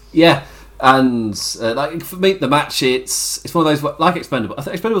 Yeah, And like for me, the match it's one of those like Expendable. I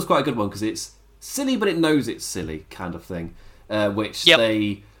think Expendable's quite a good one because it's silly, but it knows it's silly kind of thing. Which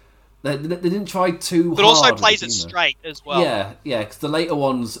they didn't try too but hard. But also plays it straight as well. Yeah, because the later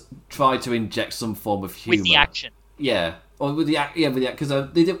ones try to inject some form of humour with the action. Yeah, or with the because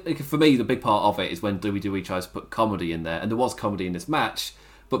they did. For me, the big part of it is when WWE tries to put comedy in there, and there was comedy in this match,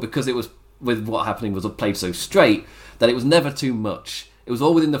 but because it was with what happening was played so straight that it was never too much. It was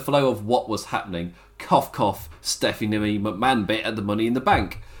all within the flow of what was happening. Cough, cough, Stephanie McMahon bit at the Money in the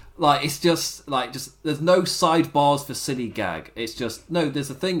Bank. Like, it's just there's no sidebars for silly gag. It's just, no,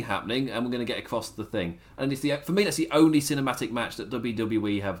 there's a thing happening and we're going to get across the thing. And for me, that's the only cinematic match that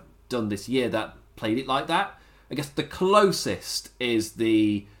WWE have done this year that played it like that. I guess the closest is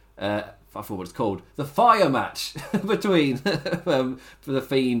the, I forgot what it's called, the fire match between The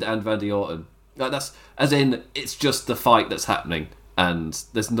Fiend and Randy Orton. Like, that's, as in, it's just the fight that's happening. And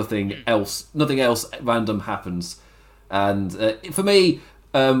there's nothing else random happens. And for me,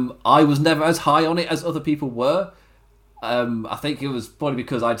 I was never as high on it as other people were. I think it was probably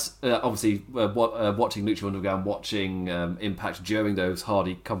because I'd obviously watching Lucha Underground, watching Impact during those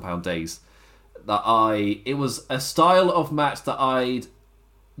Hardy Compound days. It was a style of match that I'd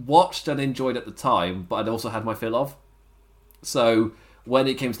watched and enjoyed at the time, but I'd also had my fill of. So when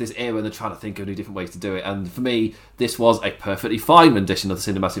it came to this era, they're trying to think of new different ways to do it. And for me, this was a perfectly fine rendition of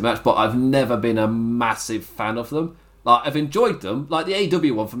the cinematic match, but I've never been a massive fan of them. Like, I've enjoyed them. Like, the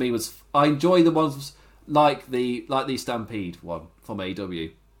AEW one for me was... I enjoy the ones like the Stampede one from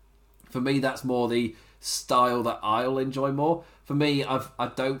AEW. For me, that's more the style that I'll enjoy more. For me, I've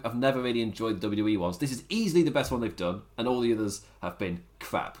never really enjoyed the WWE ones. This is easily the best one they've done, and all the others have been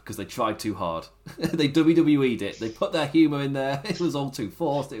crap because they tried too hard. They WWE'd it. They put their humour in there. It was all too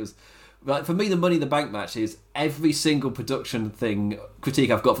forced. It was... Right, for me, the Money in the Bank match is every single production critique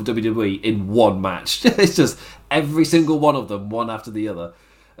I've got for WWE in one match. It's just every single one of them, one after the other.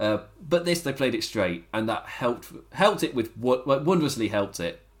 But this, they played it straight, and that helped it with wondrously helped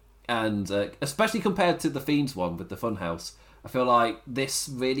it. And especially compared to the Fiend's one with the Funhouse, I feel like this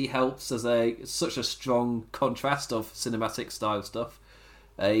really helps as such a strong contrast of cinematic style stuff.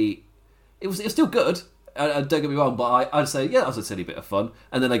 It was still good. Don't get me wrong, but I'd say, yeah, that was a silly bit of fun.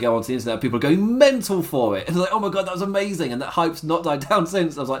 And then I go onto the internet, people are going mental for it. And it's like, oh my god, that was amazing. And that hype's not died down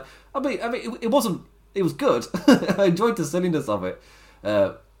since. I was like, I mean, it was good. I enjoyed the silliness of it.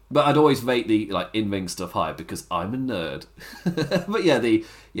 But I'd always rate the in-ring stuff high because I'm a nerd. But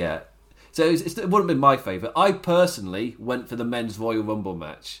so it wouldn't have been my favourite. I personally went for the men's Royal Rumble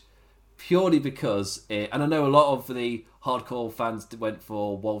match purely because, and I know a lot of the hardcore fans went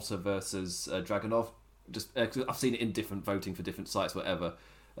for Walter versus Dragunov. Just I've seen it in different voting for different sites, whatever,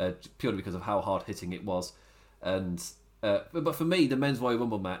 purely because of how hard hitting it was. And but for me, the men's Royal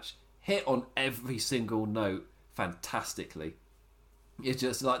Rumble match hit on every single note fantastically. It's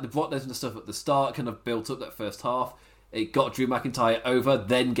just like the Brock Lesnar stuff at the start kind of built up that first half. It got Drew McIntyre over,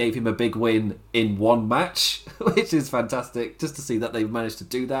 then gave him a big win in one match, which is fantastic. Just to see that they've managed to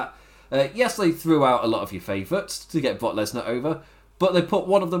do that. Yes, they threw out a lot of your favourites to get Brock Lesnar over, but they put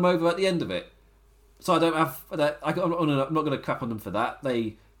one of them over at the end of it. So I don't have that. I'm not going to crap on them for that.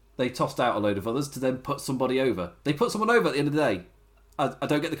 They tossed out a load of others to then put somebody over. They put someone over at the end of the day. I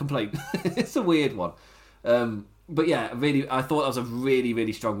don't get the complaint. It's a weird one. But yeah, really, I thought that was a really,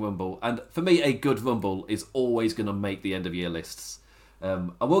 really strong Rumble. And for me, a good Rumble is always going to make the end of year lists. I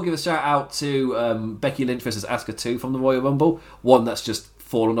will give a shout out to Becky Lynch versus Asuka 2 from the Royal Rumble. One that's just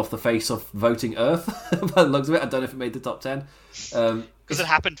fallen off the face of voting earth by the looks of it. I don't know if it made the top 10. Because it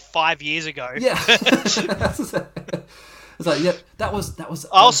happened 5 years ago. Yeah. So, yeah, that was.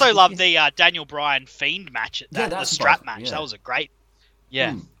 I also love the Daniel Bryan Fiend match. The strap match. Yeah. That was a great.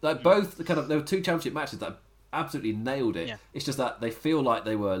 Yeah. Both there were two championship matches that absolutely nailed it. Yeah. It's just that they feel like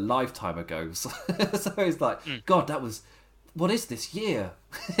they were a lifetime ago. So it's like, God, that was. What is this year?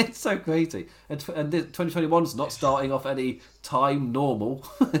 It's so crazy. And 2021's not starting off any time normal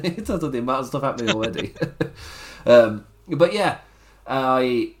in terms of the amount of stuff happening already. But yeah,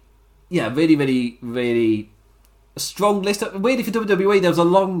 really, really, really strong list. Weirdly for WWE, there was a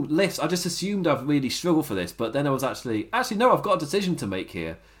long list. I just assumed I'd really struggle for this, but then I was actually no, I've got a decision to make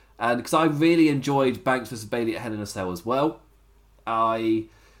here. And because I really enjoyed Banks versus Bayley at Hell in a Cell as well.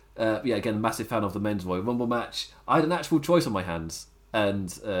 Again, a massive fan of the men's Royal Rumble match. I had an actual choice on my hands.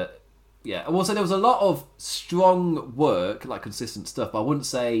 And, I will say there was a lot of strong work, like consistent stuff, but I wouldn't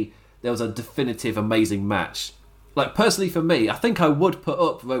say there was a definitive, amazing match. Like, personally for me, I think I would put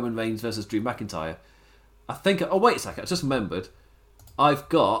up Roman Reigns versus Drew McIntyre. Oh, wait a second, I just remembered. I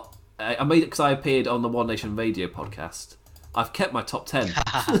made it because I appeared on the One Nation Radio podcast. I've kept my top 10.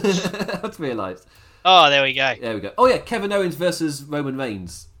 I've realised. Oh, there we go. There we go. Oh yeah, Kevin Owens versus Roman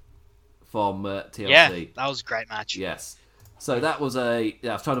Reigns from TLC. Yeah, that was a great match. Yes. So that was I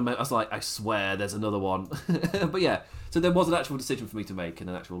was trying to. I was like, I swear, there's another one. But yeah, so there was an actual decision for me to make and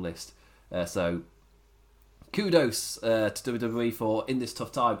an actual list. So kudos to WWE for, in this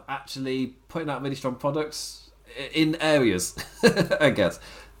tough time, actually putting out really strong products in areas. I guess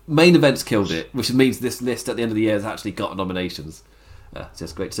main events killed it, which means this list at the end of the year has actually got nominations. It's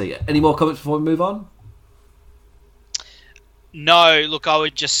just great to see. Any more comments before we move on? No, look, I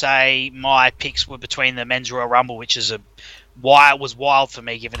would just say my picks were between the Men's Royal Rumble, which is was wild for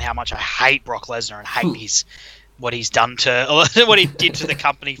me, given how much I hate Brock Lesnar and hate what he's done to what he did to the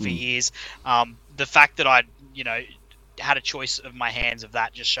company for years. The fact that I, had a choice of my hands of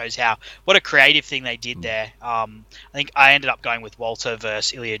that just shows what a creative thing they did there. I think I ended up going with Walter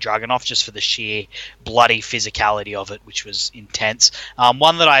versus Ilya Dragunov just for the sheer bloody physicality of it, which was intense.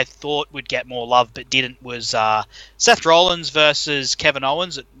 One that I thought would get more love but didn't was Seth Rollins versus Kevin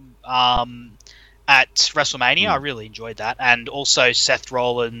Owens at WrestleMania. I really enjoyed that. And also Seth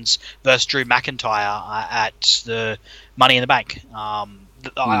Rollins versus Drew McIntyre at the Money in the Bank.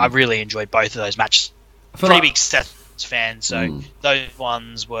 I really enjoyed both of those matches. Pretty big Seth fan, so those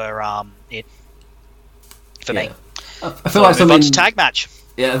ones were it for me. I feel like something tag match.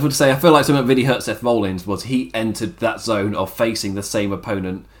 Yeah, I would say I feel like something that really hurt Seth Rollins was he entered that zone of facing the same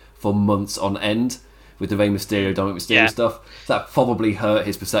opponent for months on end with the Rey Mysterio, Dominic Mysterio stuff. That probably hurt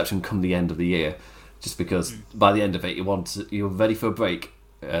his perception come the end of the year, just because by the end of it you're ready for a break,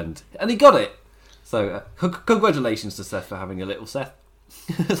 and he got it. So congratulations to Seth for having a little Seth.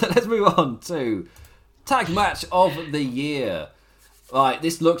 So let's move on to tag match of the year. Right,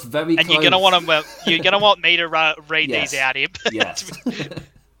 this looks very close. And you're gonna want me to read these out here. Yes.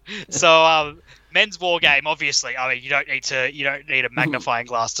 So Men's War Game, obviously. I mean, you don't need a magnifying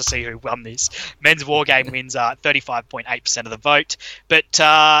glass to see who won this. Men's War Game wins 35.8% of the vote,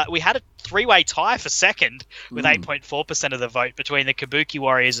 but we had a three-way tie for second with 8.4% of the vote between the Kabuki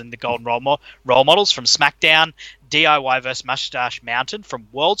Warriors and the Golden Role Models from SmackDown. DIY versus Mustache Mountain from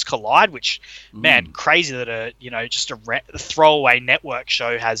Worlds Collide, which, man, crazy that just a throwaway network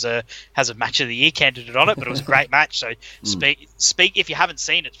show has a match of the year candidate on it, but it was a great match. So speak if you haven't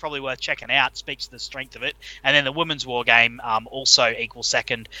seen it, it's probably worth checking out. It speaks to the strength of it. And then the Women's War Game also equals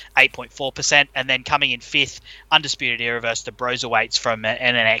second, 8.4%, and then coming in fifth, Undisputed Era versus the Broserweights from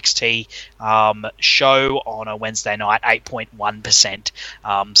an NXT show on a Wednesday night,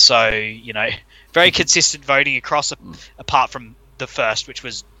 8.1%. So very consistent voting across, apart from the first, which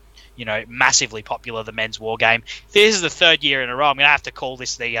was, massively popular, the Men's War Game. This is the third year in a row. I'm going to have to call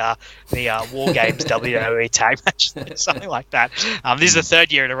this the War Games WWE tag match, something like that. This is the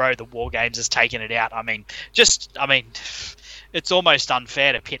third year in a row the War Games has taken it out. I mean, it's almost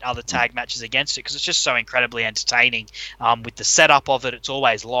unfair to pit other tag matches against it because it's just so incredibly entertaining. With the setup of it, it's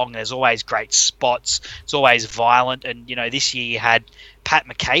always long. There's always great spots. It's always violent. And, this year you had Pat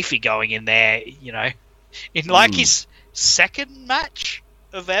McAfee going in there, in his second match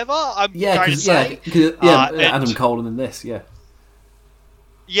of ever, I'm going to say. Adam Cole in this,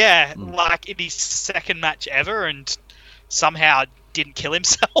 like in his second match ever, and somehow didn't kill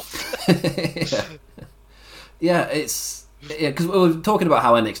himself. Because we were talking about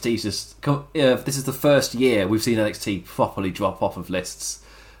how NXT's just... this is the first year we've seen NXT properly drop off of lists,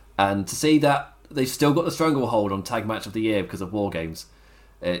 and to see that they've still got the stranglehold on Tag Match of the Year because of War Games,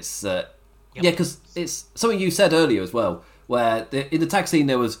 it's... because it's something you said earlier as well, where in the tag scene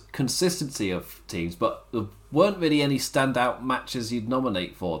there was consistency of teams, but there weren't really any standout matches you'd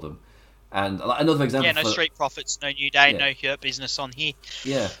nominate for them. And another example... no Street Profits, no New Day, no Hurt Business on here.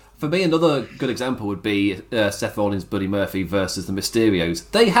 Yeah. For me, another good example would be Seth Rollins, Buddy Murphy versus the Mysterios.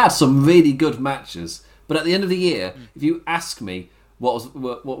 They had some really good matches, but at the end of the year, if you ask me what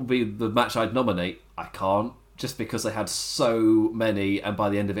would be the match I'd nominate, I can't, just because they had so many, and by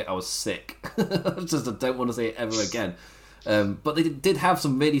the end of it, I was sick. I don't want to see it ever again. But they did have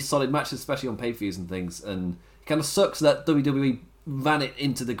some really solid matches, especially on pay-per-views and things, and it kind of sucks that WWE ran it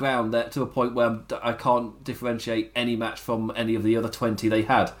into the ground there to a point where I can't differentiate any match from any of the other 20 they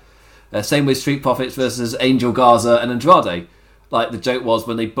had. Same with Street Profits versus Angel Garza and Andrade. Like, the joke was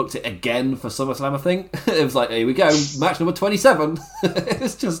when they booked it again for SummerSlam, I think, it was like, here we go, match number 27.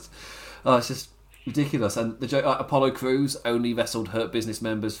 It's just ridiculous. And the joke, Apollo Crews only wrestled Hurt Business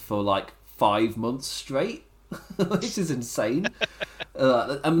members for like 5 months straight, which is insane.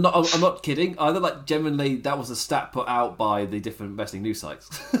 I'm not kidding either. Like, genuinely, that was a stat put out by the different wrestling news sites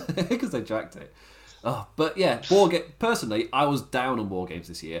because they tracked it. But yeah, personally, I was down on War Games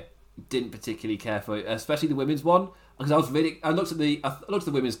this year. Didn't particularly care for it, especially the women's one. because I looked at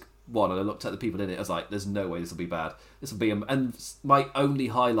the women's one and I looked at the people in it. I was like, there's no way this will be bad. This will be, and my only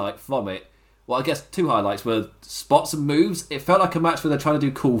highlight from it, well, I guess two highlights were spots and moves. It felt like a match where they're trying to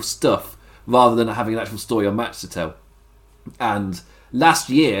do cool stuff rather than having an actual story or match to tell. And last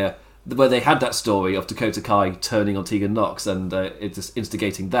year, where they had that story of Dakota Kai turning on Tegan Nox and it just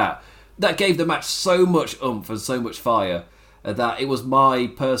instigating that gave the match so much oomph and so much fire that it was my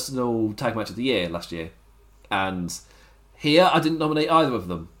personal tag match of the year last year. And here, I didn't nominate either of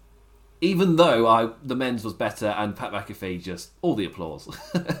them. Even though the men's was better and Pat McAfee, just all the applause.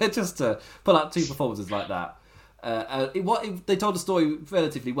 Just to pull out two performances like that. They told the story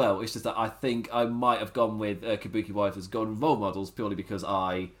relatively well. It's just that I think I might have gone with Kabuki Wife as Golden Role Models purely because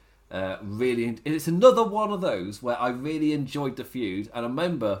I really... It's another one of those where I really enjoyed the feud, and I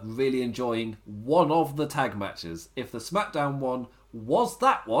remember really enjoying one of the tag matches. If the SmackDown one was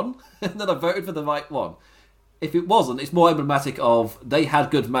that one, then I voted for the right one. If it wasn't, it's more emblematic of they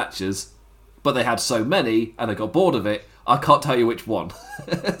had good matches, but they had so many, and I got bored of it. I can't tell you which one.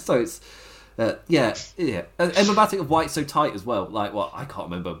 So it's emblematic of why it's so tight as well. Like, well, I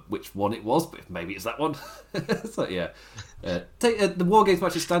can't remember which one it was, but maybe it's that one. So yeah, the War Games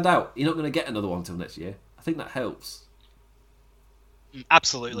matches stand out. You're not going to get another one until next year. I think that helps.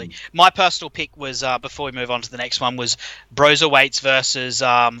 Absolutely. My personal pick was, before we move on to the next one, was Broserweights versus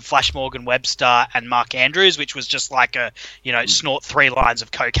Flash Morgan Webster and Mark Andrews, which was just like a, snort 3 lines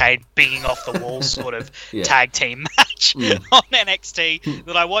of cocaine binging off the wall sort of tag team match on NXT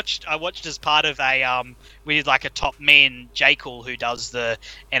that I watched as part of we did like a top, me and J. Cool, who did the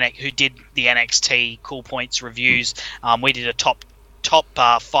NXT Cool Points reviews. We did a top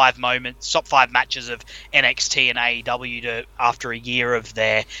 5 matches of NXT and AEW after a year of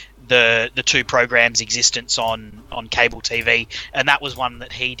the two programs' existence on cable TV, and that was one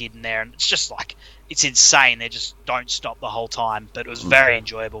that he did in there, and it's just like, it's insane. They just don't stop the whole time, but it was very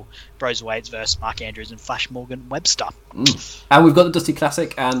enjoyable. Broserweights versus Mark Andrews and Flash Morgan Webster. And we've got the Dusty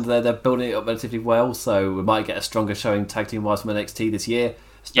Classic, and they're building it up relatively well, so we might get a stronger showing tag team wise from NXT this year,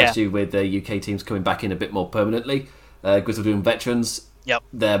 especially with the UK teams coming back in a bit more permanently. Grizzled Doom Veterans,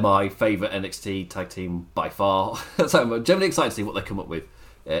 they're my favourite NXT tag team by far. So I'm generally excited to see what they come up with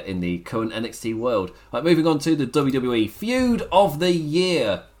in the current NXT world. Right, moving on to the WWE Feud of the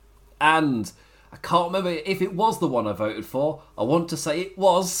Year. And I can't remember if it was the one I voted for. I want to say it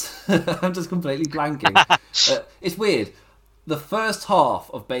was. I'm just completely blanking. It's weird. The first half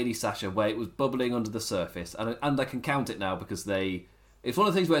of Bayley Sasha, where it was bubbling under the surface, and I can count it now because it's one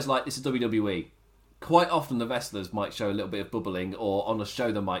of the things where it's like, this is WWE. Quite often the wrestlers might show a little bit of bubbling, or on a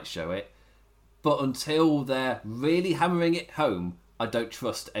show they might show it. But until they're really hammering it home, I don't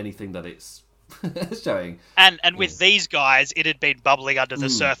trust anything that it's showing. And with these guys, it had been bubbling under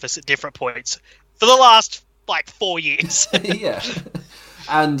the surface at different points for the last, 4 years. Yeah.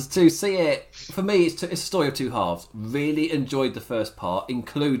 And to see it, for me, it's a story of two halves. Really enjoyed the first part,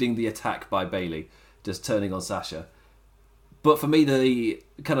 including the attack by Bayley, just turning on Sasha. But for me, the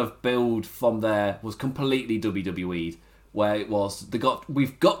kind of build from there was completely WWE'd, where it was,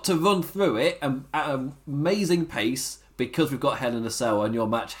 we've got to run through it at an amazing pace because we've got Hell in a Cell, and your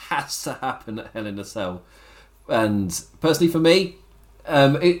match has to happen at Hell in a Cell. And personally for me,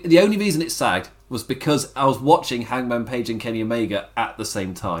 the only reason it sagged was because I was watching Hangman Page and Kenny Omega at the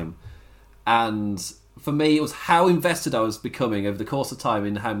same time. And for me, it was how invested I was becoming over the course of time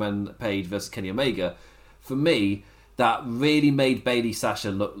in Hangman Page versus Kenny Omega. For me, that really made Bayley Sasha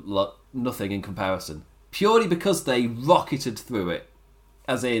look nothing in comparison. Purely because they rocketed through it.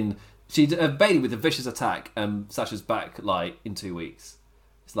 As in, Bayley with a vicious attack and Sasha's back in 2 weeks.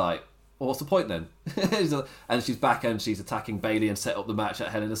 It's like, well, what's the point then? And she's back and she's attacking Bayley and set up the match at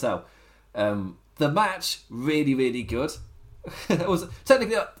Hell in a Cell. The match, really, really good. It was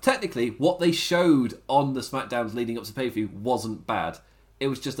technically what they showed on the SmackDowns leading up to pay-per-view wasn't bad. It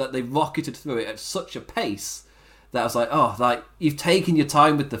was just that they rocketed through it at such a pace that I was like, you've taken your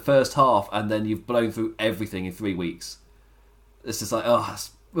time with the first half and then you've blown through everything in 3 weeks. It's just like,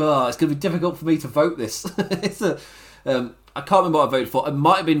 it's going to be difficult for me to vote this. I can't remember what I voted for. It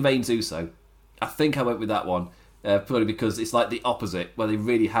might have been Reigns Uso. I think I went with that one, purely because it's like the opposite, where they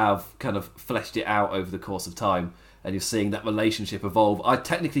really have kind of fleshed it out over the course of time, and you're seeing that relationship evolve. I'd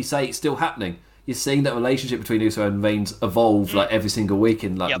technically say it's still happening. You're seeing that relationship between Uso and Reigns evolve every single week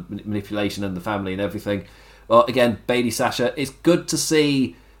in manipulation and the family and everything. Well, again, Bayley Sasha, it's good to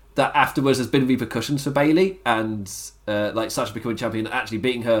see that afterwards there's been repercussions for Bayley, and Sasha becoming champion and actually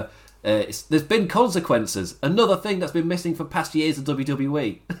beating her. There's been consequences. Another thing that's been missing for past years of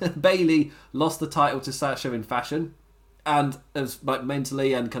WWE. Bayley lost the title to Sasha in Fashion, and as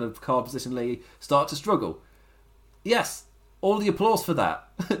mentally and kind of card positionally start to struggle. Yes, all the applause for that.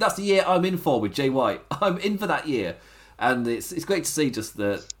 That's the year I'm in for with Jay White. I'm in for that year. And it's great to see just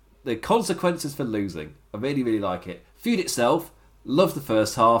the consequences for losing. I really, really like it. Feud itself, love the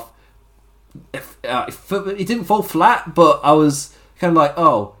first half. It didn't fall flat, but I was kind of like,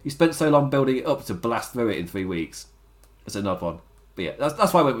 oh, you spent so long building it up to blast through it in 3 weeks. It's another one. But yeah,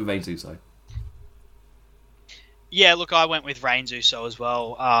 that's why I went with Reigns Uso. Yeah, look, I went with Reigns Uso as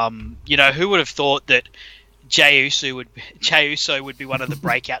well. Who would have thought that Jey Uso would be one of the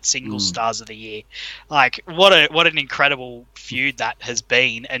breakout single stars of the year? Like, what an incredible feud that has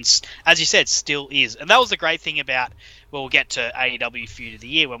been, and as you said, still is. And that was the great thing about. Well, we'll get to AEW feud of the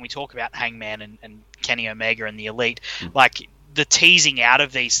year when we talk about Hangman and Kenny Omega and the Elite. Like, the teasing out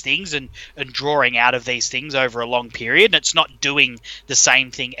of these things and drawing out of these things over a long period. And it's not doing the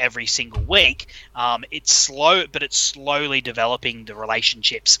same thing every single week. It's slow, but it's slowly developing the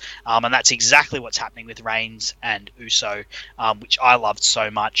relationships. And that's exactly what's happening with Reigns and Uso, which I loved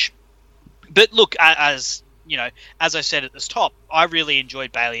so much. But look, as I said at the top, I really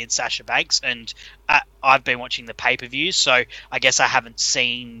enjoyed Bayley and Sasha Banks, and I've been watching the pay-per-views, so I guess I haven't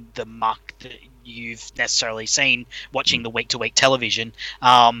seen the muck that you've necessarily seen watching the week-to-week television.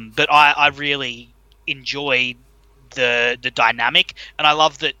 But I really enjoyed the dynamic, and I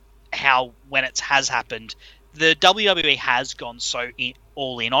love that how when it has happened, the WWE has gone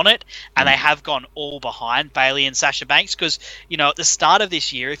all in on it, and they have gone all behind Bayley and Sasha Banks, because at the start of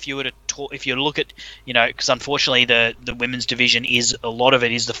this year, if you look at because unfortunately the women's division is a lot of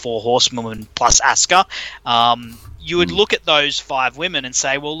it is the Four Horsewomen plus Asuka, you would look at those 5 women and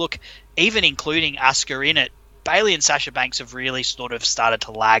say, well, look, even including Asuka in it, Bayley and Sasha Banks have really sort of started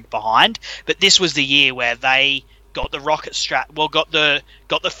to lag behind. But this was the year where they got the rocket strap, got the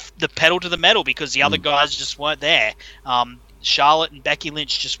pedal to the metal, because the other guys just weren't there. Charlotte and Becky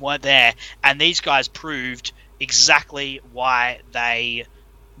Lynch just weren't there, and these guys proved exactly why they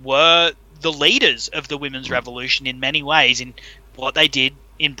were the leaders of the women's revolution in many ways in what they did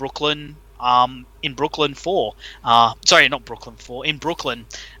in Brooklyn. In Brooklyn 4, in Brooklyn,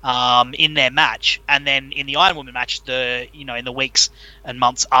 in their match, and then in the Iron Woman match, in the weeks and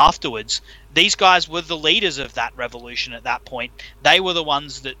months afterwards, these guys were the leaders of that revolution at that point. They were the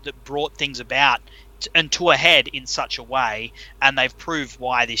ones that brought things about and to a head in such a way, and they've proved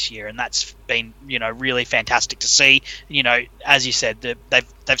why this year, and that's been really fantastic to see. As you said,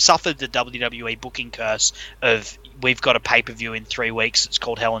 they've suffered the WWE booking curse of, we've got a pay-per-view in 3 weeks. It's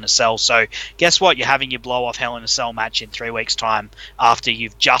called Hell in a Cell. So guess what? You're having your blow-off Hell in a Cell match in 3 weeks' time after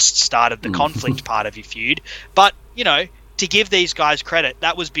you've just started the conflict part of your feud. But, to give these guys credit,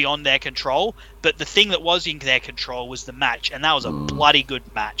 that was beyond their control. But the thing that was in their control was the match, and that was a bloody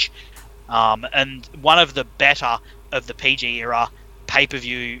good match. And one of the better of the PG era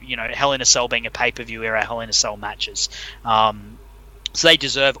pay-per-view, Hell in a Cell being a pay-per-view era Hell in a Cell matches. So they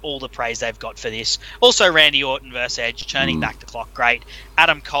deserve all the praise they've got for this. Also, Randy Orton versus Edge, turning back the clock, great.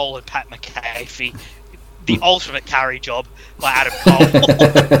 Adam Cole and Pat McAfee, the ultimate carry job by Adam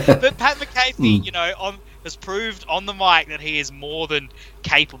Cole. But Pat McAfee, has proved on the mic that he is more than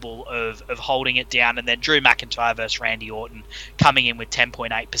capable of holding it down. And then Drew McIntyre versus Randy Orton coming in with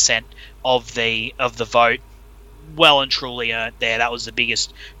 10.8% of the vote. Well and truly earned there. That was the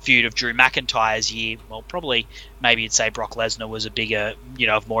biggest feud of Drew McIntyre's year. Well, probably, maybe you'd say Brock Lesnar was a bigger,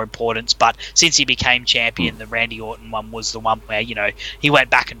 of more importance. But since he became champion, the Randy Orton one was the one where, he went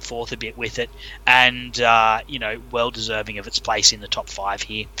back and forth a bit with it. And, well deserving of its place in the top 5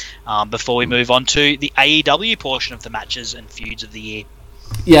 here. Before we move on to the AEW portion of the matches and feuds of the year.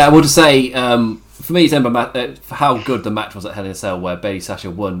 Yeah, I would say, for me, for how good the match was at Hell in a Cell, where Bayley Sasha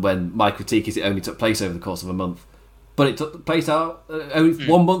won, when my critique is it only took place over the course of a month. But it took place out only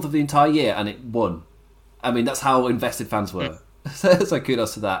 1 month of the entire year, and it won. I mean, that's how invested fans were. So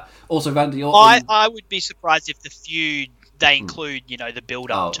kudos to that. Also, Randy Orton. I would be surprised if the feud, they include, the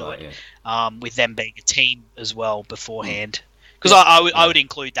build-up to it, with them being a team as well beforehand. Because I would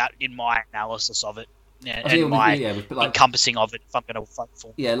include that in my analysis of it. And my encompassing of it, if I'm going to vote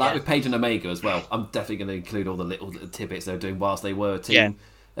for. Yeah, with Paige and Omega as well. I'm definitely going to include all the little tidbits they were doing whilst they were a team.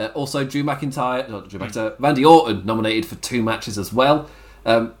 Also, Randy Orton nominated for 2 matches as well.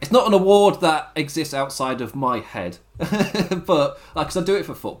 It's not an award that exists outside of my head, but because I do it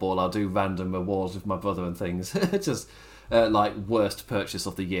for football, I'll do random awards with my brother and things. Just worst purchase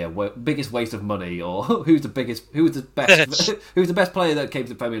of the year, biggest waste of money, or who's the best who's the best player that came to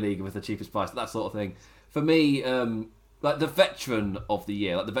the Premier League with the cheapest price, that sort of thing. For me, the veteran of the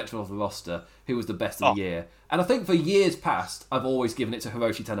year, the veteran of the roster, who was the best of the year. And I think for years past, I've always given it to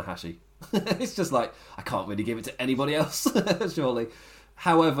Hiroshi Tanahashi. It's just I can't really give it to anybody else, surely.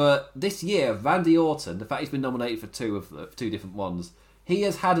 However, this year, Randy Orton, the fact he's been nominated for two different ones, he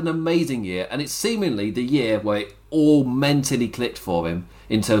has had an amazing year, and it's seemingly the year where it all mentally clicked for him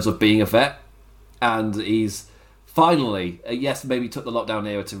in terms of being a vet, and he's finally, yes, maybe took the lockdown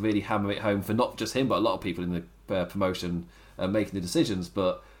era to really hammer it home for not just him, but a lot of people in the promotion making the decisions,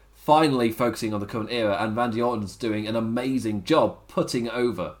 but finally focusing on the current era, and Randy Orton's doing an amazing job putting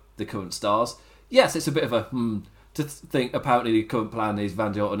over the current stars. Yes, it's a bit of a to think apparently the current plan is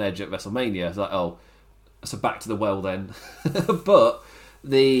Randy Orton Edge at WrestleMania. It's like, oh, so back to the well then. But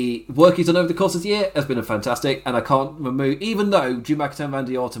the work he's done over the course of the year has been fantastic, and I can't remove, even though Drew McIntyre and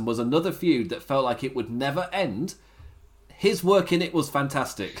Randy Orton was another feud that felt like it would never end, his work in it was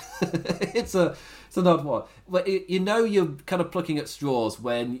fantastic. It's an odd one. But you're kind of plucking at straws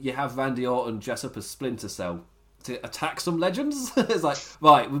when you have Randy Orton dress up as Splinter Cell to attack some legends. It's like,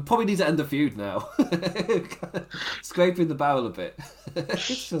 right, we probably need to end the feud now. Scraping the barrel a bit.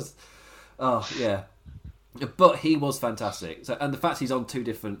 It's just, oh yeah. But he was fantastic. So, and the fact he's on two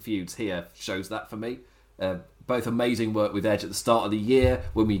different feuds here shows that for me. Both amazing work with Edge at the start of the year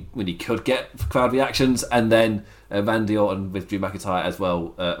when he could get crowd reactions, and then Randy Orton with Drew McIntyre as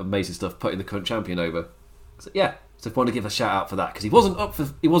well. Amazing stuff, putting the current champion over. So yeah. So I want to give a shout out for that, because he was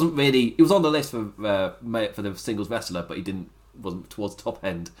on the list for the singles wrestler, but wasn't towards the top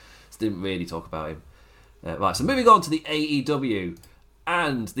end, so didn't really talk about him. Right, so moving on to the AEW,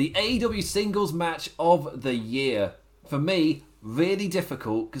 and the AEW singles match of the year for me, really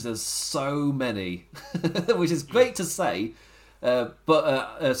difficult because there's so many, which is great to say.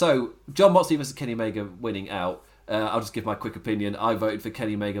 So Jon Moxley versus Kenny Omega winning out. I'll just give my quick opinion. I voted for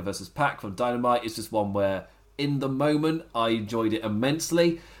Kenny Omega versus Pac from Dynamite. It's just one where, in the moment, I enjoyed it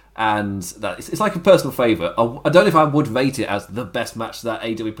immensely, and that it's like a personal favourite. I don't know if I would rate it as the best match that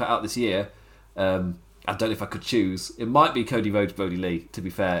AEW put out this year. I don't know if I could choose. It might be Cody Rhodes, Brody Lee, to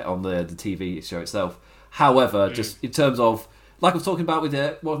be fair, on the TV show itself. However, just in terms of, like I was talking about with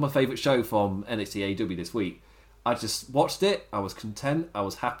what was my favourite show from NXT AEW this week, I just watched it, I was content, I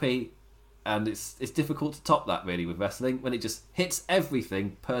was happy, and it's difficult to top that really with wrestling when it just hits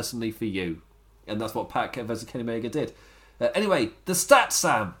everything personally for you. And that's what Pac versus Kenny Omega did. Anyway, the stats,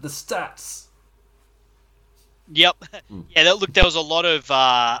 Sam. The stats. Yep. Yeah. Look, there was a lot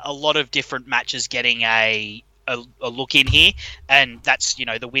of different matches getting a look in here, and that's,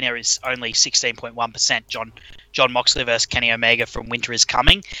 the winner is only 16.1%. Jon Moxley versus Kenny Omega from Winter is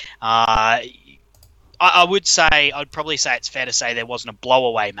Coming. I'd probably say it's fair to say there wasn't a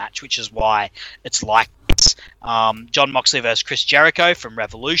blow-away match, which is why it's like this. Jon Moxley versus Chris Jericho from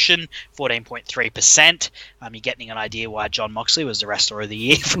Revolution, 14.3%. You're getting an idea why Jon Moxley was the Wrestler of the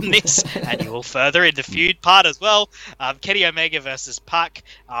Year from this, and you will further in the feud part as well. Kenny Omega versus Pac,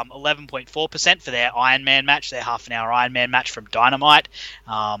 11.4% for their Iron Man match, their half-an-hour Iron Man match from Dynamite.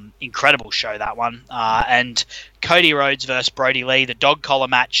 Incredible show, that one. And Cody Rhodes versus Brody Lee, the dog collar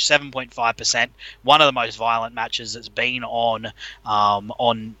match, 7.5%. One of the most violent matches that's been on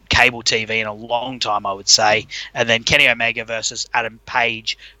cable TV in a long time, I would say. And then Kenny Omega versus Adam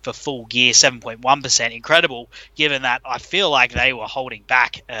Page for Full Gear, 7.1%. Incredible, given that I feel like they were holding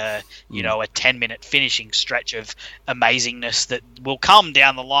back, a 10-minute finishing stretch of amazingness that will come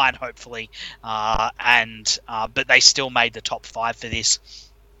down the line, hopefully. But they still made the top 5 for this.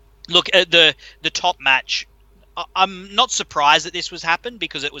 Look at the top match. I'm not surprised that this was happened,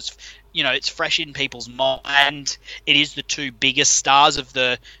 because it was, it's fresh in people's mind. It is the two biggest stars of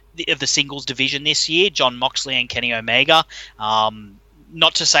the singles division this year, Jon Moxley and Kenny Omega.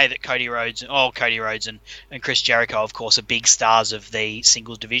 Not to say that Cody Rhodes and Chris Jericho, of course, are big stars of the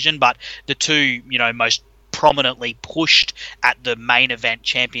singles division, but the two, most prominently pushed at the main event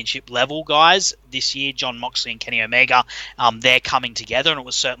championship level guys this year, Jon Moxley and Kenny Omega, they're coming together, and it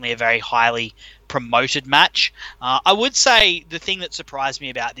was certainly a very highly promoted match. I would say the thing that surprised me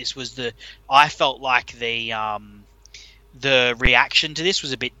about this was I felt like the reaction to this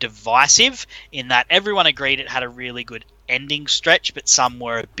was a bit divisive, in that everyone agreed it had a really good ending stretch, but some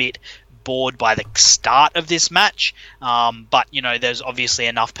were a bit bored by the start of this match. But there's obviously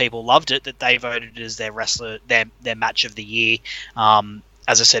enough people loved it that they voted as their match of the year.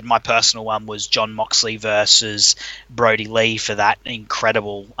 As I said, my personal one was Jon Moxley versus Brody Lee for that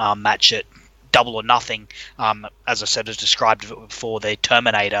incredible match at Double or Nothing. As I said, as described before, the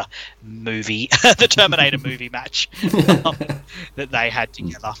Terminator movie, match that they had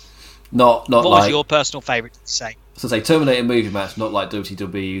together. What was your personal favourite to say? So say Terminator movie match, not like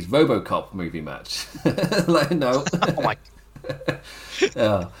WWE's RoboCop movie match. No. Oh my.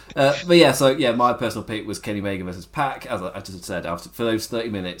 But yeah, so yeah, my personal pick was Kenny Omega versus Pac. As I just said, for those 30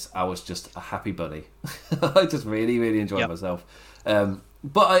 minutes, I was just a happy bunny. I just really, really enjoyed myself.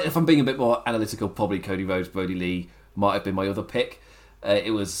 But if I'm being a bit more analytical, probably Cody Rhodes, Brody Lee might have been my other pick.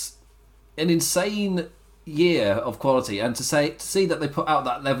 It was an insane year of quality, and to see that they put out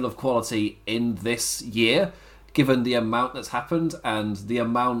that level of quality in this year, given the amount that's happened and the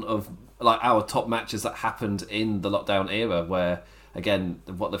amount of like our top matches that happened in the lockdown era, where again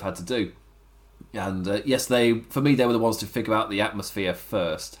what they've had to do. And yes, they were the ones to figure out the atmosphere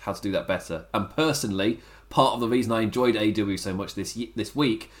first, how to do that better. And personally, part of the reason I enjoyed AEW so much this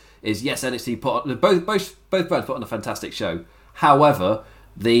week is yes, NXT both brands put on a fantastic show. However,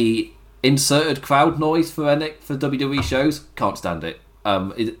 the inserted crowd noise for WWE shows, can't stand it.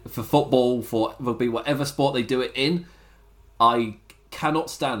 For football, for rugby, whatever sport they do it in, I cannot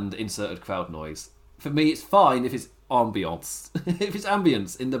stand inserted crowd noise. For me, it's fine if it's ambience. If it's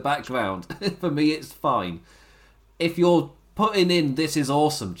ambience in the background, for me, it's fine. If you're putting in "This is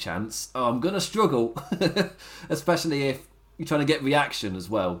awesome" chants, I'm gonna struggle, especially if you're trying to get reaction as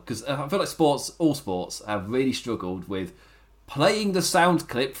well. Because I feel like all sports have really struggled with playing the sound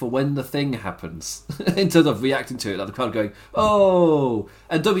clip for when the thing happens in terms of reacting to it, like the crowd going, "Oh!"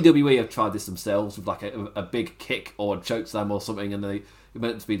 And WWE have tried this themselves with like a big kick or a choke slam or something, and they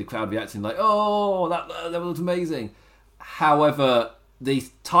meant to be the crowd reacting like, "Oh, that was amazing." However, the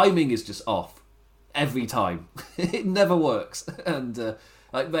timing is just off every time. It never works. And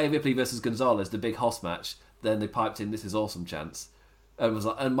like Rhea Ripley versus Gonzalez, the big Hoss match, then they piped in "This is awesome" chants,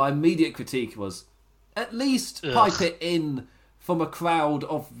 and my immediate critique was, at least pipe it in from a crowd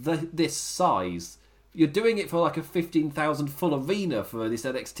of this size. You're doing it for like a 15,000 full arena for this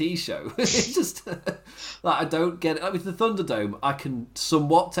NXT show. It's just like, I don't get it. Like with the Thunderdome, I can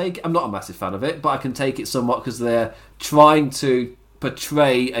somewhat take it. I'm not a massive fan of it, but I can take it somewhat because they're trying to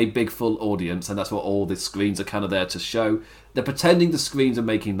portray a big full audience, and that's what all the screens are kind of there to show. They're pretending the screens are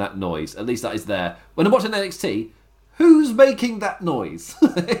making that noise. At least that is there. When I'm watching NXT, who's making that noise?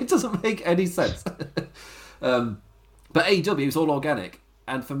 It doesn't make any sense. But AEW is all organic,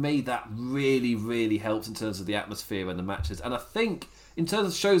 and for me that really, really helps in terms of the atmosphere and the matches. And I think in terms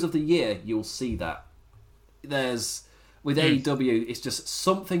of shows of the year, you'll see that with AEW, it's just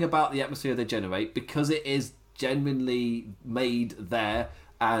something about the atmosphere they generate, because it is genuinely made there,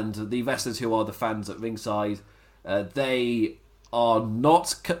 and the wrestlers who are the fans at ringside, they're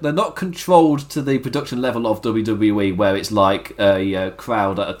not controlled to the production level of WWE, where it's like a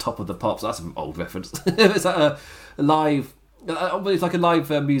crowd at the top of the pops. That's an old reference. It's like a live, it's like a live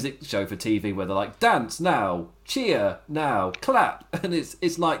music show for TV where they're like, dance now, cheer now, clap, and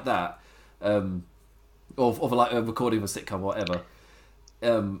it's like that, or like a recording of a sitcom or whatever.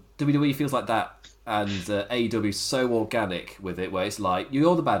 WWE feels like that, and AEW is so organic with it, where it's like,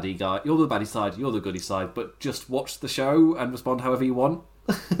 you're the baddie guy, you're the baddie side, you're the goodie side, but just watch the show and respond however you want.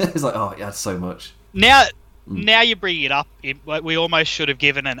 It's like, oh, it adds so much. Now you bring it up, we almost should have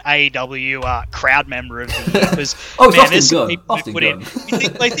given an AEW crowd member of the year, because there's some people who put in.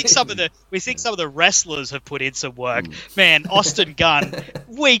 We think some of the wrestlers have put in some work. Man, Austin Gunn,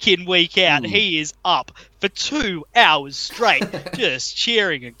 week in, week out, he is up for 2 hours straight, just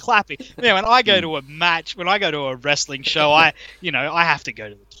cheering and clapping. Man, when I go to a match, when I go to a wrestling show, I have to go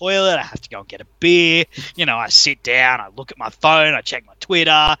to the toilet, I have to go and get a beer, I sit down, I look at my phone, I check my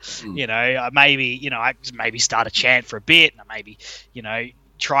Twitter, I maybe start a chant for a bit, and I maybe,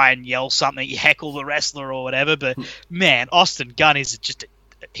 try and yell something, heckle the wrestler or whatever. But man, Austin Gunn is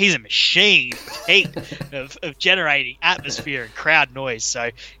he's a machine of generating atmosphere and crowd noise. So,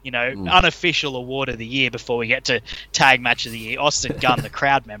 unofficial award of the year before we get to tag match of the year, Austin Gunn, the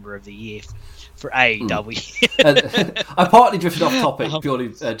crowd member of the year for AEW. I partly drifted off topic purely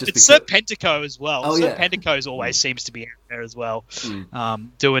just because... Sir Pentico as well. Pentico's always seems to be out there as well,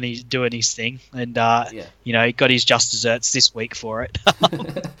 doing his thing. And, he got his just desserts this week for it.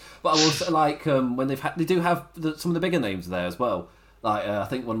 But I was like, when they do have some of the bigger names there as well. Like, I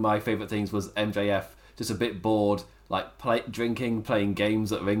think one of my favourite things was MJF, just a bit bored, like drinking, playing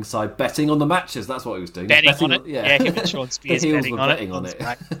games at ringside, betting on the matches. That's what he was doing. Betting on it? Yeah, him and Sean Spears betting on it.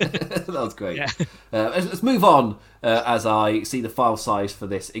 That was great. Yeah. Let's move on as I see the file size for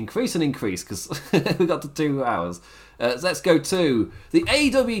this increase, because we got to 2 hours. So let's go to the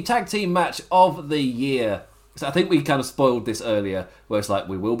AEW Tag Team Match of the Year. So I think we kind of spoiled this earlier, where it's like,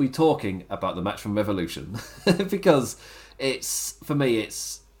 we will be talking about the match from Revolution. Because for me,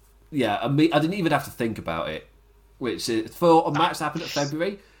 I didn't even have to think about it. Which is for a match that happened in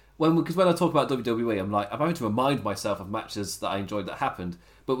February, because when I talk about WWE, I'm having to remind myself of matches that I enjoyed that happened.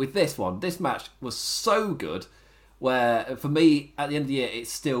 But with this match was so good. where for me at the end of the year it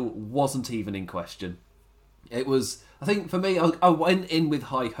still wasn't even in question. It was, I think for me, I went in with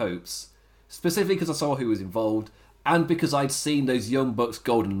high hopes, specifically because I saw who was involved and because I'd seen those Young Bucks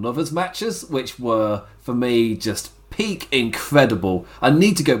Golden Lovers matches, which were for me just peak incredible. I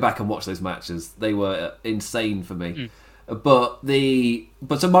need to go back and watch those matches. They were insane for me. But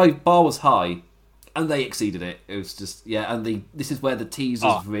so my bar was high, and they exceeded it. It was just and this is where the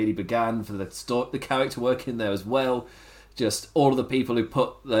teasers really began for the character work in there as well. Just all of the people who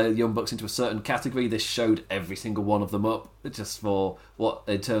put the Young Bucks into a certain category, this showed every single one of them up. Just for what,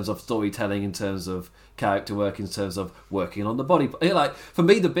 in terms of storytelling, in terms of character work, in terms of working on the body. Like for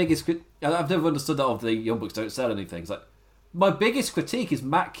me, the biggest I've never understood that of the Young Bucks don't sell anything. It's like my biggest critique is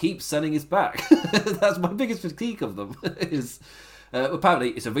Matt keeps selling his back. That's my biggest critique of them. Is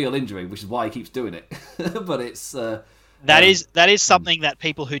apparently it's a real injury, which is why he keeps doing it. But it's. That is something that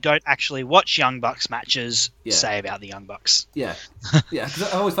people who don't actually watch Young Bucks matches say about the Young Bucks. Yeah.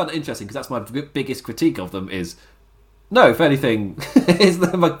 Because I always found it interesting because that's my biggest critique of them is, no, if anything,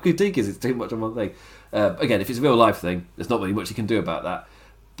 my critique is it's too much on one thing. Again, if it's a real life thing, there's not really much you can do about that.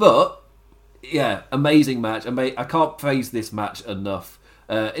 But, yeah, amazing match. I can't praise this match enough.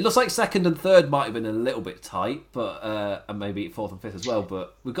 It looks like second and third might have been a little bit tight, but and maybe fourth and fifth as well,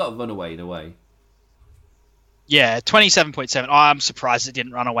 but we've got a runaway in a way. Yeah, 27.7. I'm surprised it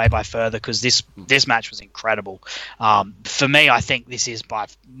didn't run away by further because this match was incredible. For me, I think this is by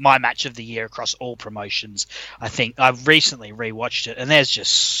my match of the year across all promotions. I think I've recently rewatched it, and there's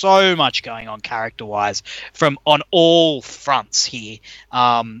just so much going on character-wise on all fronts here.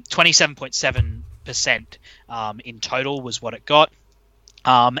 27.7% in total was what it got.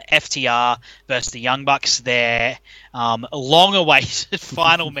 FTR versus the Young Bucks, their long-awaited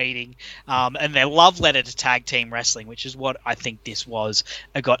final meeting, and their love letter to tag team wrestling, which is what I think this was.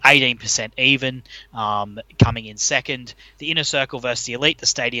 It got 18% even, coming in second. The Inner Circle versus the Elite, the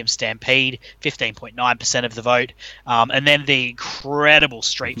Stadium Stampede, 15.9% of the vote. And then the incredible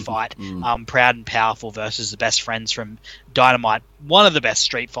street fight, Proud and Powerful versus the Best Friends from Dynamite, one of the best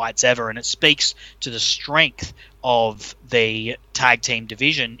street fights ever, and it speaks to the strength of the tag team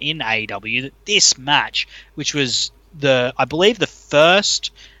division in AEW. That this match, which was I believe the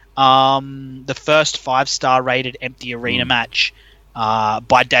first 5-star rated empty arena match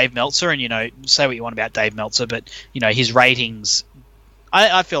by Dave Meltzer, and say what you want about Dave Meltzer, but his ratings,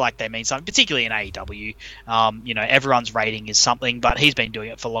 I feel like they mean something, particularly in AEW. Everyone's rating is something, but he's been doing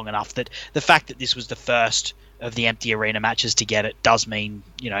it for long enough that the fact that this was the first of the empty arena matches to get it does mean,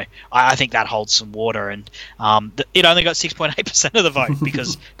 I think that holds some water, and it only got 6.8% of the vote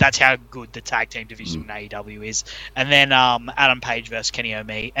because that's how good the tag team division in AEW is. And then Adam Page versus Kenny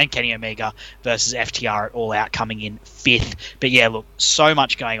Omega versus FTR at All Out coming in fifth. But yeah, look, so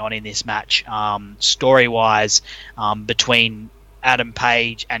much going on in this match, story-wise, between Adam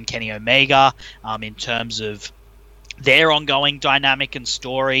Page and Kenny Omega, in terms of their ongoing dynamic and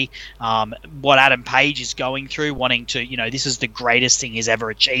story, what Adam Page is going through, wanting to, this is the greatest thing he's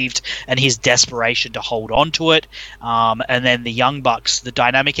ever achieved, and his desperation to hold on to it. And then the Young Bucks, the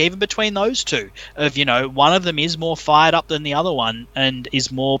dynamic even between those two, of, one of them is more fired up than the other one and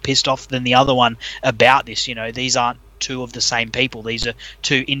is more pissed off than the other one about this. These aren't two of the same people. These are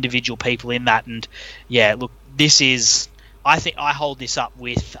two individual people in that. And yeah, look, this is, I think I hold this up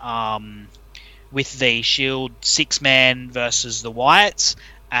with the Shield 6-man versus the Wyatts,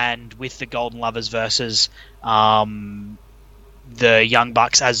 and with the Golden Lovers versus the Young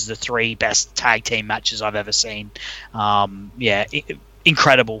Bucks as the three best tag team matches I've ever seen.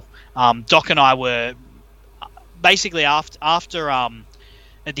 Incredible. Doc and I were basically after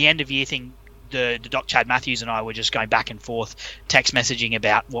at the end of year thing, the Doc Chad Matthews and I were just going back and forth text messaging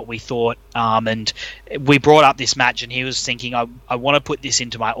about what we thought, and we brought up this match, and he was thinking, I want to put this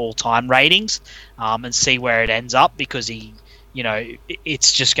into my all-time ratings and see where it ends up, because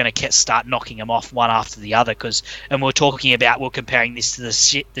it's just going to start knocking them off one after the other. And we're comparing this to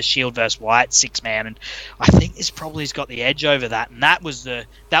the Shield versus Wyatt 6-man, and I think this probably has got the edge over that. And that was the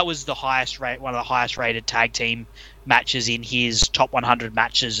highest rate, one of the highest rated tag team matches in his top 100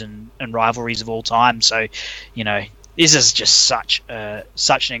 matches and rivalries of all time. So, this is just such an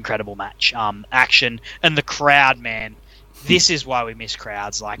incredible match. Action and the crowd, man. This is why we miss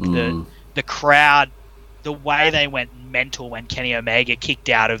crowds. Like the crowd, the way they went mental when Kenny Omega kicked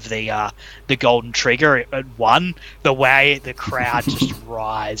out of the Golden Trigger at 1, the way the crowd just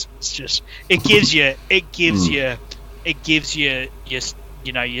rise. It's just, it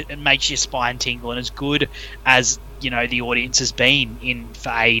makes your spine tingle. And as good as the audience has been for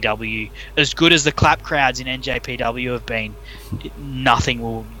AEW, as good as the clap crowds in NJPW have been, nothing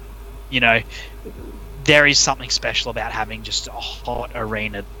will, there is something special about having just a hot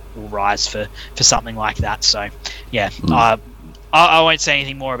arena will rise for something like that. So, yeah, I won't say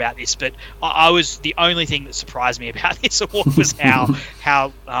anything more about this, but I was the only thing that surprised me about this award was how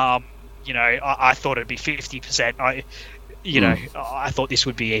I thought it'd be 50%. I thought this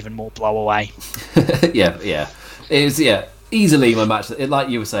would be even more blow away. yeah, it was easily my match. Like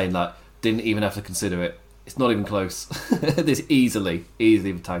you were saying, like didn't even have to consider it. It's not even close. This easily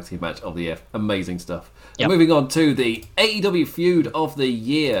the tag team match of the year. Amazing stuff. Yep. And moving on to the AEW feud of the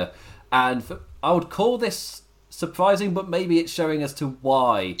year, and I would call this surprising, but maybe it's showing as to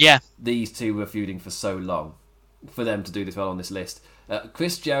why these two were feuding for so long for them to do this well on this list.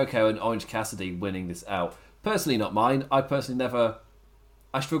 Chris Jericho and Orange Cassidy winning this out. Personally, not mine. I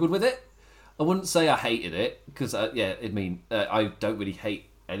struggled with it. I wouldn't say I hated it because I don't really hate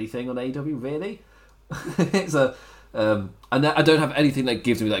anything on AEW really. It's and I don't have anything that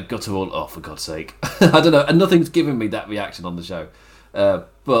gives me that guttural, oh for God's sake. I don't know, and nothing's given me that reaction on the show.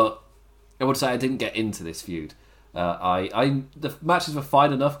 But I would say I didn't get into this feud. The matches were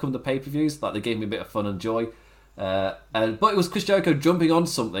fine enough come the pay-per-views, like they gave me a bit of fun and joy. But it was Chris Jericho jumping on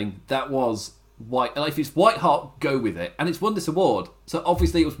something that was white. Like if it's white hot, go with it. And it's won this award, so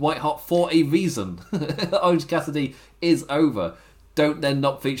obviously it was white hot for a reason. Orange Cassidy is over. Don't then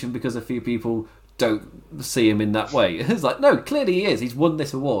not feature him because a few people don't see him in that way. It's like, no, clearly he is. He's won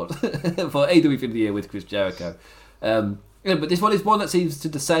this award for AEW Feud of the Year with Chris Jericho. But this one is one that seems to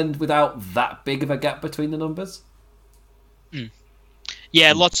descend without that big of a gap between the numbers.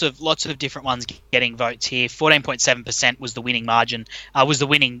 Yeah, lots of different ones getting votes here. 14.7% was the winning margin, was the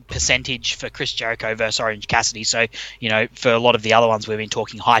winning percentage for Chris Jericho versus Orange Cassidy. So, for a lot of the other ones, we've been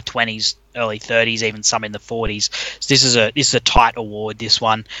talking high 20s, early 30s, even some in the 40s. So this is a tight award, this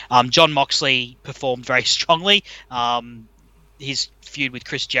one. Jon Moxley performed very strongly. His feud with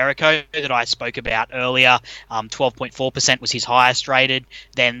Chris Jericho that I spoke about earlier, 12.4% was his highest rated.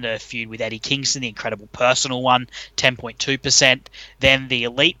 Then the feud with Eddie Kingston, the incredible personal one, 10.2%. Then the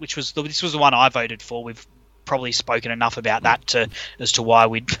Elite, this was the one I voted for. We've probably spoken enough about that as to why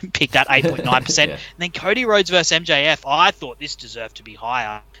we'd pick that 8.9%. And then Cody Rhodes versus MJF, I thought this deserved to be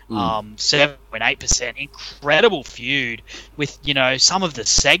higher. 7.8%. Incredible feud with, some of the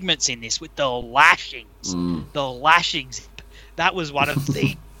segments in this with the lashings. The lashings. That was one of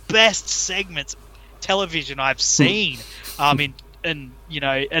the best segments of television I've seen. And then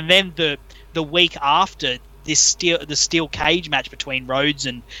the week after the steel cage match between Rhodes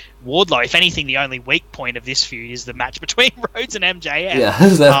and Wardlow. If anything, the only weak point of this feud is the match between Rhodes and MJF. Yeah,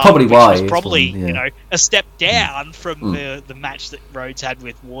 that's probably why. Was probably a step down from the match that Rhodes had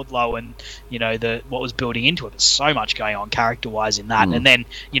with Wardlow, and what was building into it. There's so much going on character wise in that, and then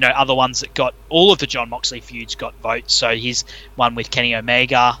other ones that got all of the Jon Moxley feuds got votes. So his one with Kenny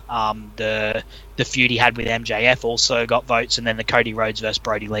Omega, the feud he had with MJF also got votes, and then the Cody Rhodes versus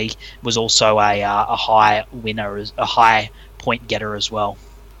Brody Lee was also a high winner, a high point getter as well.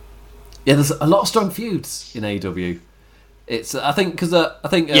 Yeah, there's a lot of strong feuds in AEW. It's this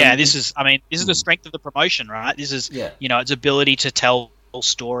is the strength of the promotion, right? This is its ability to tell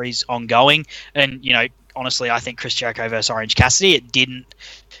stories ongoing, and honestly, I think Chris Jericho versus Orange Cassidy,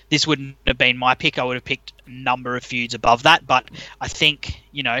 this wouldn't have been my pick. I would have picked a number of feuds above that, but I think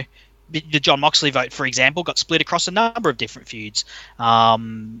the Jon Moxley vote, for example, got split across a number of different feuds. I'll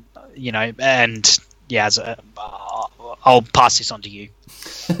pass this on to you.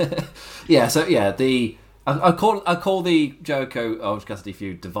 I call the Jericho Orange Cassidy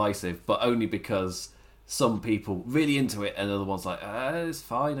feud divisive, but only because some people really into it and other ones like it's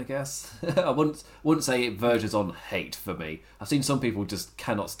fine, I guess. I wouldn't say it verges on hate for me. I've seen some people just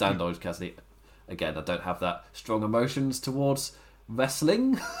cannot stand Orange Cassidy. Again, I don't have that strong emotions towards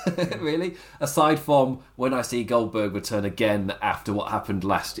wrestling, really. Aside from when I see Goldberg return again after what happened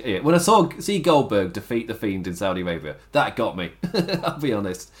last year. When I see Goldberg defeat The Fiend in Saudi Arabia, that got me. I'll be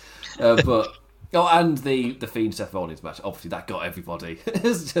honest. And the Fiend Seth Rollins match, obviously that got everybody.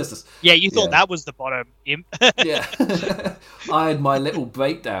 It's just you thought that was the bottom imp. Yeah. I had my little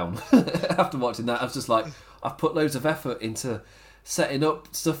breakdown after watching that. I was just like, I've put loads of effort into setting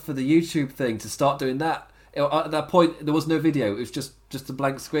up stuff for the YouTube thing to start doing that. At that point, there was no video. It was just a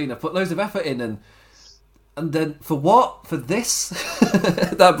blank screen. I put loads of effort in, and then for what? For this?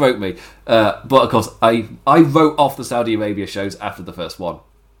 That broke me. But of course, I wrote off the Saudi Arabia shows after the first one.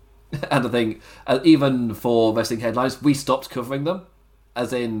 And I think even for wrestling headlines, we stopped covering them.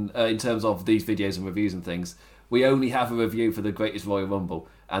 As in terms of these videos and reviews and things, we only have a review for the Greatest Royal Rumble.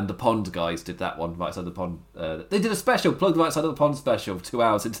 And the Pond guys did that one, Right Side of the Pond. They did a special, plugged Right Side of the Pond special 2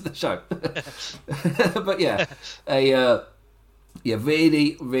 hours into the show. But yeah, Yeah,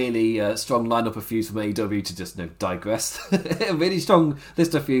 really, really strong lineup of feuds from AEW to just digress. A really strong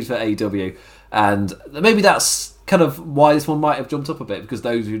list of feuds for AEW, and maybe that's kind of why this one might have jumped up a bit, because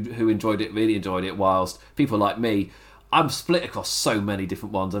those who enjoyed it really enjoyed it, whilst people like me, I'm split across so many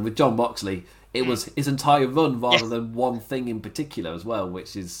different ones. And with Jon Moxley, it was his entire run rather than one thing in particular as well,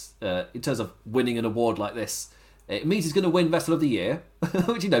 which is, in terms of winning an award like this, it means he's going to win Wrestler of the Year,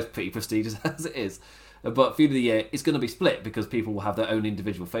 which is pretty prestigious as it is. But Feud of the Year, it's going to be split because people will have their own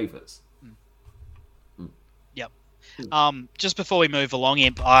individual favourites. Yep. Just before we move along,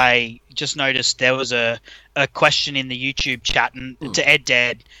 Imp, I just noticed there was a question in the YouTube chat to Ed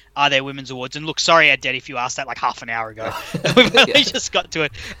Dead, are there women's awards? And look, sorry, Ed Dead, if you asked that like half an hour ago. We've only just got to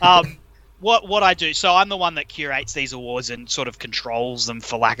it. What I do, so I'm the one that curates these awards and sort of controls them,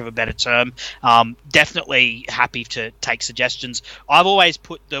 for lack of a better term. Definitely happy to take suggestions. I've always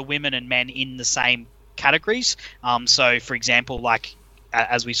put the women and men in the same categories. So, for example, like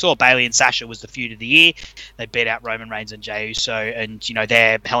as we saw, Bayley and Sasha was the feud of the year. They beat out Roman Reigns and Jey Uso, and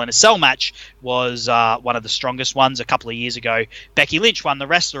their Hell in a Cell match was one of the strongest ones a couple of years ago. Becky Lynch won the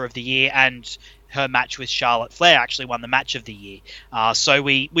Wrestler of the Year, and her match with Charlotte Flair actually won the Match of the Year. So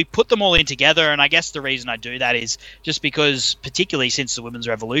we put them all in together, and I guess the reason I do that is just because, particularly since the Women's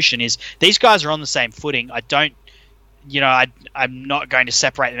Revolution, is these guys are on the same footing. I'm not going to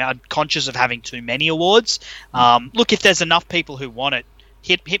separate them out. I'm conscious of having too many awards. Look, if there's enough people who want it,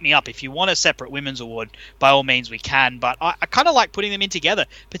 hit me up. If you want a separate women's award, by all means we can. But I kind of like putting them in together,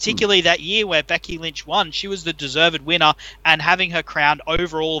 particularly that year where Becky Lynch won. She was the deserved winner, and having her crowned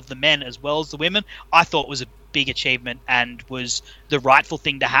over all of the men as well as the women, I thought was a big achievement and was the rightful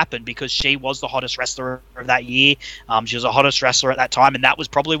thing to happen, because she was the hottest wrestler of that year. She was the hottest wrestler at that time, and that was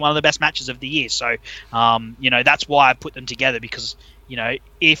probably one of the best matches of the year. So, that's why I put them together, because,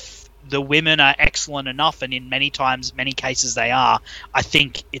 if the women are excellent enough, and in many cases they are, I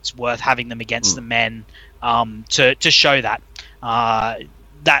think it's worth having them against the men to show that.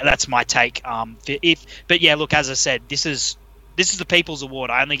 That's my take. But yeah, look, as I said, this is the People's Award.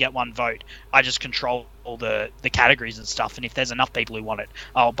 I only get one vote. I just control all the categories and stuff. And if there's enough people who want it,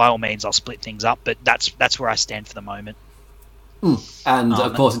 by all means, I'll split things up. But that's where I stand for the moment. And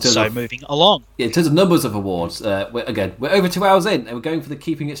of course, in terms of moving along, in terms of numbers of awards, we're over 2 hours in, and we're going for the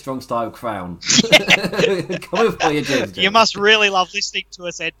Keeping It Strong style crown. Come for you, James. You must really love listening to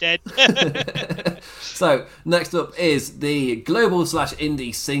us, Ed Dead. So next up is the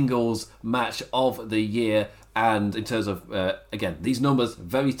global/indie singles match of the year. And in terms of, again, these numbers,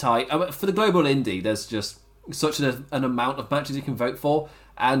 very tight. For the global indie, there's just such an amount of matches you can vote for.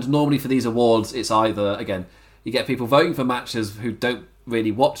 And normally for these awards, it's either, again, you get people voting for matches who don't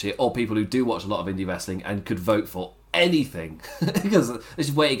really watch it, or people who do watch a lot of indie wrestling and could vote for anything. Because this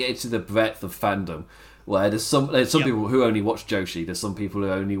is where you get into the breadth of fandom, where there's some people who only watch Joshi, there's some people who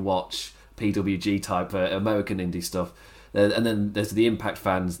only watch PWG type American indie stuff. And then there's the Impact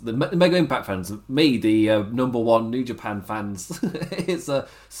fans, the Mega Impact fans, me, the number one New Japan fans. It's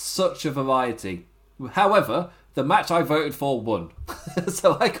such a variety. However, the match I voted for won,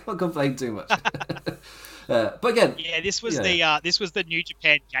 so I can't complain too much. But again, this was the New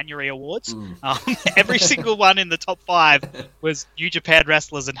Japan January Awards. Every single one in the top 5 was New Japan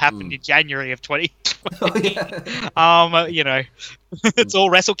wrestlers and happened in January of 2020. It's all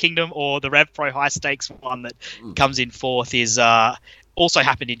Wrestle Kingdom, or the Rev Pro High Stakes one that comes in 4th is also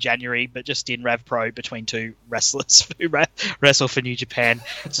happened in January, but just in Rev Pro between 2 wrestlers who wrestle for New Japan.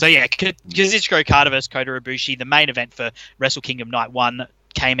 So yeah, Kazuchika Okada versus Kota Ibushi, the main event for Wrestle Kingdom Night 1,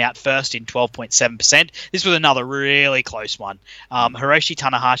 came out first in 12.7%. This was another really close one. Hiroshi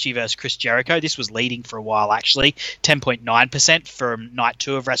Tanahashi versus Chris Jericho. This was leading for a while, actually. 10.9% from Night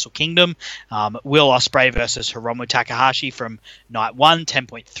 2 of Wrestle Kingdom. Will Ospreay versus Hiromu Takahashi from Night 1.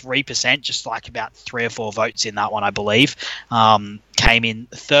 10.3%, just like about 3 or 4 votes in that one, I believe. Came in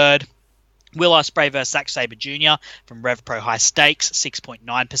 3rd. Will Ospreay versus Zack Sabre Jr. from Rev Pro High Stakes,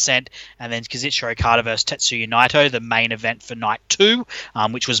 6.9%. And then Kazuchika Okada versus Tetsuya Naito, the main event for Night 2,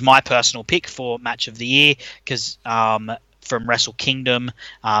 which was my personal pick for Match of the Year, because from Wrestle Kingdom,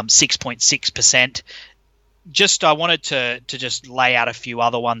 6.6%. I wanted to just lay out a few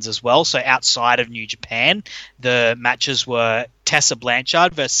other ones as well. So outside of New Japan, the matches were Tessa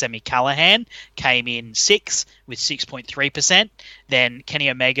Blanchard versus Sami Callihan, came in 6th with 6.3%. Then Kenny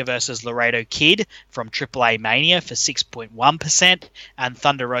Omega versus Laredo Kid from AAA Mania for 6.1%. And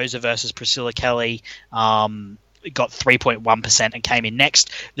Thunder Rosa versus Priscilla Kelly got 3.1% and came in next.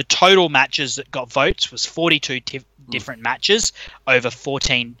 The total matches that got votes was 42 different matches over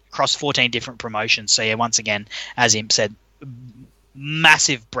 14 different promotions. So yeah, once again, as Imp said,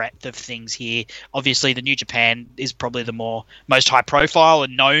 massive breadth of things here. Obviously, the New Japan is probably the most high profile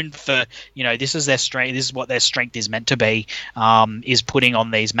and known for, this is their strength. This is what their strength is meant to be, is putting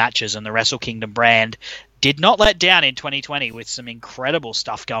on these matches. And the Wrestle Kingdom brand did not let down in 2020 with some incredible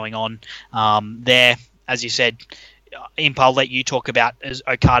stuff going on there. As you said, Imp, I'll let you talk about as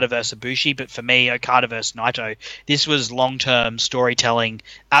Okada versus Ibushi, but for me, Okada versus Naito, this was long-term storytelling,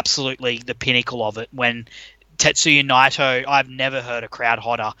 absolutely the pinnacle of it. When Tetsuya Naito, I've never heard a crowd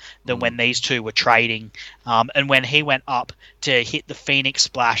hotter than when these two were trading. And when he went up to hit the Phoenix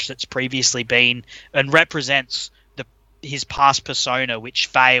Splash that's previously been and represents his past persona, which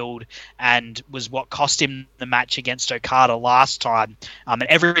failed and was what cost him the match against Okada last time, and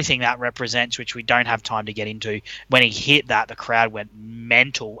everything that represents, which we don't have time to get into. When he hit that, the crowd went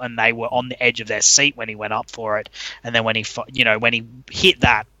mental, and they were on the edge of their seat when he went up for it. And then when he hit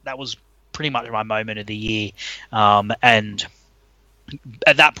that was pretty much my moment of the year. And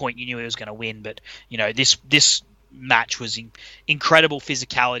at that point, you knew he was going to win. But this match was incredible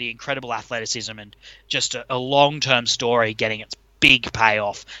physicality, incredible athleticism, and just a long-term story getting its big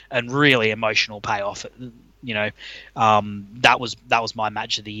payoff and really emotional payoff. That was my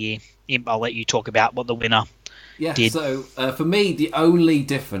match of the year. Imp, I'll let you talk about what the winner did. So for me, the only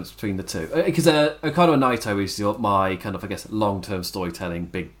difference between the two, because Okada and Naito is my kind of, I guess, long-term storytelling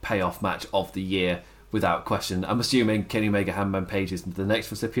big payoff match of the year, without question. I'm assuming Kenny Omega Hangman Page is the next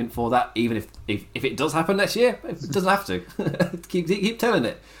recipient for that, even if it does happen next year. It doesn't have to. keep telling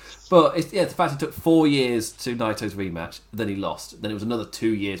it. But the fact it took 4 years to Naito's rematch, then he lost. Then it was another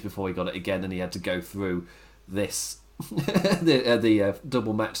 2 years before he got it again, and he had to go through this the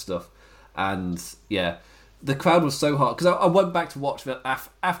double match stuff. And the crowd was so hot, because I went back to watch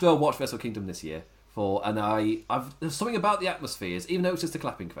after I watched Wrestle Kingdom this year. There's something about the atmospheres, even though it's just the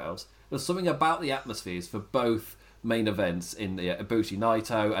clapping crowds. There's something about the atmospheres for both main events in the Ibushi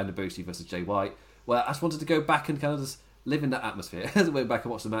Naito and Ibushi versus Jay White, where I just wanted to go back and kind of just live in that atmosphere as I went back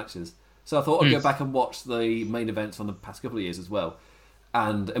and watch the matches. So I thought I'd go back and watch the main events from the past couple of years as well.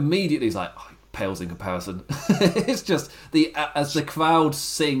 And immediately it's like, pales in comparison. It's just as the crowd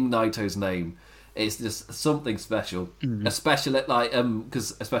sing Naito's name, it's just something special, especially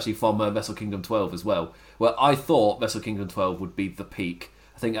especially from Wrestle Kingdom 12 as well, where I thought Wrestle Kingdom 12 would be the peak.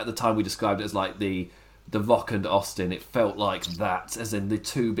 I think at the time we described it as like the Rock and Austin. It felt like that, as in the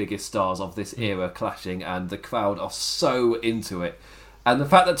two biggest stars of this era clashing, and the crowd are so into it. And the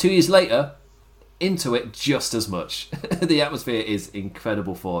fact that 2 years later, into it just as much. The atmosphere is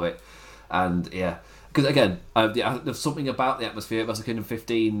incredible for it, and because again, there's something about the atmosphere at Wrestle Kingdom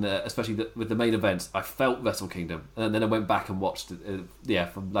 15, especially with the main events. I felt Wrestle Kingdom, and then I went back and watched it,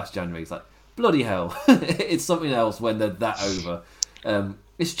 from last January. It's like, bloody hell, it's something else when they're that over.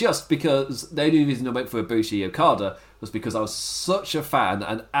 It's just because the only reason I went for Ibushi Okada was because I was such a fan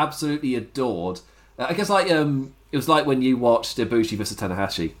and absolutely adored. I guess it was like when you watched Ibushi versus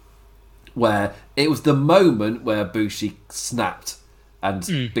Tanahashi, where it was the moment where Ibushi snapped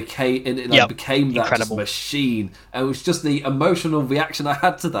and became that just machine. And it was just the emotional reaction I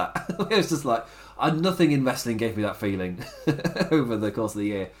had to that. It was just like, nothing in wrestling gave me that feeling over the course of the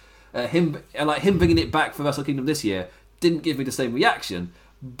year. Him bringing it back for Wrestle Kingdom this year didn't give me the same reaction,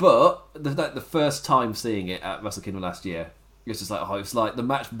 but the first time seeing it at Wrestle Kingdom last year, it was just like, it's like the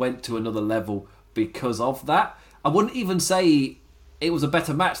match went to another level because of that. I wouldn't even say it was a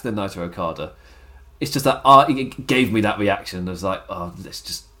better match than Naito Okada. It's just that it gave me that reaction. I was like,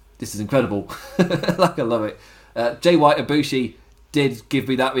 this is incredible. Like, I love it. Jay White Ibushi did give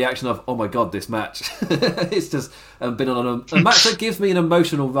me that reaction of, oh my god, this match. It's just been on a match that gives me an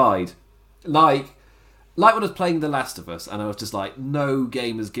emotional ride. Like when I was playing The Last of Us, and I was just like, no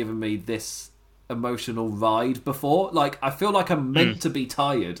game has given me this emotional ride before. Like, I feel like I'm meant to be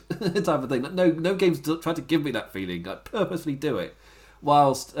tired, type of thing. No games try to give me that feeling. I purposely do it.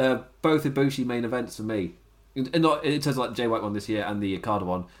 Whilst both Ibushi main events for me, and not in terms of like Jay White one this year and the Okada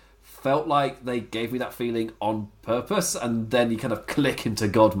one, felt like they gave me that feeling on purpose, and then you kind of click into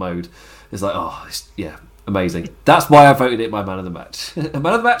God mode. It's like, amazing. That's why I voted it my man of the match. Man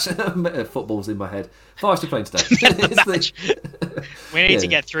of the match? Football's in my head. Forest are playing today. We need to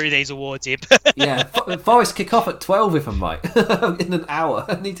get through these awards, Ip. Forest kick off at 12 if I'm right. In an hour.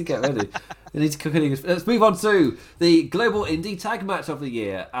 I need to get ready. I need to cook anything. Let's move on to the Global Indie Tag Match of the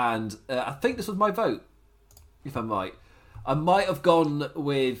year. And I think this was my vote, if I'm right. I might have gone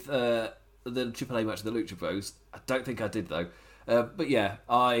with the AAA match of the Lucha Bros. I don't think I did, though. But yeah,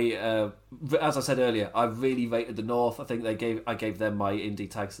 as I said earlier, I really rated the North. I think I gave them my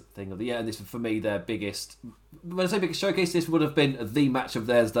indie tags thing of the year, and this was for me their biggest. When I say biggest showcase, this would have been the match of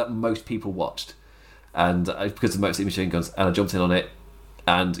theirs that most people watched, and because of Motor City Machine Guns, and I jumped in on it,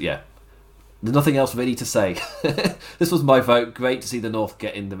 and yeah, there's nothing else really to say. This was my vote. Great to see the North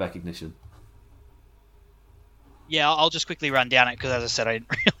getting the recognition. Yeah, I'll just quickly run down it because, as I said, I didn't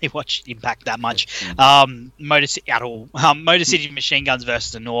really watch Impact that much. Motor City at all. Motor City Machine Guns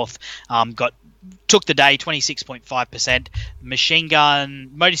versus the North took the day, 26.5%.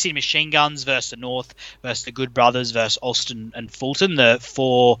 Motor City Machine Guns versus the North versus the Good Brothers versus Alston and Fulton. The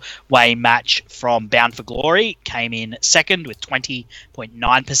 4-way match from Bound for Glory came in second with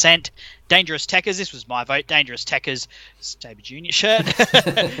 20.9%. Dangerous Techers, this was my vote. Dangerous Techers, Sabre Junior shirt.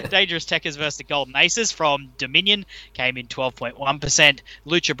 Dangerous Techers versus the Golden Aces from Dominion came in 12.1%.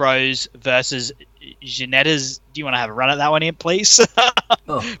 Lucha Bros versus Ginettas. Do you want to have a run at that one here, please?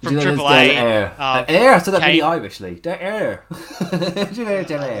 From Triple A. Air. Air, so that really Irishly. The Air.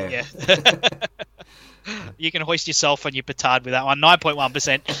 Air. Yeah. You can hoist yourself on your petard with that one.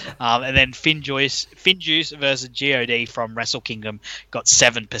 9.1%. And then Finjuice versus GOD from Wrestle Kingdom got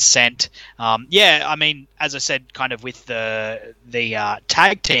 7%. Yeah, I mean, as I said, kind of with the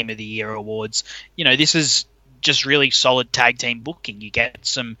Tag Team of the Year awards, this is just really solid tag team booking. You get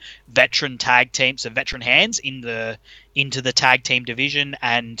some veteran tag teams, some veteran hands into the tag team division,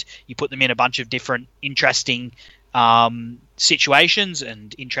 and you put them in a bunch of different interesting situations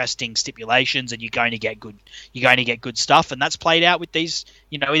and interesting stipulations, and you're going to get good stuff, and that's played out with these,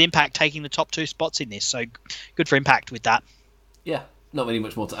 with Impact taking the top 2 spots in this. So good for Impact with that. Yeah, not really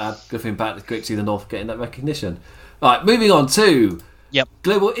much more to add. Good for Impact. It's great to see the North getting that recognition. All right, moving on to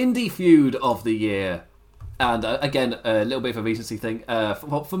Global Indie Feud of the Year. And again, a little bit of a recency thing.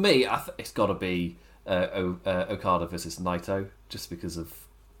 For me, it's got to be Okada versus Naito, just because of...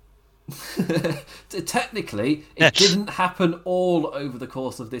 Technically, it didn't happen all over the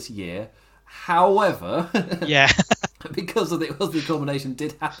course of this year. However, because it was the culmination,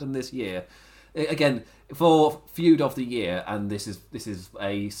 did happen this year. Again, for Feud of the Year, and this is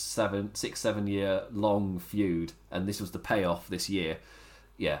a 6-7 year long feud, and this was the payoff this year.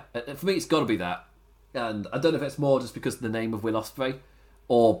 Yeah, for me, it's got to be that. And I don't know if it's more just because of the name of Will Ospreay,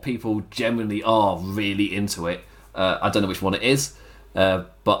 or people genuinely are really into it. I don't know which one it is.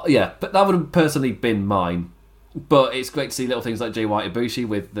 But that would have personally been mine. But it's great to see little things like Jay White Ibushi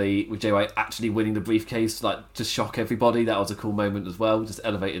with Jay White actually winning the briefcase, to shock everybody. That was a cool moment as well. Just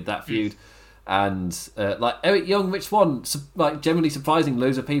elevated that feud. And Eric Young, Rich Swann, generally surprising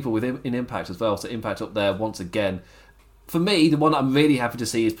loads of people in Impact as well. So Impact up there once again. For me, the one I'm really happy to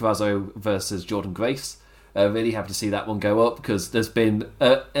see is Purrazzo versus Jordan Grace. Really happy to see that one go up, because there's been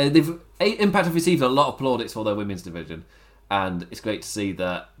Impact have received a lot of plaudits for their women's division, and it's great to see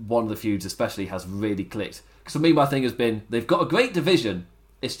that one of the feuds especially has really clicked. Because for me, my thing has been they've got a great division.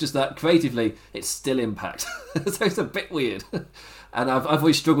 It's just that creatively, it's still Impact, so it's a bit weird. And I've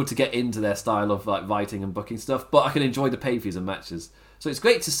always struggled to get into their style of writing and booking stuff, but I can enjoy the pay-per-views and matches. So it's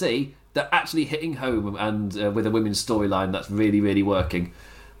great to see they're actually hitting home, and with a women's storyline that's really, really working.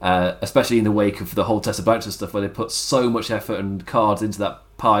 Especially in the wake of the whole Tessa Blanchard stuff, where they put so much effort and cards into that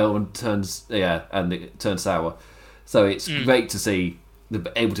pile and it turns sour. So it's great to see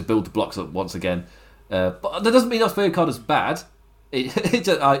they're able to build the blocks up once again. But that doesn't mean Ospreay card is bad.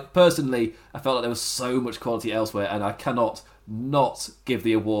 I personally felt like there was so much quality elsewhere, and I cannot not give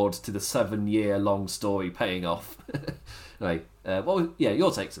the award to the 7-year long story paying off. Anyway,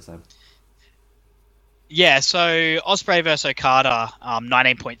 your takes, Sam. Yeah, so Ospreay versus Okada,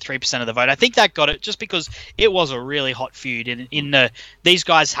 19.3% of the vote. I think that got it just because it was a really hot feud. These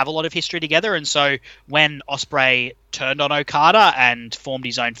guys have a lot of history together, and so when Ospreay turned on Okada and formed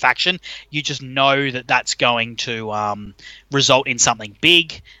his own faction, you just know that that's going to result in something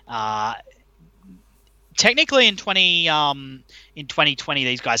big. Technically, in 2020,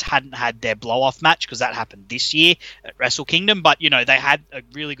 these guys hadn't had their blow-off match because that happened this year at Wrestle Kingdom. But, they had a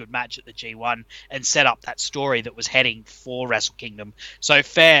really good match at the G1 and set up that story that was heading for Wrestle Kingdom. So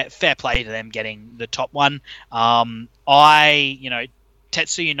fair play to them getting the top one. Tetsuya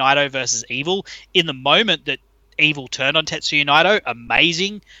Naito versus Evil. In the moment that Evil turned on Tetsuya Naito,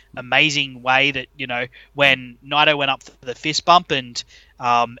 amazing way that, when Naito went up for the fist bump and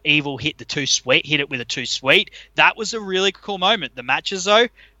Evil hit it with a too sweet. That was a really cool moment. The matches though,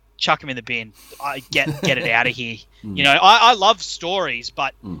 chuck him in the bin. Get it out of here. I love stories,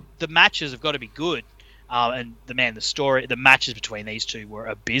 but the matches have got to be good. And the matches between these two were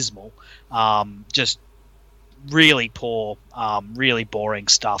abysmal. Just really poor, really boring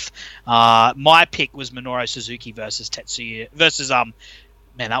stuff. My pick was Minoru Suzuki versus Tetsuya versus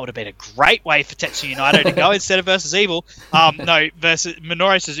Man, that would have been a great way for Tetsuya Naito to go instead of versus Evil. Versus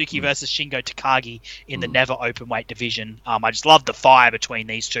Minoru Suzuki versus Shingo Takagi in the never open weight division. I just love the fire between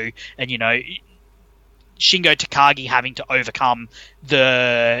these two, and Shingo Takagi having to overcome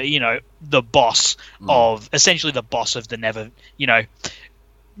the boss of essentially the boss of the Never,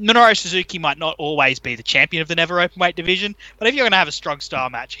 Minoru Suzuki might not always be the champion of the Never Openweight division, but if you're going to have a strong style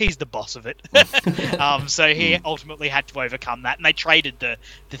match, he's the boss of it. So he ultimately had to overcome that, and they traded the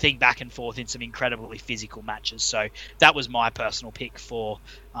thing back and forth in some incredibly physical matches. So that was my personal pick for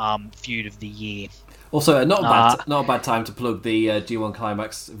Feud of the Year. Also, not a bad time to plug the G1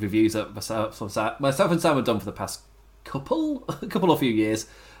 Climax reviews that myself and Sam have done for the past couple or few years.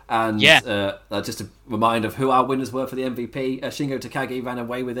 And just a reminder of who our winners were for the MVP. Shingo Takagi ran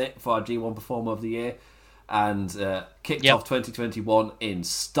away with it for our G1 Performer of the Year, and kicked off 2021 in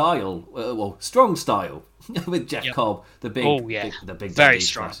style, strong style, with Jeff Cobb, the big very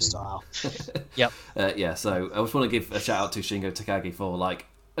strong style. So I just want to give a shout out to Shingo Takagi for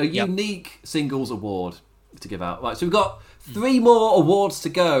a unique singles award to give out. Right, so we've got 3 more awards to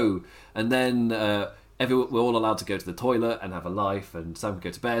go, and then we're all allowed to go to the toilet and have a life, and some go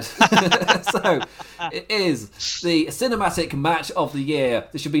to bed. So it is the cinematic match of the year.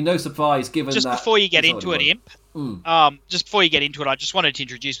 There should be no surprise given just that... Before you get into it, Imp, just before you get into it, I just wanted to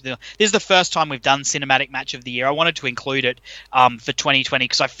introduce... This is the first time we've done cinematic match of the year. I wanted to include it for 2020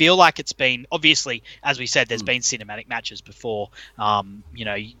 because I feel like it's been... Obviously, as we said, there's been cinematic matches before.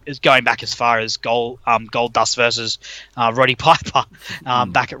 It's going back as far as Goldust versus Roddy Piper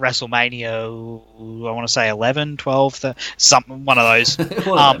back at WrestleMania... I want to say 11, 12, one of those.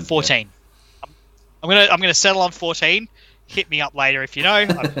 14. I'm gonna settle on 14. Hit me up later if you know,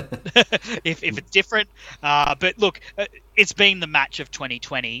 if it's different. But look, it's been the match of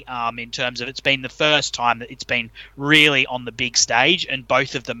 2020 in terms of it's been the first time that it's been really on the big stage, and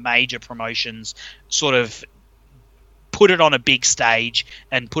both of the major promotions sort of put it on a big stage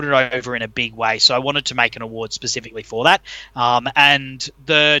and put it over in a big way. So I wanted to make an award specifically for that. And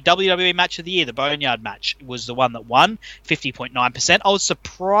the WWE match of the year, the Boneyard match, was the one that won, 50.9%. I was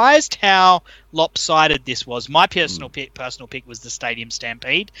surprised how lopsided this was. My personal pick was the Stadium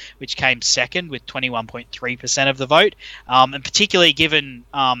Stampede, which came second with 21.3% of the vote. And particularly given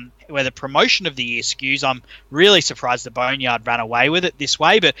where the promotion of the year skews, I'm really surprised the Boneyard ran away with it this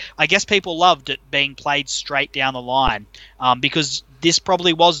way. But I guess people loved it being played straight down the line because this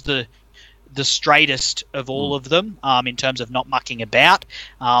probably was the straightest of all of them in terms of not mucking about.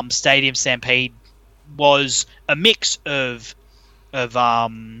 Stadium Stampede was a mix of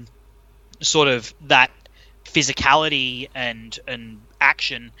sort of that physicality and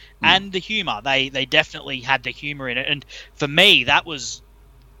action and the humor. They definitely had the humor in it, and for me that was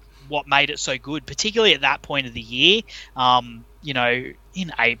what made it so good, particularly at that point of the year. I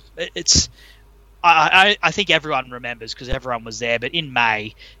think everyone remembers because everyone was there, but in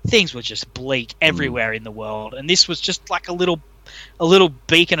May things were just bleak everywhere in the world, and this was just like a little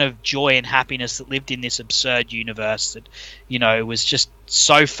beacon of joy and happiness that lived in this absurd universe that, it was just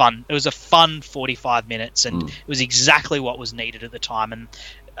so fun. It was a fun 45 minutes, and it was exactly what was needed at the time. And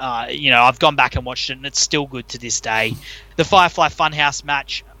I've gone back and watched it, and it's still good to this day. The Firefly Funhouse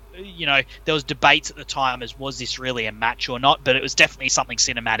match, there was debates at the time as was this really a match or not, but it was definitely something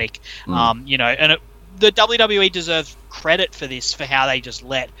cinematic. And the WWE deserves credit for this, for how they just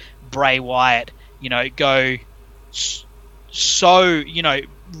let Bray Wyatt, go so,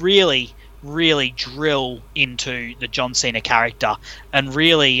 really, really drill into the John Cena character and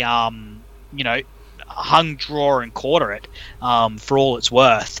really, hung, draw, and quarter it for all it's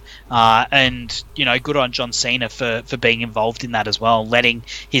worth. And good on John Cena for being involved in that as well, letting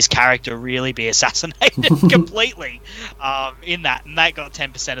his character really be assassinated completely in that. And that got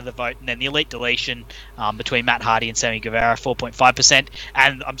 10% of the vote. And then the Elite Deletion between Matt Hardy and Sammy Guevara, 4.5%.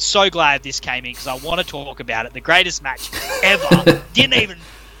 And I'm so glad this came in because I want to talk about it. The greatest match ever. didn't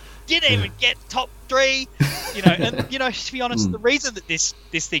even get top 3, and to be honest, the reason that this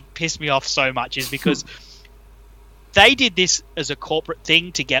thing pissed me off so much is because they did this as a corporate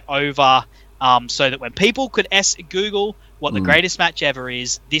thing to get over, so that when people could Google what the greatest match ever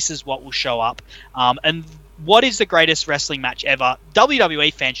is, this is what will show up. And what is the greatest wrestling match ever?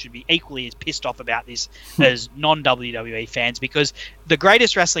 WWE fans should be equally as pissed off about this as non-WWE fans, because the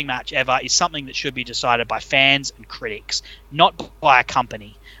greatest wrestling match ever is something that should be decided by fans and critics, not by a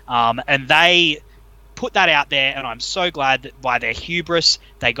company. And they put that out there, and I'm so glad that by their hubris,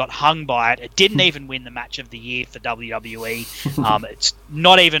 they got hung by it. It didn't even win the match of the year for WWE. It's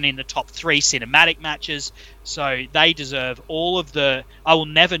not even in the top 3 cinematic matches. So they deserve all of the...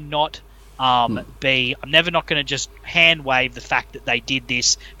 I'm never not going to just hand wave the fact that they did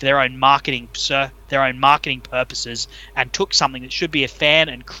this for their own marketing purposes and took something that should be a fan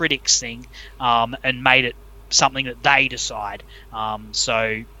and critics thing and made it something that they decide.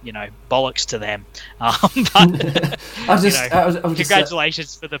 So bollocks to them.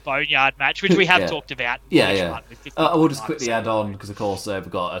 Congratulations for the Boneyard match, which we have talked about. I will just quickly add on, because of course we've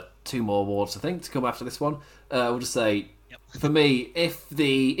got 2 more awards I think to come after this one. We'll just say, for me, if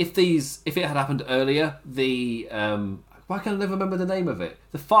it had happened earlier, why can I never remember the name of it?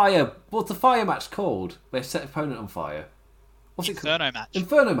 What's the fire match called? They set opponent on fire. What's Inferno it called? match.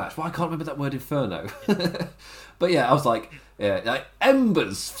 Inferno match. Well, I can't remember that word, Inferno. But yeah, I was like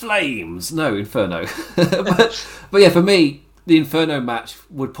embers, flames. No, Inferno. but yeah, for me, the Inferno match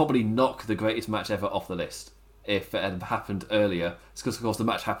would probably knock the greatest match ever off the list if it had happened earlier. It's because, of course, the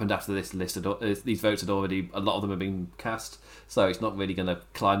match happened after this list. These votes had already, a lot of them have been cast, so it's not really going to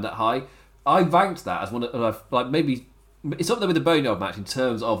climb that high. I ranked that as one of, maybe it's up there with the Boneyard match in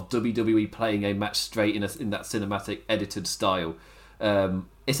terms of WWE playing a match straight in that cinematic edited style.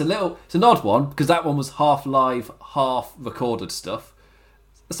 It's an odd one because that one was half live, half recorded stuff.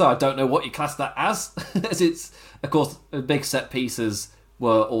 So I don't know what you class that as. As it's, of course, big set pieces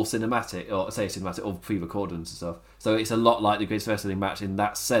were all cinematic, or pre-recorded and stuff. So it's a lot like the Greatest Wrestling match in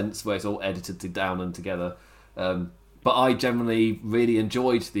that sense, where it's all edited down and together. But I generally really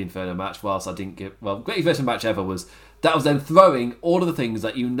enjoyed the Inferno match, whilst I didn't Greatest Wrestling match ever was them throwing all of the things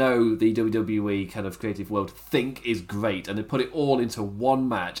that the WWE kind of creative world think is great, and they put it all into one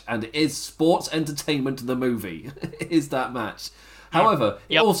match, and it is sports entertainment the movie. Is that match. However,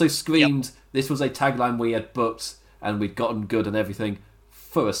 it also screamed this was a tagline we had booked and we'd gotten good and everything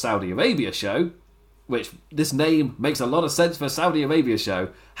for a Saudi Arabia show, which this name makes a lot of sense for a Saudi Arabia show.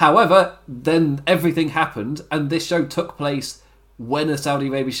 However, then everything happened and this show took place when a Saudi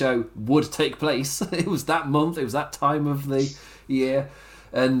Arabia show would take place. It was that month, it was that time of the year.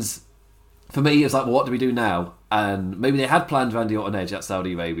 And for me, it was like, well, what do we do now? And maybe they had planned Randy Orton Edge at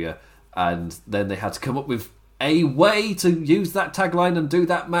Saudi Arabia, and then they had to come up with a way to use that tagline and do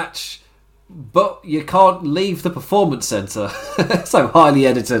that match, but you can't leave the Performance Centre. So highly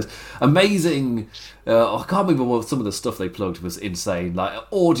edited, amazing. I can't remember what some of the stuff they plugged was insane, like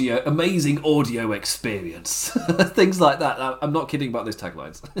amazing audio experience, things like that. I'm not kidding about those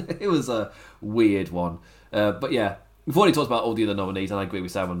taglines. It was a weird one, but yeah, we've already talked about all the other nominees, and I agree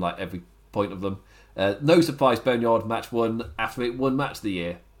with Sam on like every point of them. No surprise, Boneyard match won after it won Match of the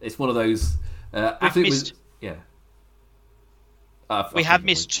Year. It's one of those. We have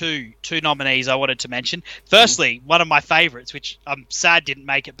missed two nominees I wanted to mention. Firstly, one of my favourites, which I'm sad didn't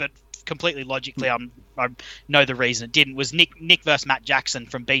make it, but completely logically I know the reason it didn't, was Nick versus Matt Jackson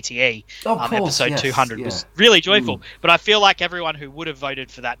from BTE. Episode 200 was really joyful. But I feel like everyone who would have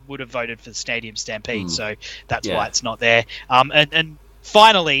voted for that would have voted for the Stadium Stampede, so that's why it's not there. And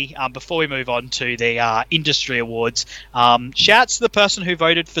finally, before we move on to the industry awards, shouts to the person who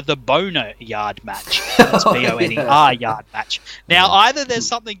voted for the Boner Yard match. That's BONER yard match. Now, either there's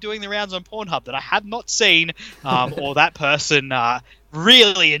something doing the rounds on Pornhub that I have not seen, or that person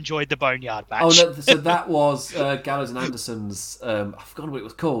really enjoyed the Boneyard match. Oh, no, so that was Gallows and Anderson's, I've forgotten what it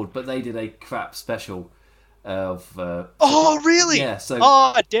was called, but they did a crap special of really? Yeah.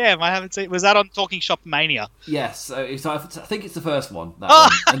 So damn, I haven't seen. Was that on Talking Shop Mania? Yes. So I think it's the first one. That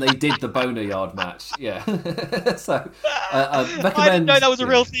one. And they did the Boner Yard match. Yeah. So I recommend. I didn't know that was a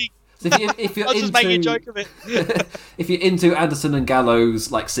real thing. So if you're I was just making a joke of it. If you're into Anderson and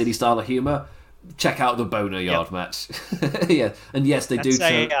Gallows like city style of humour, check out the Boner Yard match. Yeah, and yes, that's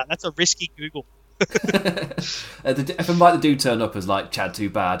that's a risky Google. If I might do turn up as like Chad Too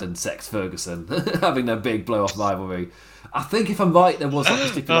Bad and Sex Ferguson having their big blow off rivalry. I think if I'm right, there was like a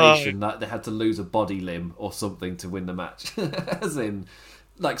stipulation that they had to lose a body limb or something to win the match, as in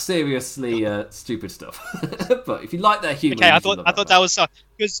like seriously stupid stuff. But if you like their humour, I thought that was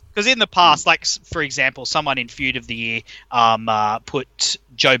because in the past, like for example, someone in Feud of the Year put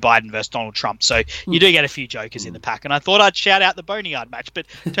Joe Biden versus Donald Trump, so you do get a few jokers in the pack, and I thought I'd shout out the Boneyard match, but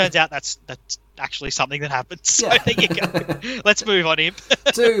turns out that's actually something that happens. So there you go. Let's move on, Imp.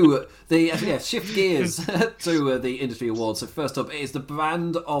 To the shift gears to the industry awards. So first up is the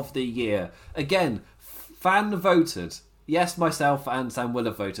Brand of the Year. Again, fan voted. Yes, myself and Sam will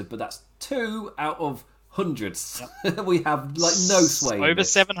have voted, but that's 2 out of hundreds. Yep. We have like no sway. Over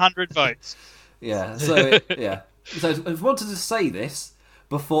 700 votes. Yeah. So So I wanted to say this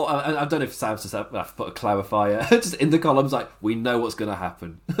before. I don't know if Sam's just have to put a clarifier just in the columns. Like, we know what's going to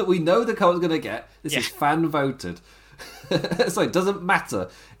happen. We know the column's going to get. This is fan voted. So it doesn't matter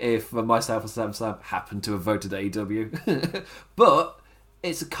if myself and Sam happen to have voted but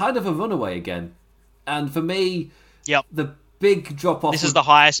it's kind of a runaway again. And for me, the big drop off. This is the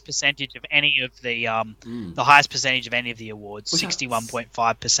highest percentage of any of the highest percentage of any of the awards,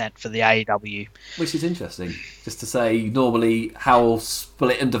 61.5% for the AEW. Which is interesting, just to say normally how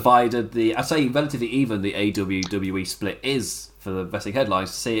split and divided I'd say relatively even the AWWE split is for the wrestling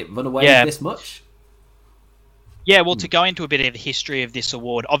headlines. To see it run away this much. Yeah, well, to go into a bit of the history of this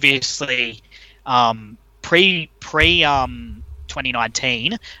award, obviously, pre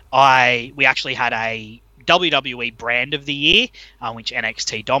 2019, we actually had a WWE brand of the year, which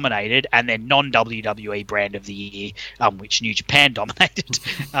NXT dominated, and then non-WWE brand of the year, which New Japan dominated.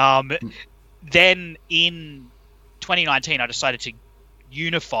 Then in 2019, I decided to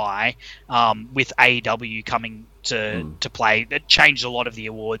unify with AEW coming to play. It changed a lot of the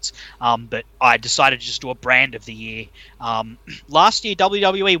awards, but I decided to just do a brand of the year. Last year,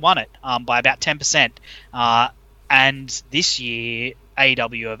 WWE won it by about 10%, and this year,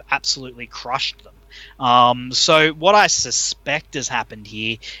 AEW have absolutely crushed them. So what I suspect has happened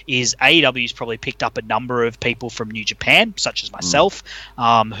here is AEW's probably picked up a number of people from New Japan, such as myself,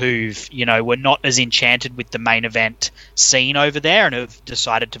 who've, were not as enchanted with the main event scene over there and have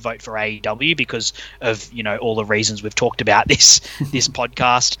decided to vote for AEW because of, all the reasons we've talked about this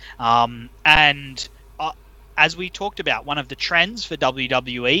podcast. And as we talked about, one of the trends for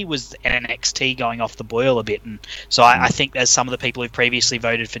WWE was NXT going off the boil a bit. And so I think there's some of the people who previously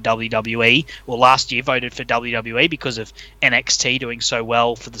voted for WWE, or last year voted for WWE because of NXT doing so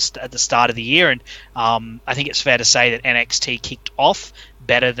well at the start of the year. And I think it's fair to say that NXT kicked off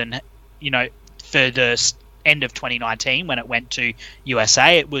better than, for the end of 2019 when it went to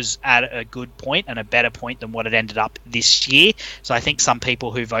USA. It was at a good point and a better point than what it ended up this year. So I think some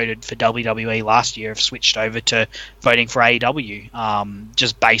people who voted for WWE last year have switched over to voting for AEW,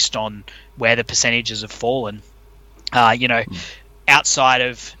 just based on where the percentages have fallen. Outside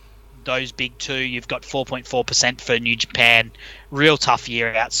of those big two, you've got 4.4% for New Japan. Real tough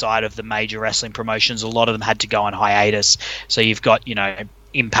year outside of the major wrestling promotions. A lot of them had to go on hiatus. So you've got,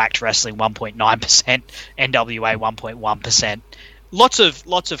 Impact Wrestling 1.9%, NWA 1.1%.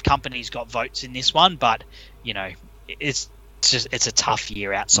 Lots of companies got votes in this one, but it's a tough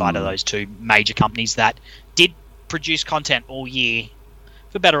year outside of those two major companies that did produce content all year,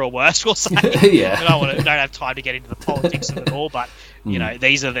 for better or worse, we'll say. Yeah. I don't have time to get into the politics of it all, but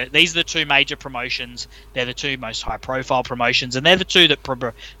these are the two major promotions. They're the two most high profile promotions, and they're the two that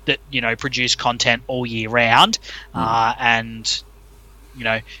produce content all year round. And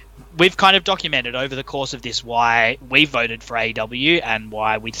we've kind of documented over the course of this why we voted for AEW and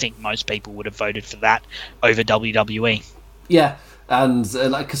why we think most people would have voted for that over WWE. Yeah, and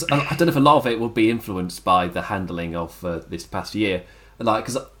because I don't know if a lot of it will be influenced by the handling of this past year.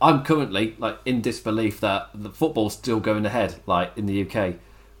 Because I'm currently in disbelief that the football's still going ahead, in the UK,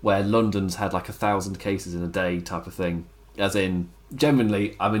 where London's had 1,000 cases in a day type of thing. As in,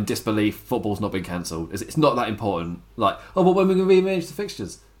 genuinely, I'm in disbelief. Football's not been cancelled. It's not that important. But when we're going to rearrange the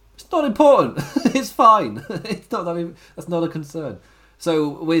fixtures, it's not important. It's fine. It's not that. That's not a concern.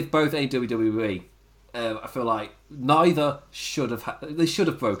 So with both WWE, I feel like neither should have. They should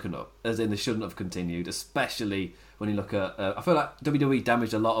have broken up. As in, they shouldn't have continued. Especially when you look at. I feel like WWE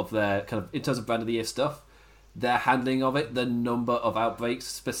damaged a lot of their kind of in terms of brand of the year stuff. Their handling of it, the number of outbreaks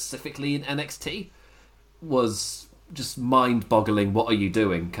specifically in NXT, was just mind-boggling. What are you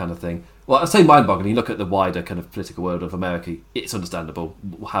doing, kind of thing. Well, I say mind-boggling. You look at the wider kind of political world of America. It's understandable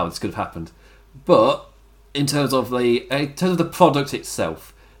how this could have happened, but in terms of the product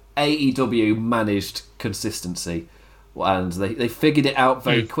itself, AEW managed consistency, and they figured it out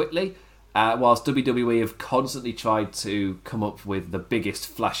very quickly. Whilst WWE have constantly tried to come up with the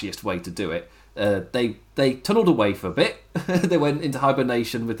biggest, flashiest way to do it, they tunneled away for a bit. They went into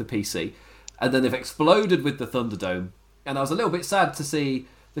hibernation with the PC. And then they've exploded with the Thunderdome. And I was a little bit sad to see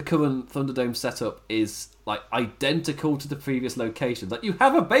the current Thunderdome setup is identical to the previous location. You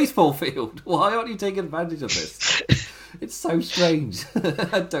have a baseball field. Why aren't you taking advantage of this? It's so strange.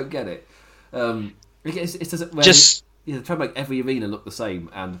 I don't get it. They're trying to make every arena look the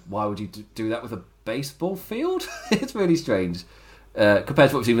same. And why would you do that with a baseball field? It's really strange. Compared to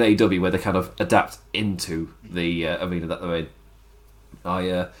what we've seen with AEW, where they kind of adapt into the arena that they're in.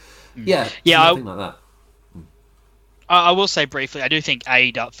 Something like that. I will say briefly, I do think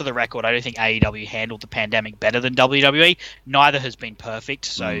AEW, for the record, I do think AEW handled the pandemic better than WWE. Neither has been perfect,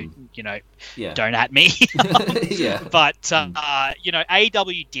 so, don't at me. But,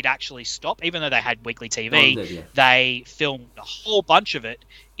 AEW did actually stop, even though they had weekly TV. They filmed a whole bunch of it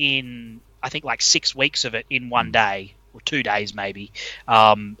in, I think, 6 weeks of it in one day. or 2 days maybe,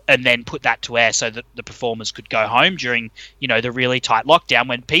 and then put that to air so that the performers could go home during, the really tight lockdown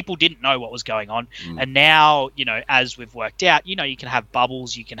when people didn't know what was going on. And now, as we've worked out, you can have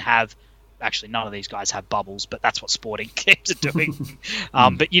bubbles, you can have, actually none of these guys have bubbles, but that's what sporting teams are doing.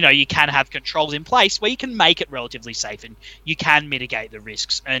 But you can have controls in place where you can make it relatively safe and you can mitigate the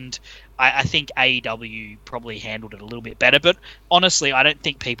risks. And I think AEW probably handled it a little bit better. But honestly, I don't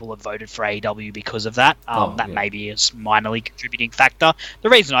think people have voted for AEW because of that. May be a minorly contributing factor. The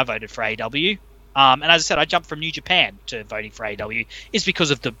reason I voted for AEW, and as I said, I jumped from New Japan to voting for AEW, is because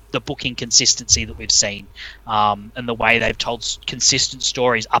of the booking consistency that we've seen, and the way they've told consistent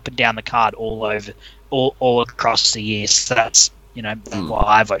stories up and down the card all across the year. So that's why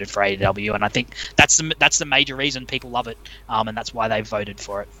I voted for AEW, and I think that's the major reason people love it, and that's why they voted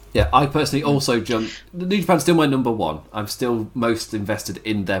for it. Yeah, I personally also jumped. New Japan's still my number one. I'm still most invested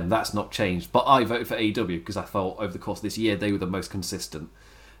in them. That's not changed. But I voted for AEW because I felt over the course of this year they were the most consistent.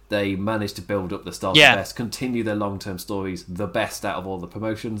 They managed to build up the stars the best, continue their long-term stories the best out of all the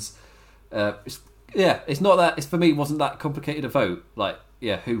promotions. It's not that. It's for me, wasn't that complicated a vote.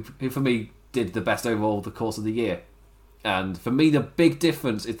 Who for me did the best overall the course of the year. And for me, the big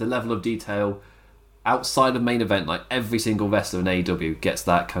difference is the level of detail outside of main event. Like every single wrestler in AEW gets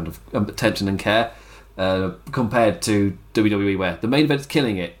that kind of attention and care compared to WWE, where the main event's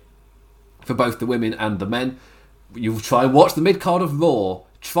killing it for both the women and the men. You try and watch the mid-card of Raw.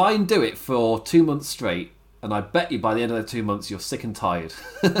 Try and do it for 2 months straight, and I bet you by the end of the 2 months you're sick and tired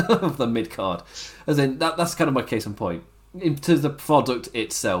of the mid-card. As in, that's kind of my case in point. Into the product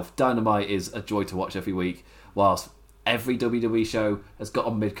itself, Dynamite is a joy to watch every week, whilst every WWE show has got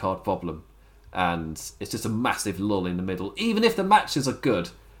a mid-card problem. And it's just a massive lull in the middle. Even if the matches are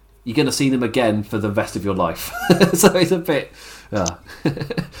good, you're going to see them again for the rest of your life. So it's a bit...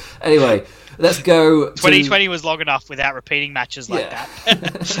 Anyway, let's go... 2020 was long enough without repeating matches like that.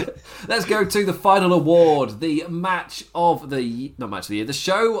 Let's go to the final award. The match of the... Not match of the year. The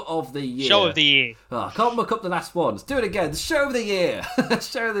show of the year. Show of the year. I can't muck up the last one. Let's do it again. The show of the year.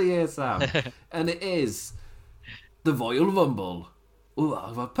 Show of the year, Sam. And it is the Royal Rumble. Ooh,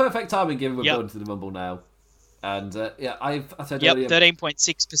 I've got perfect timing given we're going to the Rumble now. And I said earlier...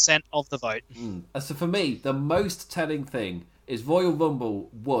 13.6% of the vote. So for me, the most telling thing is Royal Rumble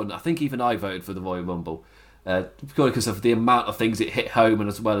won. I think even I voted for the Royal Rumble. Because of the amount of things it hit home, and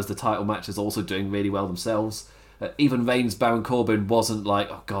as well as the title matches also doing really well themselves. Even Reigns, Baron Corbin wasn't like,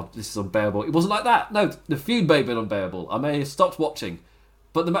 oh god, this is unbearable. It wasn't like that. No, the feud may have been unbearable. I may have stopped watching.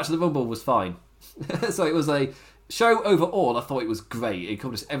 But the match of the Rumble was fine. So it was a... show overall, I thought it was great. It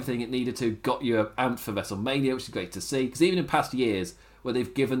accomplished everything it needed to, got you amped for WrestleMania, which is great to see. Because even in past years, where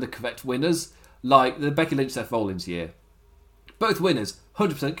they've given the correct winners, like the Becky Lynch, Seth Rollins year, both winners,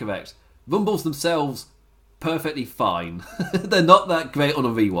 100% correct. Rumbles themselves, perfectly fine. They're not that great on a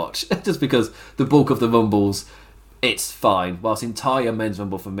rewatch, just because the bulk of the Rumbles, it's fine. Whilst the entire Men's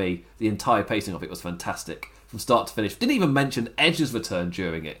Rumble for me, the entire pacing of it was fantastic. From start to finish. Didn't even mention Edge's return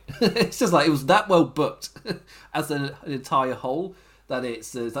during it. It's just like, it was that well booked as an entire whole that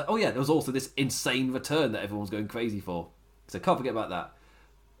it's like, oh yeah, there was also this insane return that everyone's going crazy for. So can't forget about that.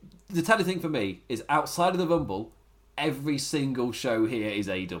 The telling thing for me is outside of the Rumble, every single show here is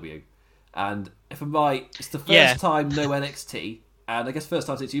AEW. And if I'm right, it's the first time no NXT, and I guess first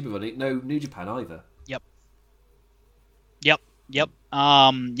time since you've been running, no New Japan either. Yep.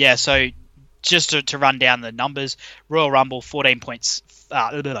 So just to run down the numbers, Royal Rumble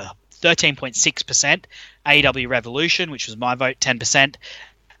 13.6%, AEW Revolution, which was my vote, 10%,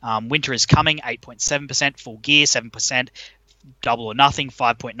 Winter is Coming, 8.7%, Full Gear, 7%, Double or Nothing,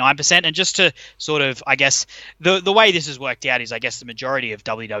 5.9%. And just to sort of, I guess, the way this has worked out is, I guess, the majority of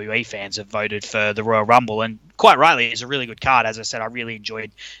WWE fans have voted for the Royal Rumble, and quite rightly, it's a really good card. As I said, I really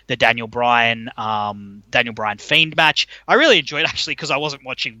enjoyed the Daniel Bryan Fiend match. I really enjoyed, actually, because I wasn't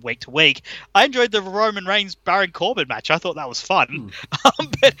watching week to week, I enjoyed the Roman Reigns Baron Corbin match. I thought that was fun.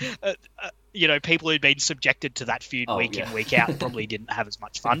 But people who'd been subjected to that feud week in, week out probably didn't have as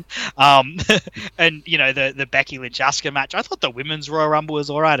much fun. And, the Becky Lynch Asuka match, I thought the Women's Royal Rumble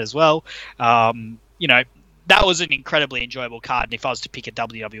was all right as well. That was an incredibly enjoyable card. And if I was to pick a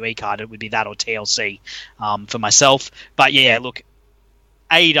WWE card, it would be that or TLC for myself. But yeah, look,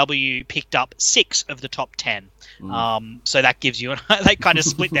 AEW picked up 6 of the top 10. So that gives you... they kind of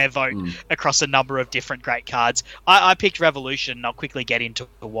split their vote across a number of different great cards. I picked Revolution, and I'll quickly get into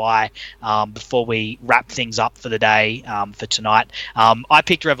why before we wrap things up for the day, for tonight. I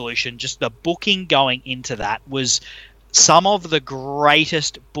picked Revolution. Just the booking going into that was some of the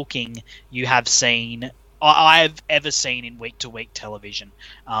greatest booking you have seen... I've ever seen in week-to-week television.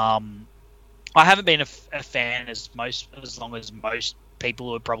 I haven't been a fan as long as most people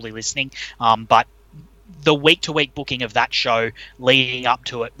who are probably listening, but the week-to-week booking of that show leading up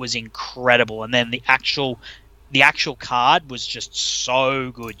to it was incredible, and then the actual card was just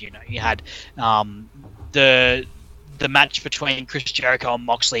so good. You know, you had the match between Chris Jericho and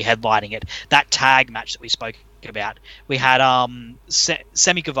Moxley headlining it, that tag match that we spoke about. We had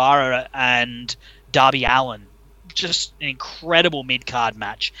Sammy Guevara and Darby Allin, just an incredible mid-card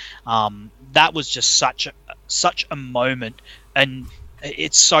match. That was just such a moment, and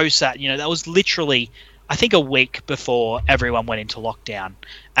it's so sad. You know, that was literally, I think, a week before everyone went into lockdown,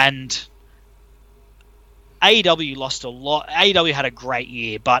 and AEW lost a lot. AEW had a great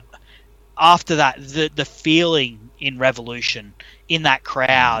year, but after that, the feeling in Revolution, in that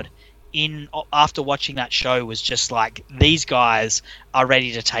crowd, after watching that show, was just like, these guys are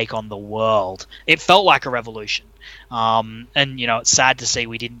ready to take on the world. It felt like a revolution. And, you know, it's sad to see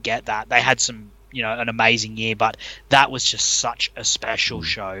we didn't get that. They had an amazing year, but that was just such a special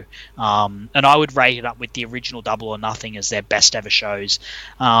show. And I would rate it up with the original Double or Nothing as their best ever shows.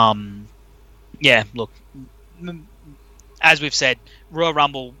 Yeah, look, as we've said, Royal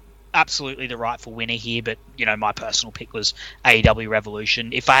Rumble, absolutely the rightful winner here, but, you know, my personal pick was AEW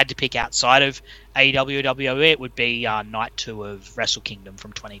Revolution. If I had to pick outside of AEW or WWE, it would be Night 2 of Wrestle Kingdom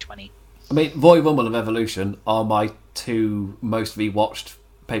from 2020. I mean, Royal Rumble and Revolution are my two most rewatched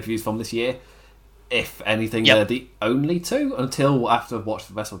pay-per-views from this year. If anything, they're the only two. Until after I've watched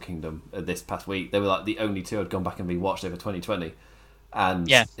Wrestle Kingdom this past week, they were like the only two I'd gone back and rewatched over 2020. And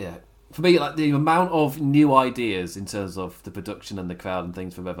yeah, for me, like, the amount of new ideas in terms of the production and the crowd and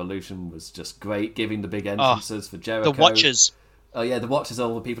things for Revolution was just great. Giving the big entrances for Jericho, the Watchers. Oh yeah, the Watchers,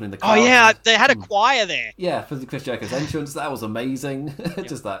 all the people in the crowd. Oh yeah, they had a choir there. Yeah, for the Chris Jericho's entrance, that was amazing.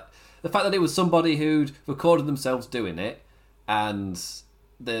 Just that. The fact that it was somebody who'd recorded themselves doing it, and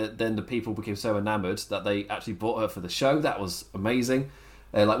then the people became so enamoured that they actually brought her for the show. That was amazing.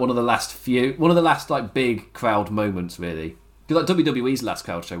 Like one of the last like big crowd moments, really. Because like WWE's last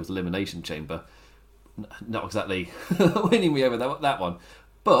crowd show was Elimination Chamber, not exactly winning me over that one.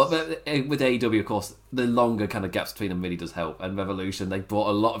 But with AEW, of course, the longer kind of gaps between them really does help. And Revolution, they brought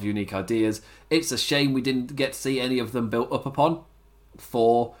a lot of unique ideas. It's a shame we didn't get to see any of them built up upon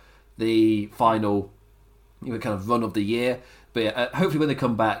for the final kind of run of the year. But yeah, hopefully when they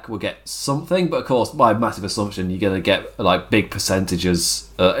come back, we'll get something. But of course, by massive assumption, you're going to get like big percentages.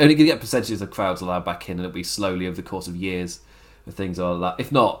 Only going to get percentages of crowds allowed back in, and it'll be slowly over the course of years. Things are like,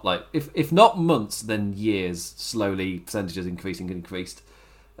 if not months, then years. Slowly, percentages increased.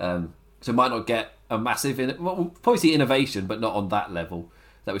 So it might not get a massive. We'll probably see innovation, but not on that level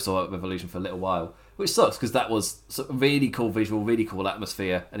that we saw at Revolution for a little while. Which sucks because that was really cool visual, really cool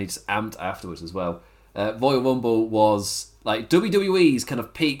atmosphere, and it's amped afterwards as well. Royal Rumble was like WWE's kind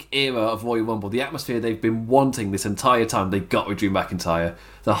of peak era of Royal Rumble. The atmosphere they've been wanting this entire time, they got with Drew McIntyre.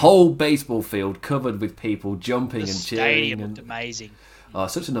 The whole baseball field covered with people jumping and cheering. The stadium looked amazing.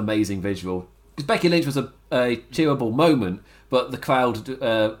 Such an amazing visual. Because Becky Lynch was a cheerable moment, but the crowd,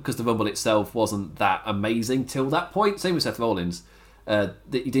 because the Rumble itself wasn't that amazing till that point. Same with Seth Rollins. That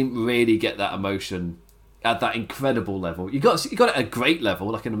you didn't really get that emotion at that incredible level. You got it at a great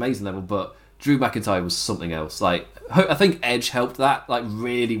level, like an amazing level, but Drew McIntyre was something else. Like, I think Edge helped that, like,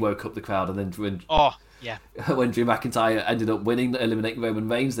 really woke up the crowd, and then when Drew McIntyre ended up winning, eliminating Roman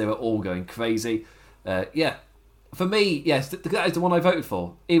Reigns, they were all going crazy. For me, yes, that is the one I voted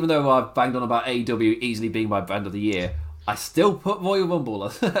for. Even though I've banged on about AEW easily being my brand of the year, I still put Royal Rumble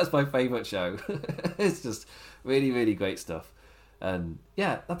as my favourite show. It's just really, really great stuff. And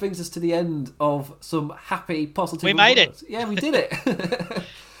yeah, that brings us to the end of some happy, positive. We made it. Yeah, we did it.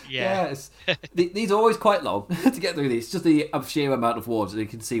 Yeah. These are always quite long to get through these. Just the sheer amount of words. You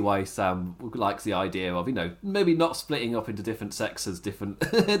can see why Sam likes the idea of, maybe not splitting up into different sexes, different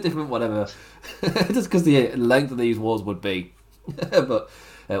whatever, just because the length of these words would be. But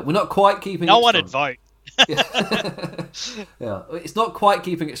we're not quite keeping. No one would vote. Yeah, it's not quite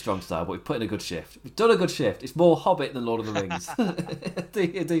keeping it strong style, but we've put in a good shift. We've done a good shift. It's more Hobbit than Lord of the Rings.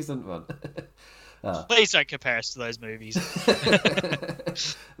 A decent one. Please don't compare us to those movies.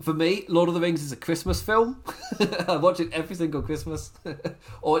 For me, Lord of the Rings is a Christmas film. I watch it every single Christmas,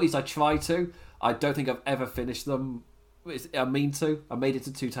 or at least I try to. I don't think I've ever finished them. I mean to. I made it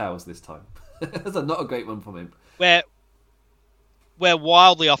to 2 Towers this time. That's not a great one from him. We're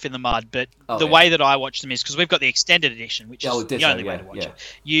wildly off in the mud, but way that I watch them is because we've got the extended edition, which is the only way to watch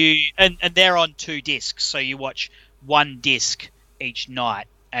it. And they're on 2 discs, so you watch 1 disc each night,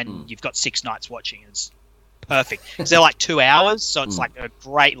 and you've got 6 nights watching. It's perfect. So they're like 2 hours, so it's like a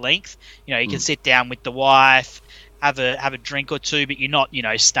great length. You can sit down with the wife, have a drink or two, but you're not,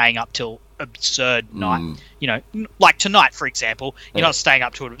 staying up till absurd night. Like tonight, for example, you're not staying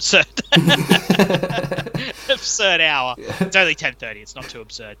up to an absurd absurd hour. It's only 10:30. It's not too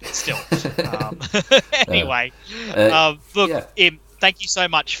absurd, but still. Anyway, look, Im, thank you so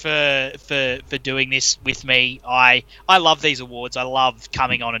much for doing this with me. I love these awards. I love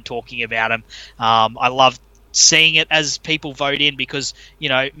coming on and talking about them. I love seeing it as people vote in, because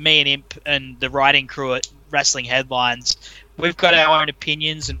me and Imp and the writing crew at Wrestling Headlines, we've got our own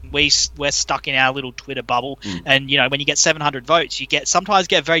opinions, and we're stuck in our little Twitter bubble. And when you get 700 votes, you sometimes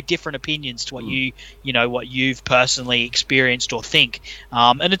get very different opinions to what what you've personally experienced or think.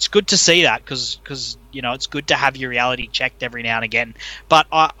 And it's good to see that, because it's good to have your reality checked every now and again. But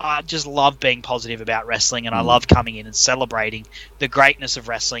I just love being positive about wrestling, and I love coming in and celebrating the greatness of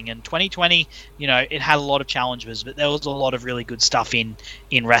wrestling. And 2020, it had a lot of challenges, but there was a lot of really good stuff in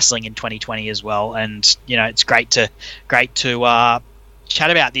wrestling in 2020 as well. And it's great to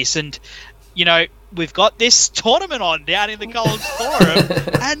chat about this. And we've got this tournament on down in the Collins Forum,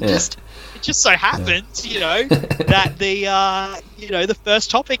 and it just so happens that the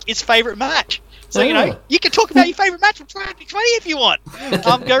first topic is favourite match. So, you can talk about your favourite match from 2020 if you want.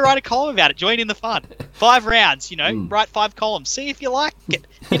 Go write a column about it. Join in the fun. 5 rounds, write 5 columns. See if you like it.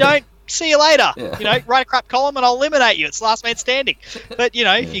 If you don't, see you later. Write a crap column and I'll eliminate you. It's last man standing. But,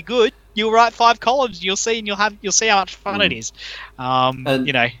 if you're good, you'll write 5 columns and you'll see how much fun it is.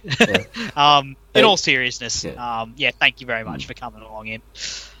 In all seriousness, thank you very much for coming along in.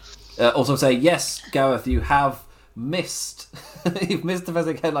 Also say, yes, Gareth, you have missed you've missed the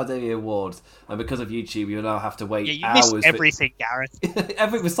Wrestling Headlines Emmy Awards, and because of YouTube you now have to wait hours. Missed everything, Gareth.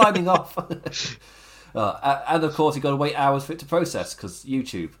 We're signing off. And of course you've got to wait hours for it to process, because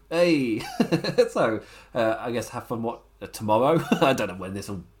YouTube. Hey. So I guess have fun tomorrow. I don't know when this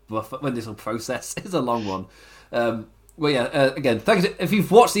will process. It's a long one. Again, thank you. If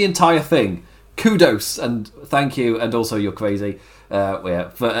you've watched the entire thing, kudos and thank you, and also you're crazy.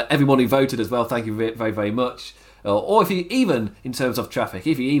 For everyone who voted as well, thank you very, very much. Or if you even, in terms of traffic,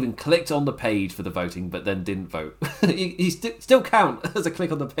 if you even clicked on the page for the voting but then didn't vote, you still count as a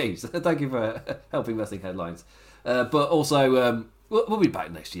click on the page. So thank you for helping Wrestling Headlines. But also, we'll be back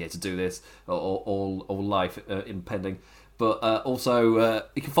next year to do this, all live impending. But also,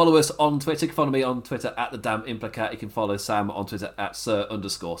 you can follow us on Twitter. You can follow me on Twitter at the Damn Implicat. You can follow Sam on Twitter at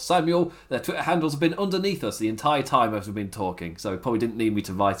Sir_Samuel. Their Twitter handles have been underneath us the entire time as we've been talking, so probably didn't need me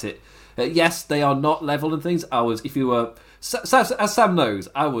to write it. Yes, they are not level and things. As Sam knows,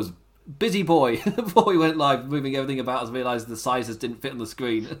 I was busy boy before we went live, moving everything about as I realised the sizes didn't fit on the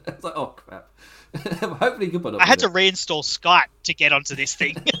screen. It's like, oh crap. Hopefully you can put up. I had to reinstall Skype to get onto this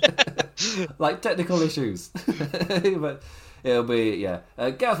thing. Like technical issues. But it'll be,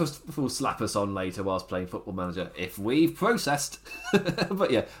 Gareth will slap us on later whilst playing Football Manager if we've processed. But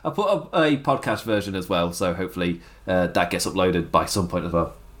yeah, I'll put up a podcast version as well, so hopefully that gets uploaded by some point as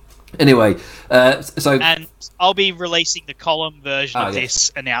well. Anyway, and I'll be releasing the column version of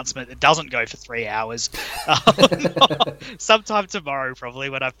this announcement that doesn't go for 3 hours. Sometime tomorrow, probably,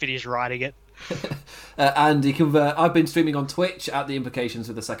 when I've finished writing it. And you can. I've been streaming on Twitch at the Implications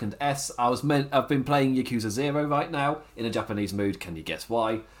with the second S. I've been playing Yakuza 0 right now in a Japanese mood. Can you guess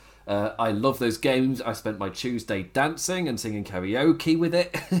why? I love those games. I spent my Tuesday dancing and singing karaoke with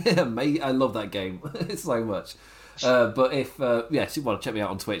it. Mate, I love that game so much. But if you want to check me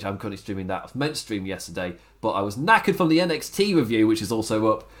out on Twitch, I'm currently streaming that. I was meant to stream yesterday, but I was knackered from the NXT review, which is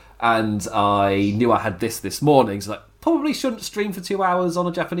also up, and I knew I had this morning, so probably shouldn't stream for 2 hours on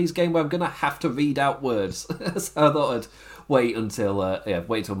a Japanese game where I'm going to have to read out words. So I thought I'd wait until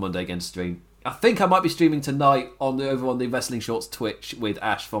Monday again to stream. I think I might be streaming tonight over on the Wrestling Shorts Twitch with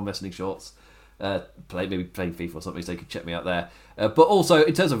Ash from Wrestling Shorts. Maybe playing FIFA or something, so you can check me out there. But also,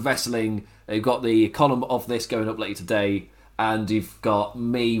 in terms of wrestling, you've got the column of this going up later today, and you've got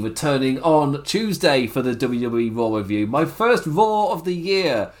me returning on Tuesday for the WWE Raw review. My first Raw of the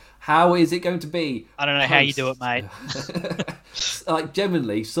year. How is it going to be? I don't know how you do it, mate.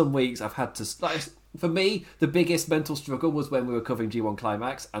 Genuinely, some weeks I've had to... for me, the biggest mental struggle was when we were covering G1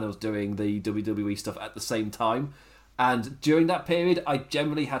 Climax, and I was doing the WWE stuff at the same time. And during that period, I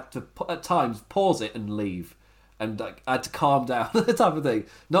generally had to, at times, pause it and leave. And I had to calm down, the type of thing.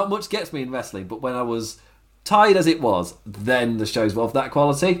 Not much gets me in wrestling, but when I was tired as it was, then the shows were of that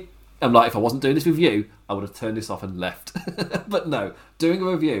quality. I'm like, if I wasn't doing this with you, I would have turned this off and left. But no, doing a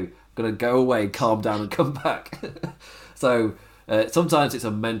review, I'm going to go away, calm down and come back. So sometimes it's a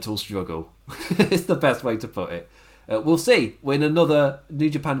mental struggle. It's the best way to put it. We'll see. We're in another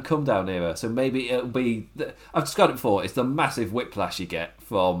New Japan Come Down era, so maybe it'll be... I've described it before. It's the massive whiplash you get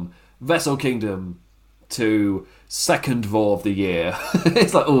from Wrestle Kingdom to second Raw of the year.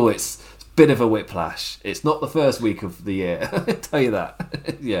 It's like, oh, it's a bit of a whiplash. It's not the first week of the year. I tell you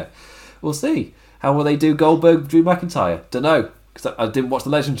that. Yeah, we'll see. How will they do Goldberg, Drew McIntyre? Don't know, because I didn't watch the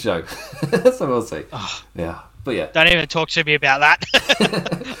Legend show. So we'll see. Oh. Yeah. But yeah. Don't even talk to me about that.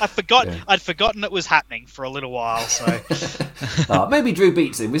 I'd forgotten it was happening for a little while. So maybe Drew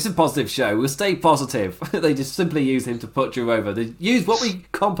beats him. It's a positive show. We'll stay positive. They just simply use him to put Drew over. They use what we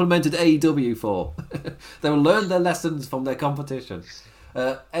complimented AEW for. They will learn their lessons from their competition.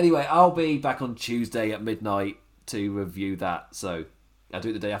 Anyway, I'll be back on Tuesday at midnight to review that. So I'll do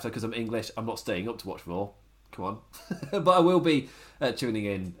it the day after because I'm English. I'm not staying up to watch Raw. Come on. But I will be tuning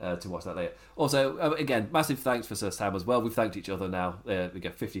in to watch that later. Also, again, massive thanks for Sir Sam as well. We've thanked each other now. We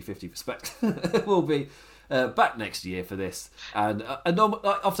get 50-50 respect. We'll be back next year for this. And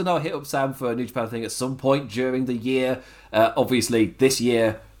often I'll hit up Sam for a New Japan thing at some point during the year. Obviously, this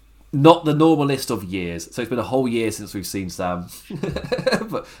year, not the normal list of years. So it's been a whole year since we've seen Sam.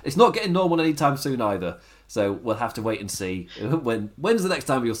 But it's not getting normal anytime soon either. So we'll have to wait and see. When's the next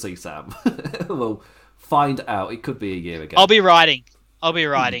time you'll see Sam? We'll find out. It could be a year again. I'll be writing.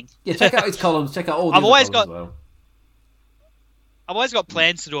 Yeah, check out his columns. Check out all the other columns as well. I've always got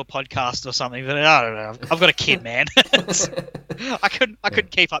plans to do a podcast or something, but I don't know. I've got a kid, man. I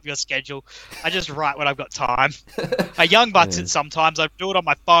couldn't keep up your schedule. I just write when I've got time. A young butts it sometimes. I do it on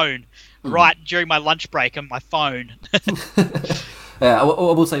my phone. Right during my lunch break on my phone. Yeah, I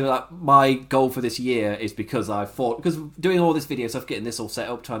will say that my goal for this year is because doing all this video stuff, getting this all set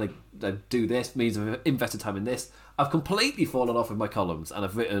up, trying to do this means I've invested time in this. I've completely fallen off with my columns, and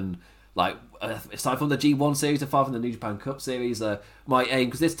I've written aside from the G1 series, apart from the New Japan Cup series, my aim,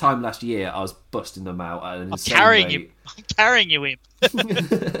 because this time last year I was busting them out at an insane rate. I'm carrying you in.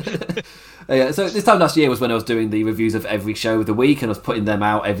 Yeah, so this time last year was when I was doing the reviews of every show of the week, and I was putting them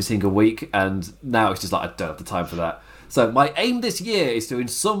out every single week, and now it's just like I don't have the time for that. So my aim this year is to, in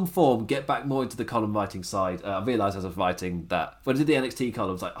some form, get back more into the column writing side. I realised as I was writing that when I did the NXT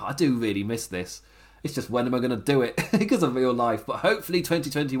columns, I do really miss this. It's just when am I going to do it because of real life? But hopefully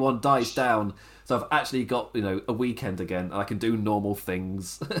 2021 dies down, so I've actually got a weekend again, and I can do normal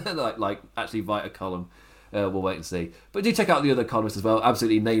things like actually write a column. We'll wait and see. But do check out the other columnists as well.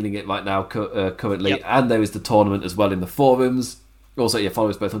 Absolutely nailing it right now currently. Yep. And there is the tournament as well in the forums. Also, follow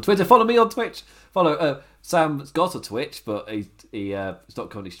us both on Twitter. Follow me on Twitch. Follow Sam's got a Twitch, but he's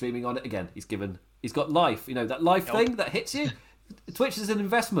not currently streaming on it. Again, he's got life. That life thing that hits you. Twitch is an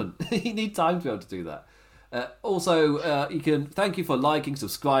investment. You need time to be able to do that. Also, you can thank you for liking,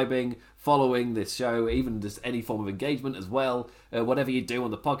 subscribing, following this show, even just any form of engagement as well. Whatever you do on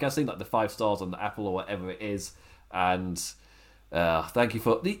the podcasting, like the 5 stars on the Apple or whatever it is, and. Thank you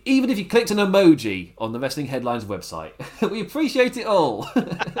for even if you clicked an emoji on the Wrestling Headlines website. We appreciate it all.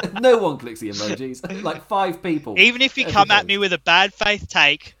 No one clicks the emojis. Like 5 people. Even if you come at me with a bad faith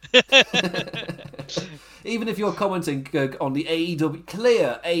take. Even if you're commenting on the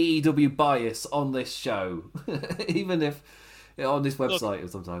clear AEW bias on this show. Even if on this website.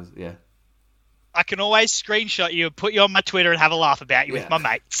 Look, sometimes, yeah. I can always screenshot you and put you on my Twitter and have a laugh about you with my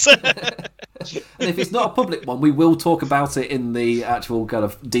mates. And if it's not a public one, we will talk about it in the actual kind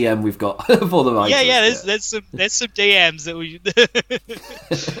of DM we've got for the writers. Yeah. There's some DMs that we.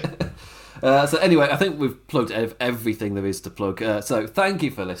 So anyway, I think we've plugged everything there is to plug. So thank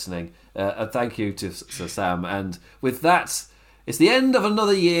you for listening. And thank you to Sir Sam. And with that, it's the end of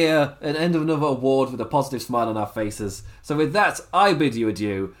another year, an end of another award with a positive smile on our faces. So with that, I bid you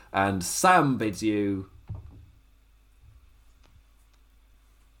adieu, and Sam bids you...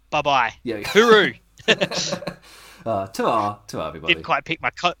 Bye-bye. Yeah. Hooroo. To everybody. Didn't quite pick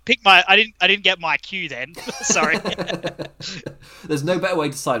my. I didn't get my cue then. Sorry. There's no better way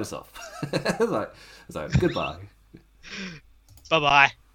to sign us off. So goodbye. Bye-bye.